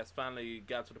everything has finally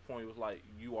got to the point where it's like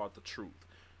you are the truth.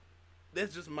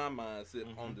 That's just my mindset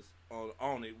on this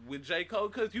on it with J. Cole,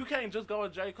 cause you can't just go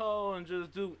with J. Cole and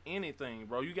just do anything,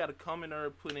 bro. You got to come in there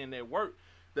and put in that work.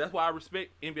 That's why I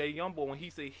respect NBA YoungBoy when he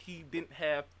said he didn't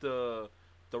have the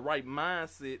right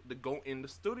mindset to go in the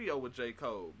studio with J.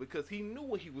 Cole, because he knew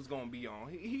what he was gonna be on.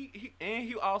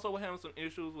 He also was having some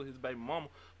issues with his baby mama,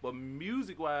 but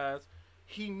music wise,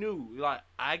 he knew like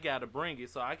I gotta bring it,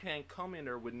 so I can't come in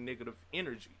there with negative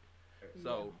energy.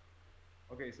 So,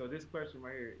 okay, so this question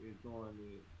right here is going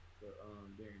to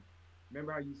Darren.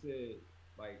 Remember how you said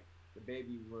like the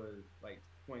Baby was like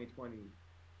 2020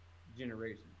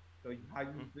 generation? So how you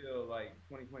feel like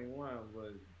 2021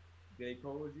 was J.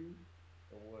 Cole's you?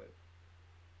 Or what?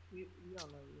 You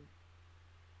don't know.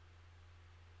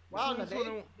 Well, no,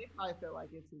 they probably feel like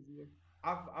it's his year.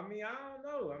 I mean, I don't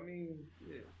know. I mean,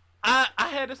 yeah. I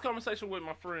had this conversation with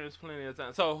my friends plenty of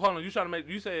times. So hold on, you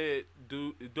said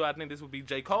do I think this would be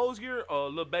J. Cole's year or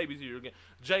Lil Baby's year again?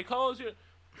 J. Cole's year,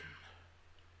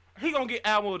 he gonna get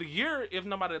album of the year if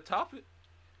nobody top it.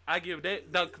 I give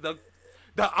that the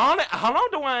only hold on,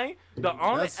 Dwayne.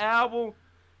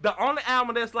 The only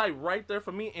album that's like right there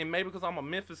for me, and maybe because I'm a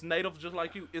Memphis native just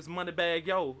like you, is Moneybagg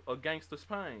Yo, A Gangsta's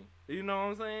Pain. You know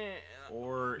what I'm saying?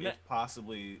 Or if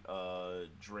possibly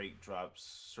Drake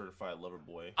drops Certified Lover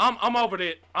Boy. I'm over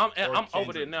that. I'm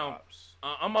over that now.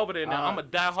 I'm over that now. I'm a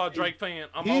diehard Drake fan.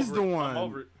 I'm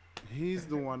over it. He's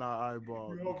the one I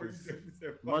eyeball.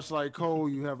 Much like Cole,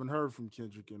 you haven't heard from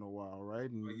Kendrick in a while, right?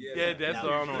 And yeah, that's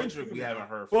the only Kendrick we haven't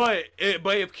heard from.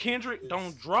 But if Kendrick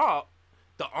don't drop,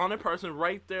 the only person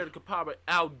right there that could probably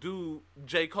outdo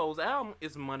J. Cole's album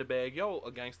is Moneybagg Yo, A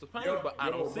Gangsta's Pain. But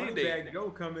I don't see that. Moneybagg Yo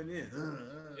coming in.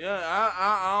 Yeah,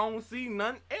 I don't see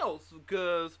nothing else,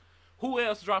 because who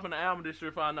else dropping the album this year?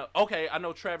 If I know, okay, I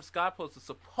know Travis Scott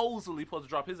supposedly supposed to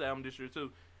drop his album this year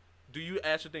too. Do you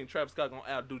actually think Travis Scott gonna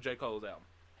outdo J. Cole's album?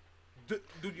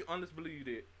 Do you honestly believe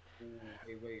that?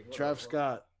 Wait, Travis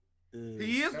Scott.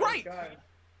 He is great.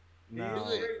 No.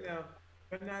 He is great now.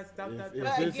 But not stop that.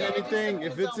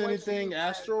 If it's anything,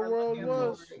 Astro World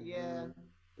was. Yeah.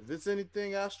 If it's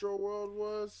anything, Astro World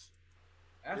was.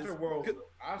 Astro World.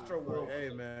 Hey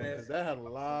man, because that had a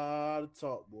lot of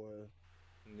talk, boy.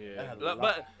 Yeah,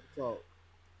 but talk.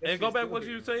 And go back to what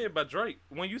you said about Drake.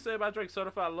 When you said about Drake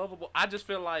Certified Lovable, I just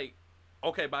feel like,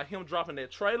 okay, by him dropping that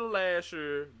trailer last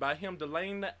year, by him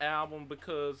delaying the album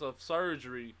because of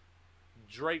surgery,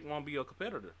 Drake won't be a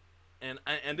competitor.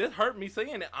 And this hurt me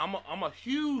saying it. I'm a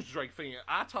huge Drake fan.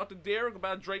 I talk to Derek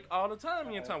about Drake all the time.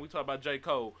 Anytime we talk about J.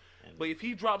 Cole. But if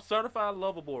he drops Certified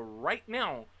Lovable right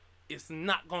now, it's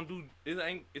not gonna do. It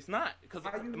ain't. It's not because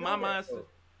you my know mind.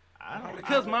 that,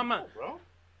 Because my know, mind. bro.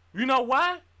 You know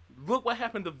why? Look what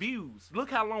happened to views.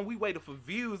 Look how long we waited for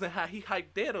views and how he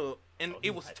hyped that up, and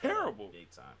it was terrible.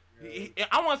 Big time.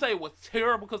 I want to say it was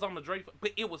terrible because I'm a Drake,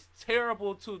 but it was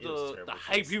terrible to the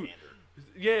hype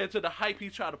to the hype he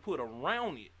tried to put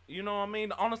around it. You know what I mean?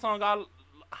 The only song I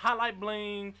highlight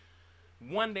bling,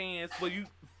 one dance, but you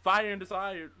fire and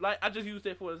desire. Like I just used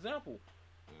that for example.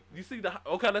 You see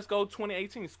let's go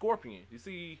 2018 Scorpion. You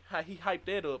see how he hyped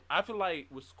that up. I feel like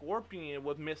with Scorpion,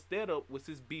 what messed that up was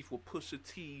his beef with Pusha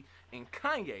T and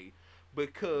Kanye,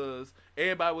 because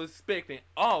everybody was expecting,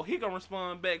 he gonna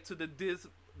respond back to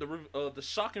the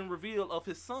shocking reveal of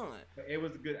his son. It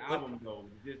was a good album though.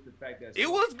 Just the fact that it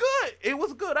was good. It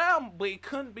was a good album, but it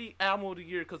couldn't be album of the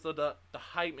year because of the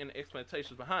hype and the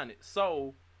expectations behind it.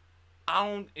 So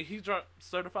he dropped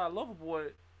Certified Lover Boy.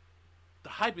 The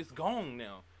hype is gone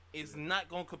now. It's not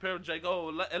gonna compare to J.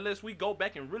 Cole unless we go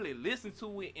back and really listen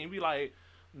to it and be like,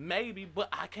 maybe, but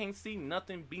I can't see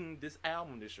nothing beating this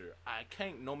album this year. I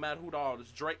can't, no matter who the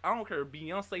artist. Drake, I don't care if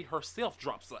Beyonce herself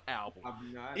drops an album.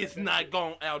 It's not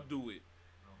gonna outdo it.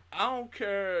 I don't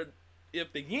care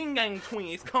if the Yin Yang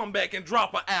Twins come back and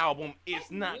drop an album.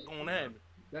 It's not gonna happen.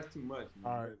 That's too much.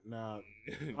 Man. All right, now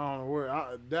I don't know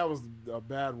where that was a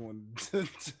bad one.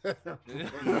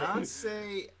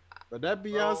 Beyonce. But that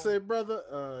Beyonce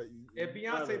brother, if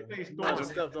Beyonce plays Storm, I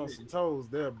just stepped on some toes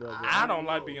there, brother. I don't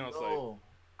like Beyonce. No,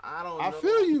 I don't. I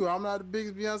feel you. I'm not the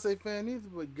biggest Beyonce fan either,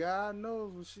 but God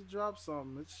knows when she drops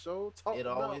something, it's so talk It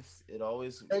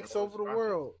always takes over the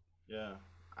world. Yeah,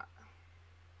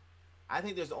 I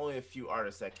think there's only a few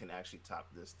artists that can actually top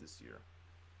this year,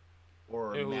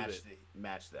 or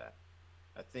match that.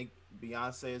 I think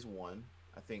Beyonce is one.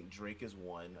 I think Drake is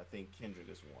one. I think Kendrick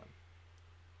is one.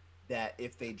 That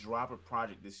if they drop a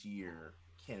project this year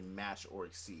can match or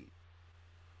exceed.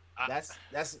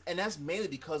 That's mainly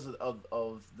because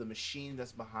of the machine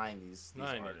that's behind these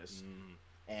artists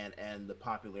and the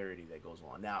popularity that goes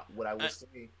on. Now, what I would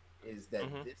say is that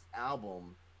this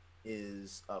album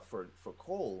is for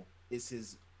Cole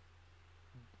is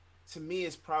to me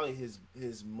is probably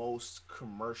his most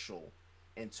commercial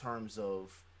in terms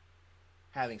of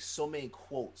having so many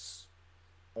quotes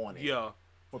on it. Yeah,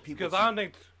 for people because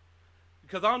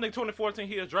I don't think 2014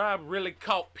 Hills Drive really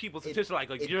caught people's attention like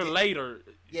a year later.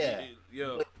 Yeah.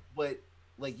 Yeah. But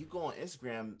like you go on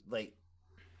Instagram like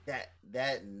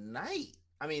that night.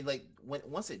 I mean, like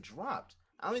once it dropped,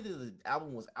 I don't think the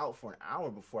album was out for an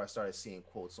hour before I started seeing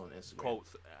quotes on Instagram.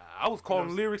 Quotes. I was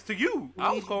calling lyrics to you.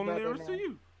 I was calling lyrics to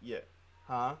you. Yeah.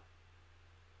 Huh?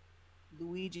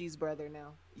 Luigi's brother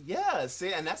now. Yeah,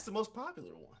 see, and that's the most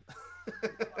popular one.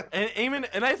 and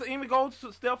that's even go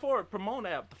to step forward, promote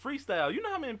app, the freestyle. You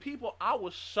know how many people I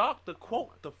was shocked to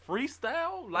quote the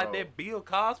freestyle? Like that Bill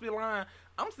Cosby line.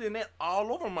 I'm seeing that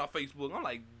all over my Facebook. I'm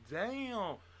like,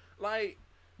 damn. Like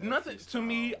that nothing freestyle. To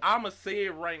me, I'ma say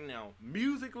it right now.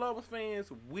 Music lovers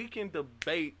fans, we can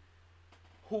debate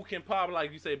who can probably,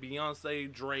 like you said,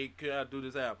 Beyonce, Drake, could I do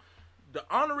this album. The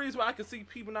only reason why I can see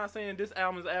people not saying this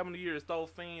album is album of the year is those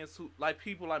fans who, like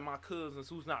people like my cousins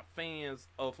who's not fans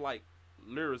of like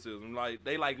lyricism. Like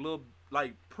they like little,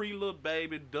 like pre-Lil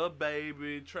Baby, Da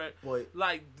Baby, track,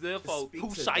 like therefore too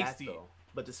shiesty.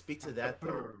 But to speak to that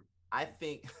though, I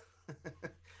think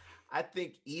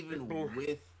even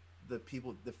with the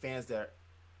people, the fans that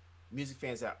music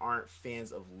fans that aren't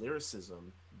fans of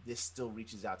lyricism, this still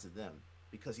reaches out to them.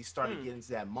 Because he started getting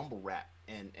into that mumble rap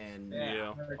and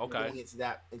going into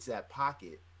that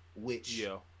pocket, which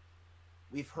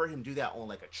we've heard him do that on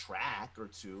like a track or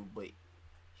two, but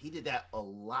he did that a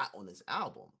lot on his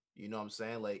album. You know what I'm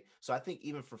saying? Like, so I think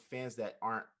even for fans that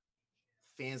aren't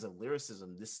fans of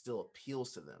lyricism, this still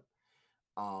appeals to them.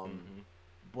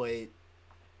 But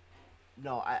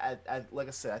no, I like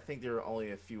I said, I think there are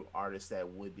only a few artists that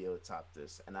would be able to top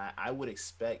this, and I would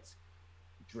expect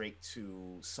Drake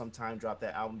to sometime drop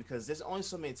that album because there's only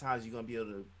so many times you're gonna be able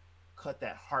to cut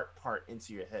that heart part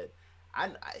into your head.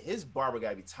 His barber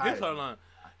gotta be tired.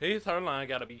 His hairline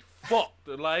gotta be fucked.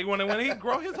 Like when he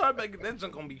grow his hair back, that's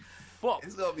just gonna be fucked.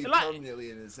 It's gonna be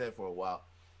permanently in his head for a while.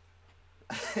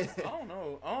 I don't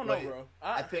know, bro.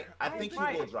 I think he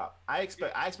will drop. I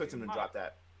expect him to drop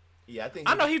that. Yeah, I think.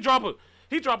 I know he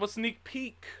dropped a sneak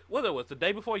peek. What it was the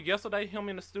day before yesterday. Him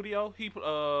in the studio. He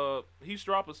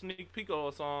dropped a sneak peek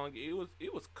of a song.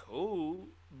 It was cool,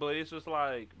 but it's just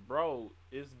like, bro,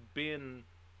 it's been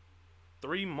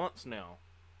 3 months now,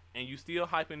 and you still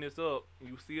hyping this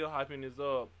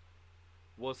up.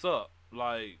 What's up?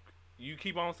 Like you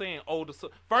keep on saying,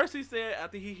 first he said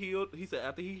after he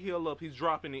healed up, he's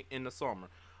dropping it in the summer.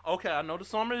 Okay, I know the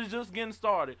summer is just getting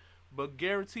started, but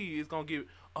guarantee it's gonna get.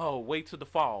 Oh, wait till the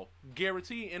fall,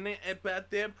 guarantee. And then at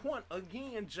that point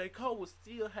again, J. Cole will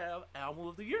still have album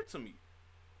of the year to me.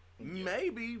 Yeah.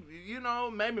 Maybe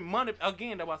maybe money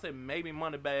again. That's why I said maybe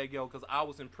Moneybagg Yo, because I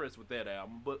was impressed with that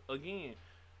album. But again,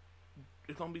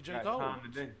 it's gonna be J. Cole.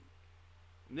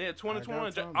 Yeah,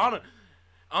 2020.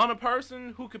 On a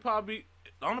person who could probably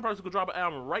drop an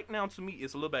album right now to me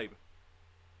is Lil Baby,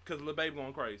 because Lil Baby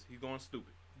going crazy. He's going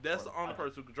stupid. That's the only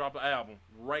person who could drop an album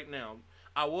right now.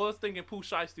 I was thinking Pooh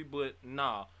Shiesty, but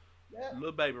nah,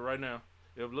 Lil Baby right now.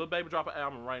 If Lil Baby drop an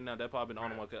album right now, that probably the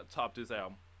only one that could top this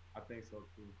album. I think so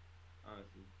too,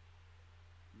 honestly.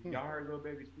 Y'all heard Lil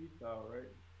Baby's freestyle, right?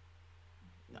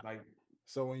 No. Like,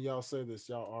 so when y'all say this,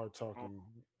 y'all are talking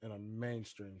in a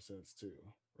mainstream sense too,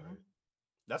 right?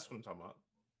 That's what I'm talking about.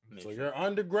 So your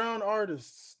underground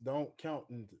artists don't count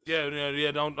in this. Yeah.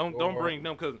 Don't bring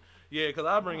them, because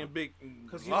I bring in big,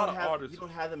 because you don't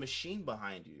have the machine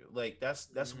behind you. Like that's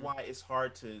why it's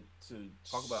hard to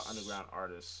talk about underground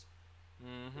artists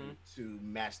to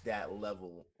match that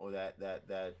level or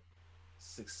that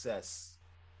success,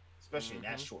 especially in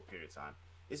that short period of time.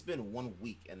 It's been 1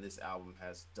 week and this album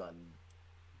has done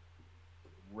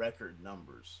record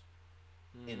numbers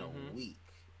in a week.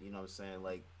 You know what I'm saying?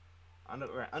 Like,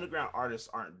 underground artists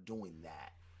aren't doing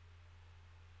that.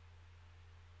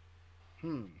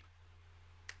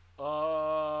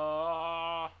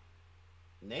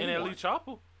 Ellie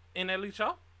Chopper.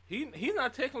 He's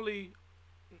not technically.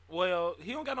 Well,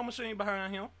 he don't got no machine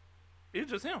behind him. It's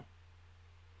just him.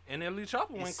 And Ellie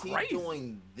Chopper went crazy. Is he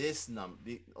doing this number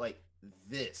like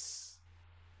this?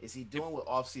 Is he doing what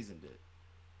Off Season did?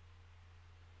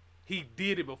 He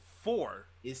did it before.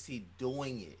 Is he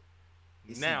doing it?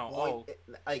 Now,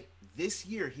 like this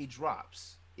year he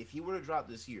drops. If he were to drop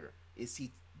this year, is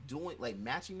he doing like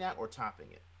matching that or topping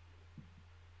it?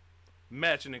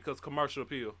 Matching it, because commercial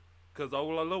appeal. Because those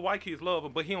little white kids love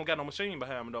him, but he don't got no machine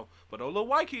behind him though. But those little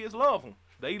white kids love him.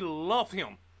 They love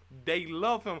him.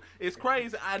 It's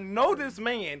crazy. I know this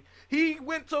man. He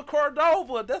went to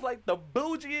Cordova. That's like the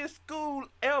bougiest school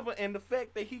ever. And the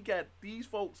fact that he got these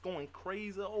folks going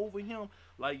crazy over him,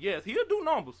 like, yes, he'll do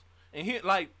numbers. And he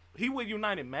with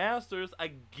United Masters.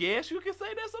 I guess you can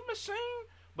say that's a machine,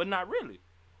 but not really.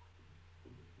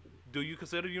 Do you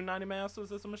consider United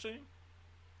Masters as a machine?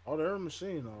 Oh, they're a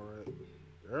machine, all right.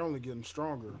 They're only getting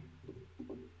stronger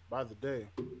by the day.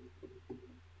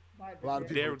 A lot of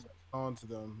people on to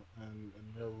them, and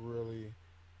they're really,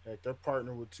 heck, they're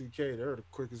partnered with 2K. They're the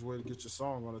quickest way to get your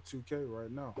song on a 2K right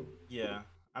now. Yeah,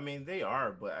 I mean they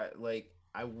are, but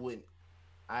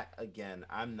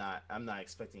I'm not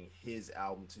expecting his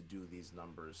album to do these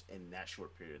numbers in that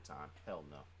short period of time. Hell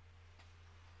no.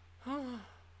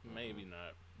 Maybe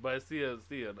not, but still,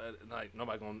 like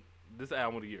nobody gonna this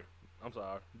album of the year. I'm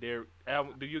sorry,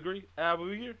 album. Do you agree? Album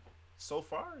of the year? So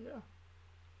far, yeah.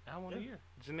 Album of the year.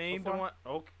 Janine doing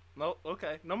okay. No,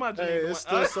 okay. No, my Janine. Hey, it's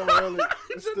still so early.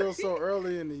 It's still so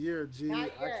early in the year, G. Not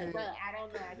yet, I can't. but I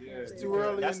don't know. It's too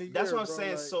early in the year. That's what I'm bro.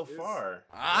 saying. Like, so far,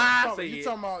 you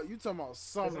talking about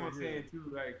summer? That's what I'm saying too,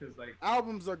 right? Because like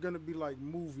albums are gonna be like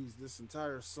movies this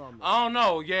entire summer. I don't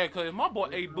know, yeah. Because if my boy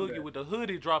A Boogie with the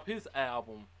hoodie drop his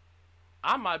album,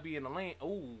 I might be in the lane.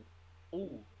 Ooh.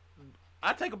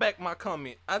 I take back my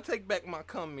comment. So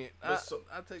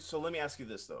let me ask you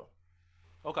this though.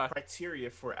 Okay. Criteria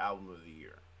for album of the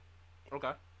year.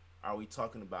 Okay. Are we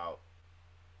talking about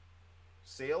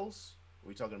sales? Are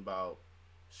we talking about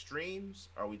streams?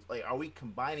 Are we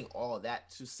combining all of that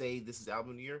to say this is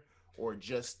album of the year, or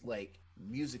just like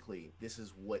musically, this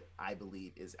is what I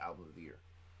believe is album of the year?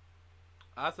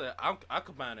 I said I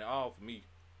combine it all for me.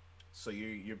 So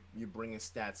you're bringing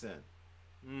stats in.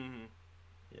 Mm-hmm.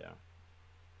 Yeah.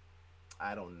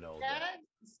 I don't know.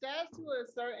 Stats to a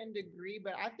certain degree,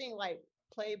 but I think like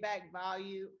playback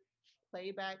value,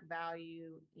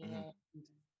 and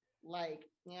like,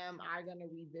 am I gonna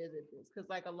revisit this? Because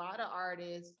like a lot of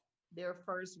artists, their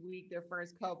first week, their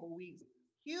first couple weeks,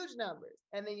 huge numbers,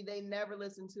 and then they never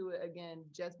listen to it again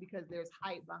just because there's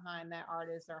hype behind that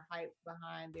artist or hype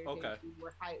behind their debut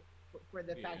or hype for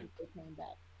the fact that they came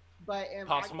back. But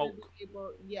am I gonna be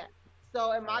able? Yeah.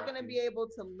 So am I gonna be able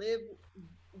to live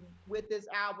with this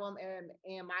album, and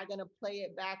am I gonna play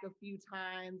it back a few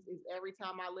times? Is every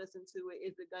time I listen to it,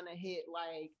 is it gonna hit?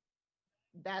 Like,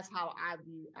 that's how I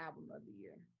view album of the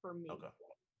year for me.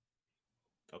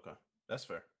 Okay, that's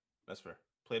fair.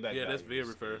 Playback. Yeah, that's very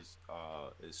fair.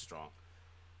 Is strong.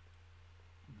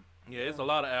 Yeah, it's a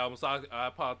lot of albums.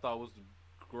 I probably thought was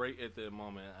great at that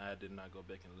moment. I did not go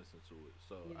back and listen to it,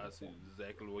 so I see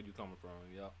exactly where you're coming from.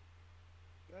 Yeah,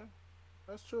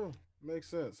 that's true. Makes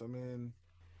sense. I mean,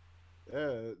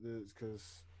 yeah,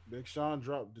 because Big Sean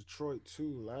dropped Detroit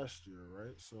 2 last year,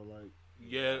 right? So like,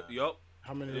 Yep.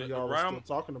 How many of y'all are still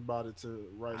talking about it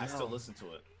now? I still listen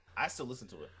to it. I still listen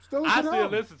to it.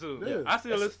 Yeah. I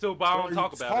still listen to it, but I don't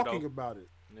talk about it. Talking about it.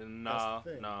 No,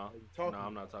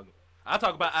 I'm not talking. I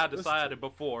talk about I Decided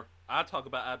before. I talk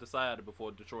about I Decided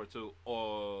before Detroit 2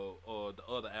 or the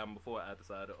other album before I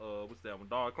Decided. What's that one?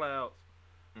 Dark Clouds.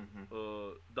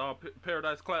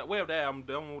 Paradise Cloud. Whatever that album,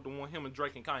 the one him and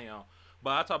Drake and Kanye on.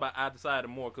 But I talk about I Decided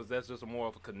more because that's just more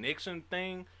of a connection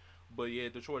thing. But yeah,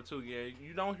 Detroit 2,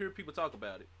 you don't hear people talk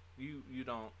about it. You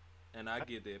don't, and I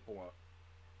get that point.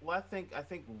 Well, I think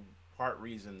part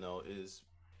reason though is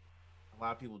a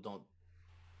lot of people don't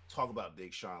talk about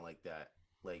Big Sean like that,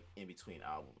 like in between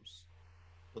albums.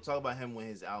 We'll talk about him when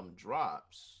his album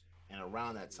drops and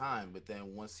around that time, but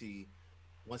then once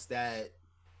that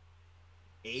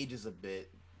ages a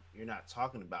bit, you're not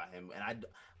talking about him, and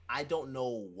I don't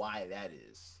know why that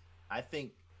is. I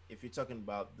think if you're talking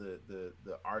about the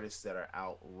artists that are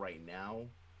out right now,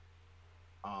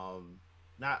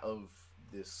 not of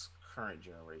this current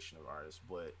generation of artists,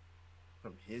 but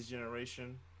from his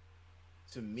generation,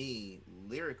 to me,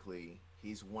 lyrically,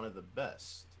 he's one of the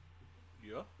best.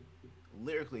 Yeah.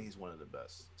 Lyrically, he's one of the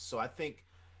best. So I think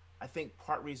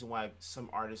part reason why some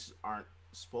artists aren't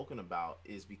spoken about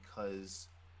is because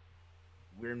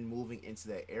we're moving into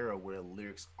that era where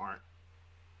lyrics aren't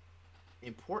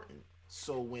important.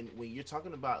 So when you're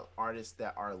talking about artists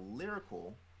that are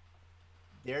lyrical,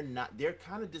 they're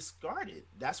kind of discarded.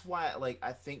 That's why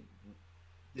I think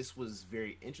this was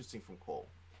very interesting from Cole,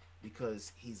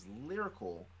 because he's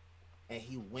lyrical and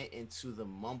he went into the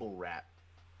mumble rap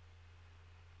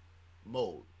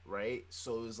mode, right?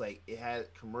 So it was like it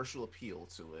had commercial appeal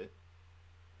to it,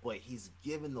 but he's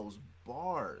given those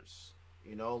bars,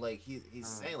 like he's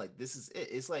saying like this is it.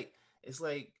 It's like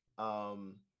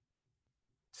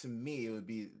to me, it would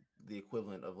be the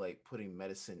equivalent of like putting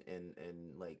medicine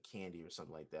in like candy or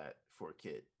something like that for a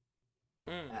kid.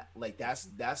 Like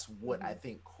that's what I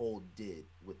think Cole did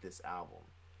with this album,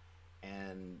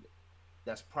 and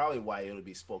that's probably why it'll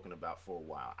be spoken about for a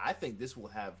while. I think this will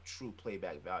have true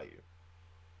playback value.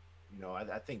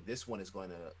 I think this one is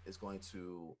going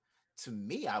to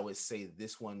me, I would say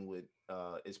this one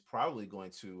is probably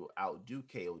going to outdo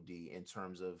KOD in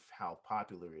terms of how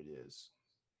popular it is.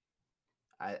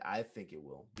 I think it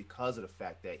will, because of the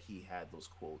fact that he had those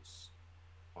quotes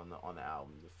on the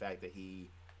album, the fact that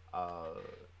he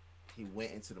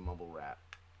went into the mumble rap,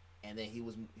 and then he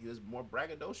was more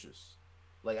braggadocious.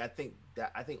 Like I think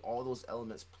all those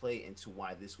elements play into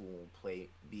why this one will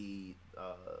be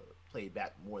played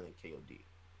back more than KOD.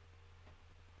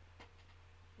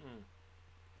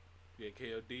 Yeah,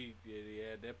 KOD.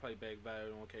 Yeah, that playback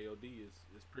value on KOD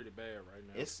is pretty bad right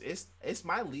now. It's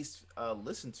my least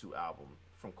listened to album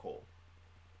from Cole.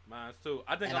 Mine too.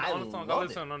 I think the only song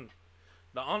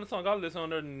I listen on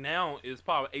there now is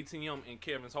probably ATM and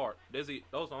Kevin's Heart. That's it.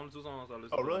 Those are the only two songs I listen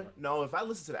to. Oh really? No, if I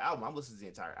listen to the album, I'm listening to the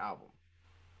entire album.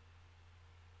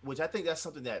 Which I think that's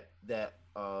something that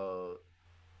a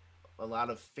lot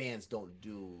of fans don't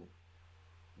do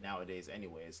nowadays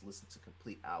anyways, listen to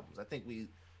complete albums. I think we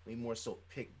more so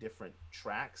pick different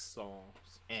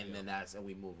songs, and then and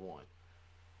we move on.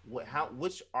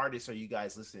 Which artists are you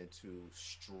guys listening to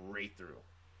straight through?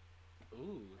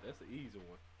 Ooh, that's an easy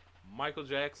one. Michael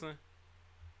Jackson,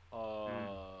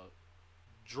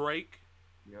 Drake.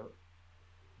 Yep.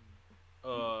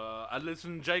 I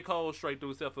listen to J. Cole straight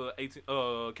through except for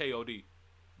KOD.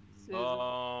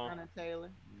 Tiana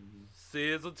Taylor.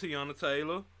 SZA, Tiana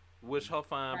Taylor. Wish her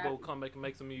fine both come back and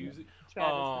make some music.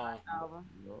 Travis album.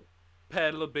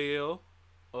 Patti LaBelle,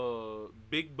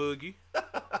 Big Boogie.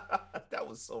 That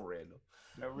was so random.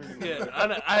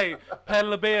 Hey, Patti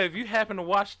LaBelle, if you happen to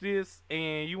watch this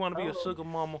and you want to be a sugar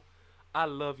mama, I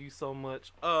love you so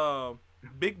much.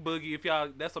 Big Boogie, if y'all,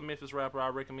 that's a Memphis rapper I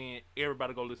recommend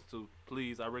everybody go listen to.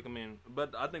 Please, I recommend.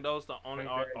 But I think those are the only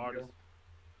artists.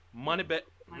 Moneybagg.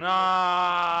 Nah,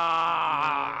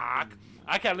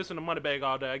 I can't listen to Moneybagg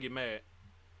all day. I get mad.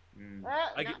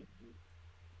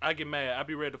 I get mad. I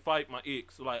be ready to fight my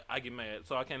ex. Like I get mad,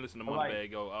 so I can't listen to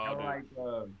Moneybagg all day.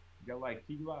 Got like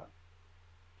Key Glock.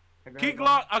 Key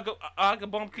Glock, I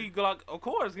could bump Key Glock. Of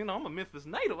course, I'm a Memphis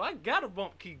native. I gotta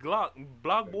bump Key Glock.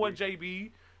 Block Boy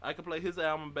JB, I can play his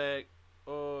album back.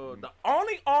 The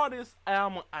only artist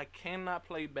album I cannot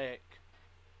play back,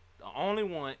 the only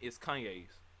one is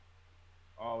Kanye's.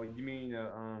 Oh, you mean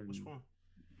which one?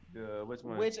 Which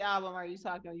one? Which album are you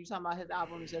talking? Are you talking about his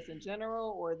albums just in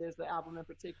general, or there's the album in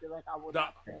particular? Like I would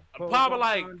probably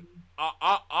like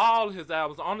all his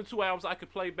albums. The only two albums I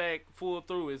could play back full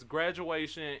through is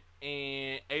Graduation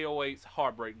and 808's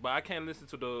Heartbreak. But I can't listen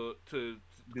to the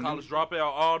College Dropout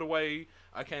all the way.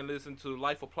 I can't listen to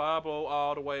Life of Pablo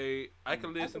all the way. I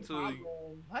can listen to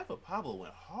Life of Pablo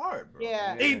went hard, bro.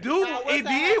 Yeah, it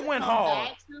did went hard.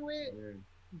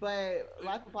 But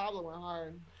Life of Pablo went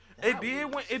hard.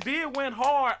 It did went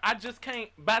hard. I just can't.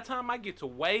 By the time I get to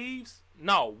Wolves.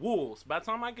 By the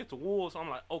time I get to Wolves, I'm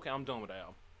like, okay, I'm done with that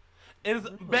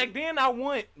album. Back then I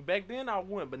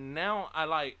went, but now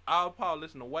I'll probably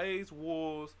listen to Waves,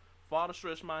 Wolves, Father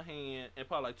Stretch My Hand, and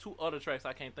probably like two other tracks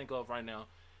I can't think of right now.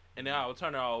 And then I'll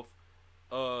turn it off.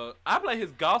 I play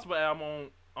his gospel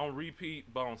album on repeat,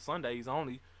 but on Sundays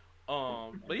only.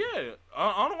 But yeah,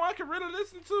 only one I can really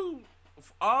listen to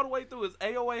all the way through is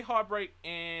AOA, Heartbreak,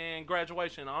 and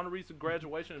Graduation. The only reason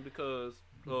Graduation is because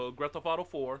Grand Theft Auto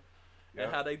 4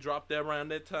 and how they dropped that around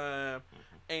that time,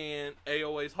 and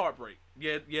AOA's Heartbreak.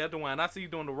 Yeah, Dwayne, I see you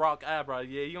doing the rock eyebrow.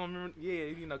 Yeah, you don't remember? Yeah,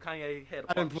 you know Kanye had.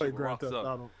 I didn't play Grand Theft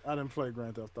Auto. I didn't play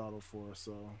Grand Theft Auto 4,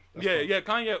 so. Yeah.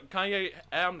 Kanye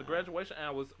album, the Graduation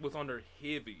album was under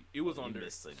heavy. It was under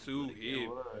too heavy.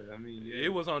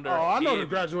 It was under. Oh, I know the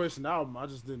Graduation album. I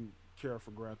just didn't care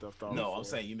for Grand Theft Auto. No, 4. I'm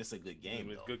saying you missed a good game. It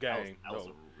was a good game. That was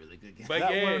a really good game. But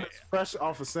that one is fresh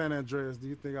off of San Andreas. Do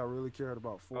you think I really cared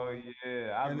about 4? Oh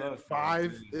yeah, I love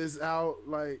 5 is out.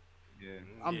 Like, yeah,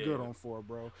 I'm good on 4,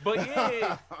 bro. But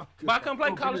yeah, but I couldn't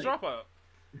play College Dropout.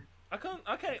 I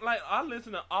can't. Like, I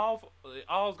listen to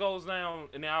All Goes Down,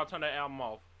 and then I'll turn that album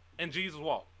off. And Jesus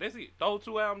Walk. That's it. Those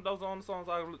two albums, those are the only songs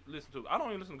I listen to. I don't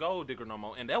even listen to Gold Digger no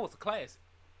more, and that was a classic.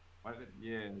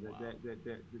 Yeah, that's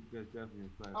definitely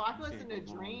a classic. Oh, I can listen to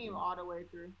Dream all the way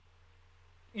through.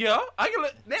 Yeah,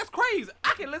 that's crazy.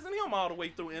 I can listen to him all the way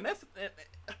through, and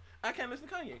I can't listen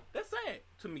to Kanye. That's sad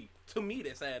to me. To me,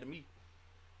 that's sad to me.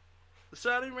 The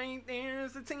Shawty Rain there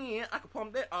is a 10. I could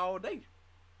pump that all day.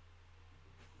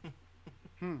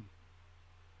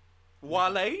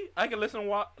 Wale, I can listen to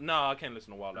Wale. No, I can't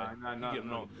listen to Wale.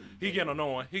 No. He gets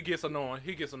annoying. He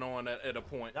gets annoying at a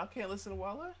point. Y'all can't listen to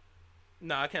Wale?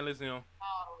 Nah, I can't listen to him.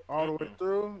 All the way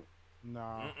through?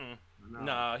 Nah.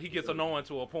 Nah, he gets annoying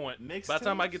to a point. By the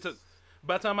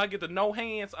By time I get to No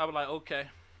Hands, I was like, okay.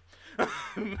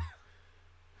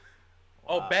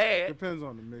 Wow. Bad. Depends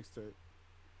on the mixtape.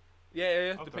 Yeah,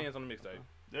 it depends on the mixtape.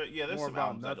 There's More some about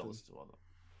albums I don't nothing. listen to all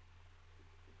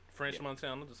French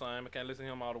Montana, the same. I can't listen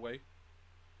to him all the way.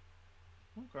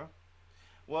 Okay.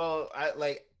 Well, I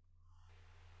like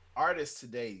artists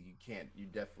today. You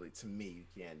definitely, to me, you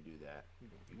can't do that.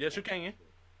 Yes, you can.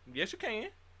 Yes, you can.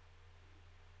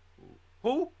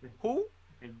 Who?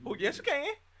 Yes, you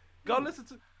can. Go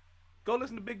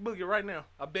listen to Big Boogie right now.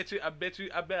 I bet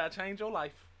I change your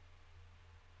life.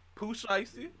 Pooh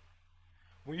Shiesty.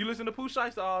 When you listen to Pooh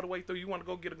Shiesty all the way through, you want to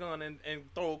go get a gun and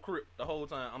throw a crip the whole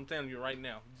time. I'm telling you right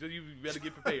now. You better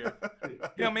get prepared.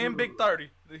 Him in Big 30.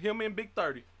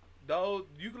 Those,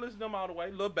 you can listen to them all the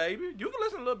way. Lil Baby. You can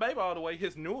listen to Lil Baby all the way.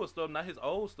 His newer stuff, not his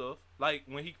old stuff. Like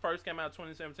when he first came out in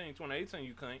 2017, 2018,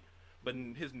 you can't. But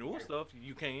his newer stuff,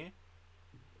 you can.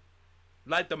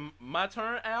 Like the My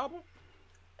Turn album.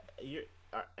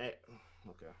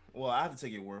 Okay. Well, I have to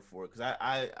take your word for it because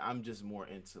I'm just more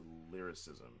into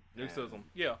lyricism.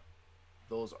 Yeah.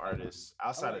 Those artists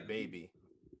outside of Baby.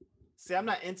 See, I'm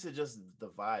not into just the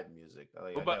vibe music.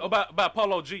 About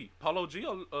Polo G. Polo G,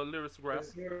 a lyrics rapper.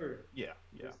 Yes, sir. Yeah.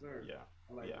 Yes, sir. Yeah.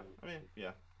 I like that. I mean,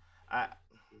 yeah.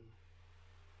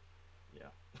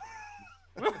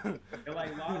 You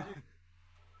like Logic?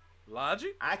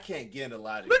 Logic? I can't get into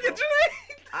Logic. Look bro. at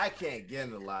Janine. I can't get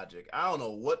into Logic. I don't know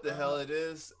what the hell it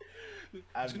is.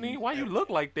 Janine, why you look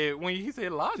like that when he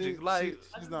said Logic?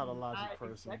 She's not a Logic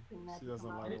person. She doesn't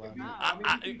like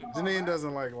Logic. Janine Janine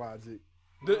doesn't like Logic.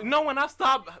 When I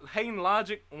stopped hating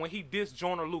Logic, when he dissed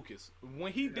Joyner Lucas.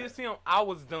 When he dissed him, I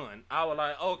was done. I was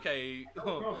like, okay.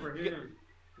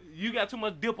 You got too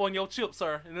much dip on your chip,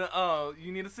 sir.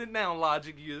 You need to sit down,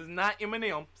 Logic. You is not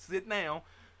Eminem. Sit down.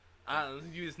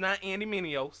 You is not Andy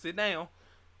Mineo. Sit down.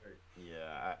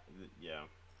 Yeah.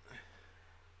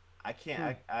 I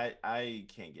can't. I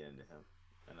can't get into him.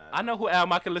 And I know who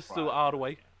album I can listen to all the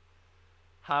way.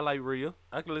 Highlight Reel.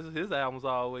 I can listen to his albums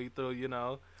all the way through. You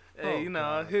know. Hey,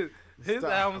 his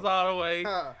albums all the way.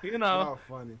 You know. Y'all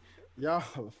funny. Y'all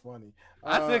are funny.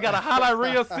 I still got a Highlight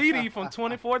Reel CD from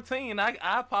 2014.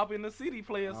 I pop in the CD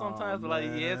player sometimes.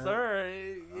 Like, yes,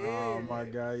 sir. Yeah. Oh my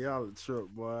God, y'all a trip,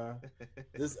 boy.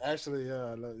 This actually,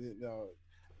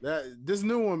 this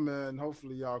new one, man.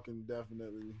 Hopefully, y'all can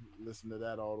definitely listen to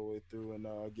that all the way through and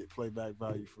get playback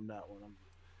value from that one.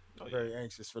 I'm very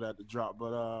anxious for that to drop.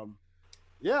 But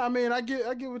yeah, I mean, I get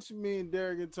what you mean,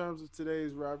 Derek, in terms of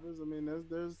today's rappers. I mean,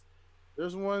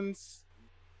 there's ones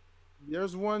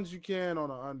you can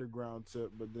on an underground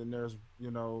tip, but then there's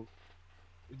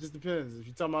it just depends. If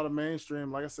you're talking about a mainstream,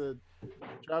 like I said,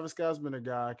 Travis Scott's been a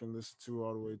guy I can listen to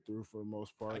all the way through for the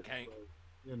most part. I can't.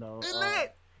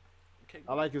 But,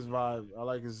 I like his vibe. I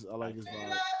like his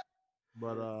vibe.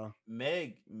 But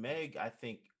Meg, I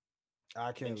think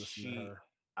I can't listen to her.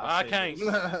 I can't.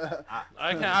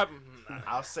 I can't.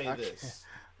 I'll say this.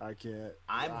 I can't.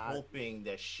 I'm hoping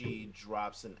that she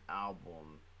drops an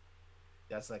album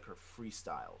that's like her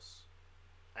freestyles.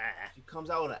 She comes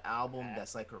out with an album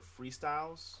that's like her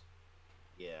freestyles.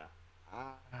 Yeah.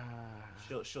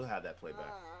 She'll have that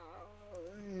playback.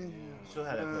 She'll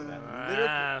have that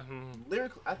playback.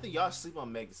 Lyrically, I think y'all sleep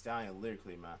on Meg Thee Stallion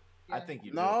lyrically, man. I think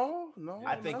you do. No,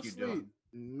 I think you do.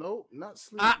 Nope, not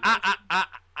sleep.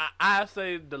 I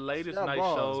say the latest night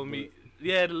showed me.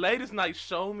 Yeah, the latest night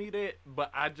showed me that,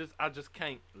 but I just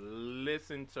can't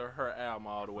listen to her album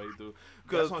all the way through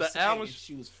because the album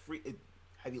she was free.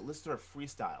 Have you listened to her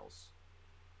freestyles?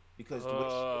 Because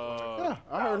I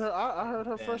heard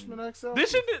her freshman XL. Did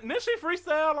she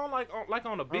freestyle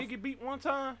on a Biggie beat one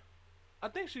time? I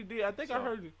think she did. I think I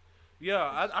heard.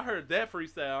 Yeah, I heard that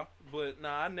freestyle, but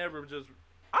I never just.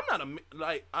 I'm not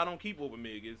I don't keep up with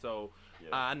Megan, so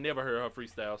I never heard her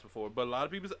freestyles before. But a lot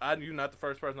of people, you're not the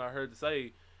first person I heard to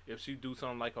say if she do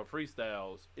something like her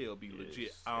freestyles, it'll be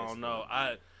legit. I don't know.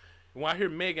 When I hear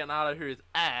Megan, all I hear is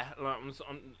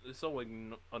it's so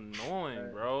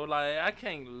annoying, bro. Like I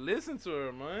can't listen to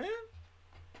her, man.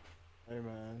 Hey,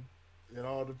 man, it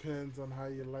all depends on how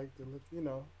you like to,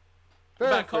 What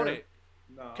about Kodak?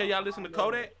 No, can y'all listen to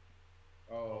Kodak?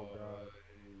 Oh, God.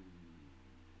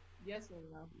 Yes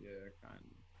and no. Yeah, kind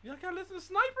of. Y'all can listen to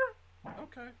Sniper?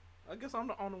 Okay. I guess I'm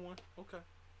the only one. Okay.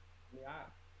 Yeah,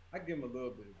 I give him a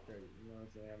little bit of credit. You know what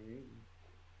I'm saying? I mean,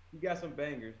 he got some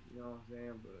bangers. You know what I'm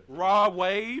saying? But Rod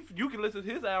Wave, you can listen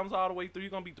to his albums all the way through.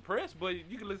 You're gonna be depressed, but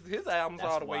you can listen to his albums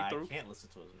all the way through. I can't listen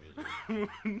to his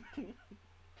music.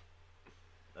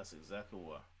 That's exactly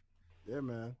why. Yeah,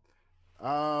 man.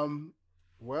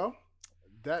 Well,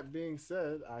 that being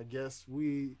said, I guess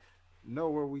we know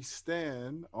where we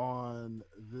stand on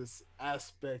this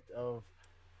aspect of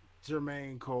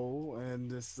Jermaine Cole and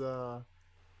this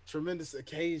tremendous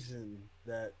occasion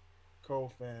that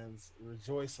Cole fans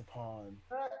rejoice upon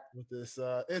with this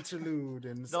interlude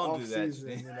and this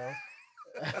off-season,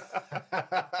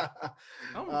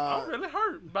 I'm really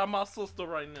hurt by my sister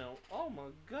right now. Oh my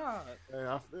God. Hey,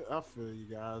 I feel you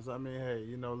guys. I mean, hey,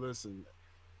 listen,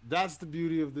 that's the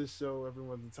beauty of this show.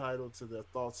 Everyone's entitled to their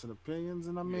thoughts and opinions.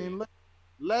 And I mean,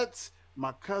 let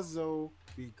my cousin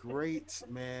be great,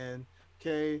 man.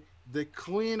 Okay. The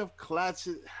Queen of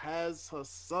Clatchet has her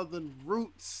Southern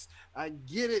roots. I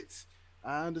get it.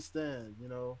 I understand,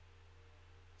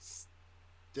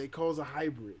 J. Cole's a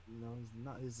hybrid,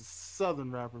 he's a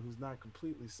Southern rapper who's not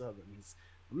completely Southern. He's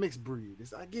a mixed breed.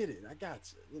 I get it. I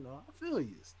got you. I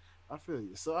feel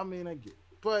you. So, I mean, I get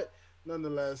it. But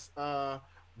nonetheless,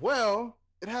 well,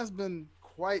 it has been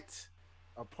quite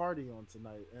a party on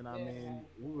tonight. And I mean,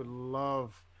 we would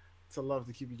love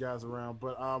to keep you guys around.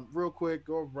 But real quick,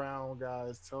 go around,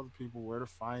 guys. Tell the people where to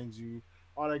find you,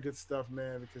 all that good stuff,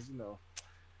 man, because,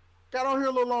 got on here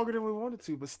a little longer than we wanted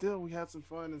to, but still, we had some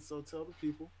fun. And so tell the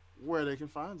people where they can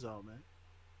find y'all, man.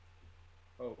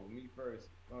 Oh, me first.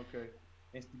 Okay.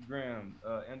 Instagram,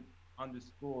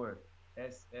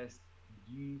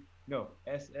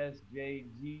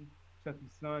 _SSJG, Chucky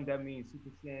Son. That means Super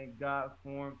Saiyan God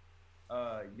form.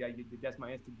 That's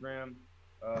my Instagram.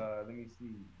 Let me see.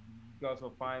 You can also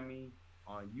find me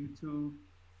on YouTube.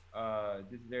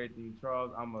 This is Everything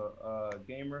Charles. I'm a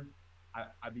gamer.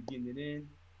 I be getting it in.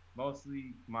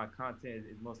 Mostly my content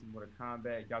is mostly Mortal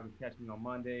Kombat. Y'all can catch me on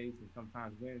Mondays and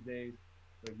sometimes Wednesdays.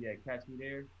 So yeah, catch me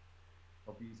there.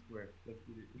 Or be square. Let's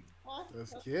get it.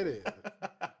 Let's get it.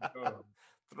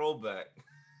 Throwback.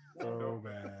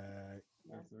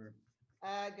 Yes, sir.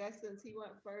 Guys, since he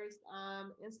went first,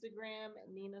 Instagram,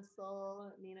 Nina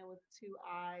Soul, Nina with 2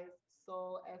 I's,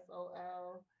 Soul,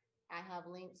 SOL. I have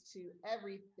links to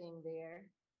everything there.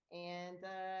 And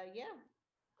yeah.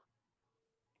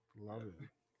 Love it.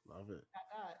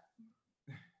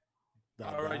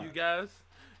 All right, you guys.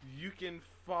 You can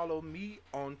follow me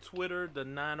on Twitter, the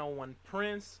 901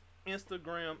 Prince,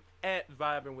 Instagram at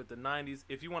Vibing with the 90s.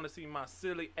 If you want to see my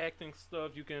silly acting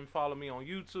stuff, you can follow me on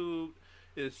YouTube.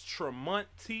 It's Tremont,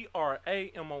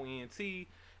 TRAMONT.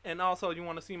 And also, you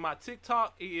want to see my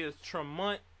TikTok, it is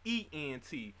Tremont And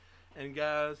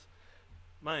guys,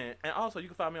 man, and also you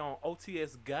can find me on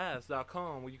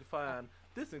otsguys.com where you can find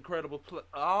this incredible,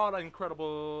 all the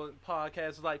incredible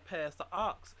podcasts like Pass the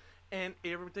Ox and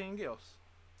everything else.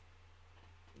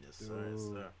 Yes, sir. Yes,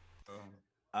 sir.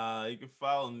 You can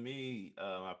follow me,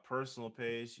 my personal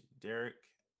page, Derrick,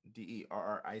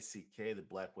 DERRICK, the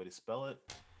black way to spell it,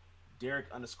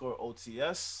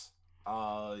 Derrick_OTS.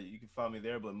 You can follow me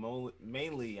there, but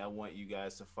mainly I want you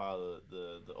guys to follow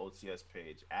the OTS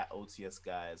page at OTS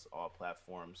Guys, all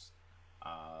platforms,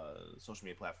 social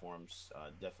media platforms,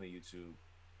 definitely YouTube.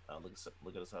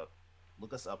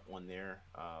 Look us up on there.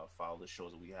 Follow the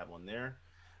shows that we have on there,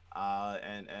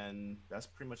 and that's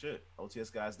pretty much it.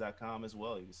 OTSguys.com as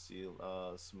well. You can see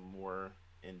some more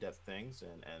in-depth things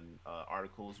and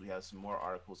articles. We have some more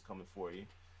articles coming for you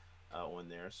on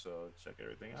there, so check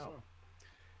everything out.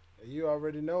 You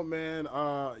already know, man.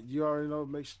 You already know.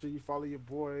 Make sure you follow your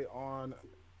boy on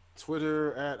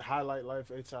Twitter at Highlight Life,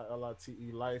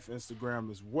 HILITE Life. Instagram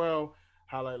as well,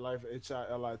 Highlight Life,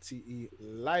 HILITE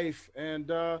Life.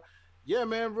 And yeah,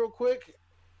 man, real quick,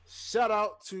 shout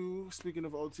out to, speaking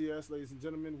of OTS, ladies and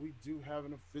gentlemen, we do have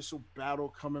an official battle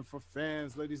coming for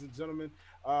fans, ladies and gentlemen.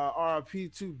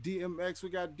 RIP to DMX.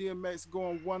 We got DMX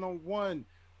going one-on-one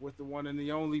with the one and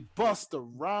the only Busta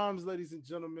Rhymes, ladies and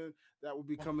gentlemen. That will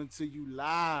be coming to you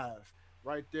live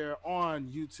right there on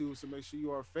YouTube. So make sure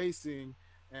you are facing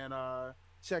and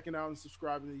checking out and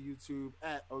subscribing to YouTube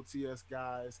at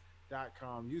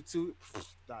OTSguys.com,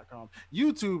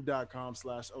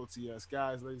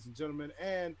 YouTube.com/OTSguys, ladies and gentlemen.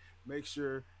 And make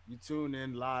sure you tune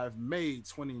in live May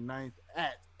 29th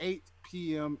at 8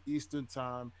 p.m. Eastern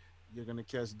Time. You're going to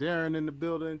catch Darren in the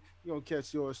building. You're going to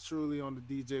catch yours truly on the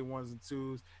DJ ones and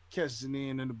twos. Catch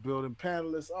Janine in the building.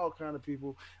 Panelists, all kind of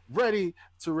people ready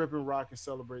to rip and rock and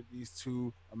celebrate these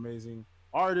two amazing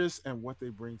artists and what they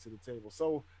bring to the table.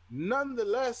 So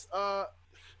nonetheless, without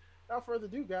further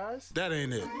ado, guys. That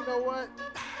ain't it. You know what?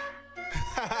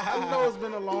 I know it's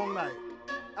been a long night.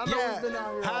 I know it's been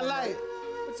out here highlight.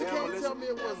 But you can't tell me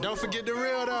it wasn't. Don't forget the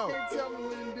real though. You can't tell me we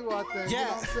didn't do our thing. Yeah, you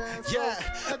know what I'm saying?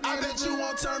 yeah. So, I bet you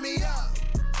won't turn me up.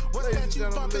 What's ladies that and you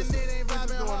gentlemen, bumping? listen, It ain't we just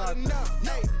vibing doing our hard thing. enough.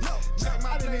 Hey, no. Check my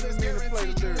I didn't even mean to play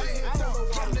the lyrics. I don't know why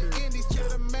From the the lyrics. indies to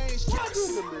the mainstream. Why do the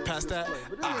lyrics Past that. display?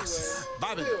 But anyway,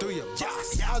 Vibing still, through your I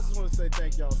box. just want to say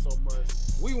thank y'all so much.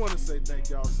 We want to say thank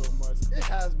y'all so much. It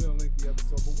has been a lengthy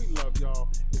episode, but we love y'all.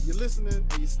 If you're listening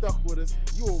and you stuck with us,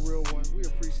 you a real one. We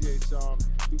appreciate y'all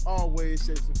through all ways,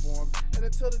 shapes, and forms. And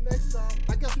until the next time,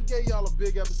 I guess we gave y'all a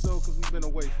big episode because we've been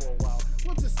away for a while.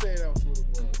 We'll just say that was what it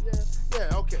was.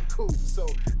 Yeah, okay, cool. So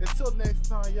until next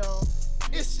time, y'all,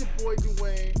 it's your boy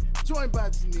Dwayne, joined by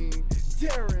Janine,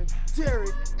 Darren,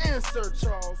 Derrick, and Sir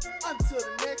Charles. Until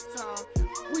the next time,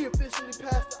 we officially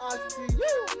pass the ox to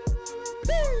you.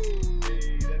 Peace.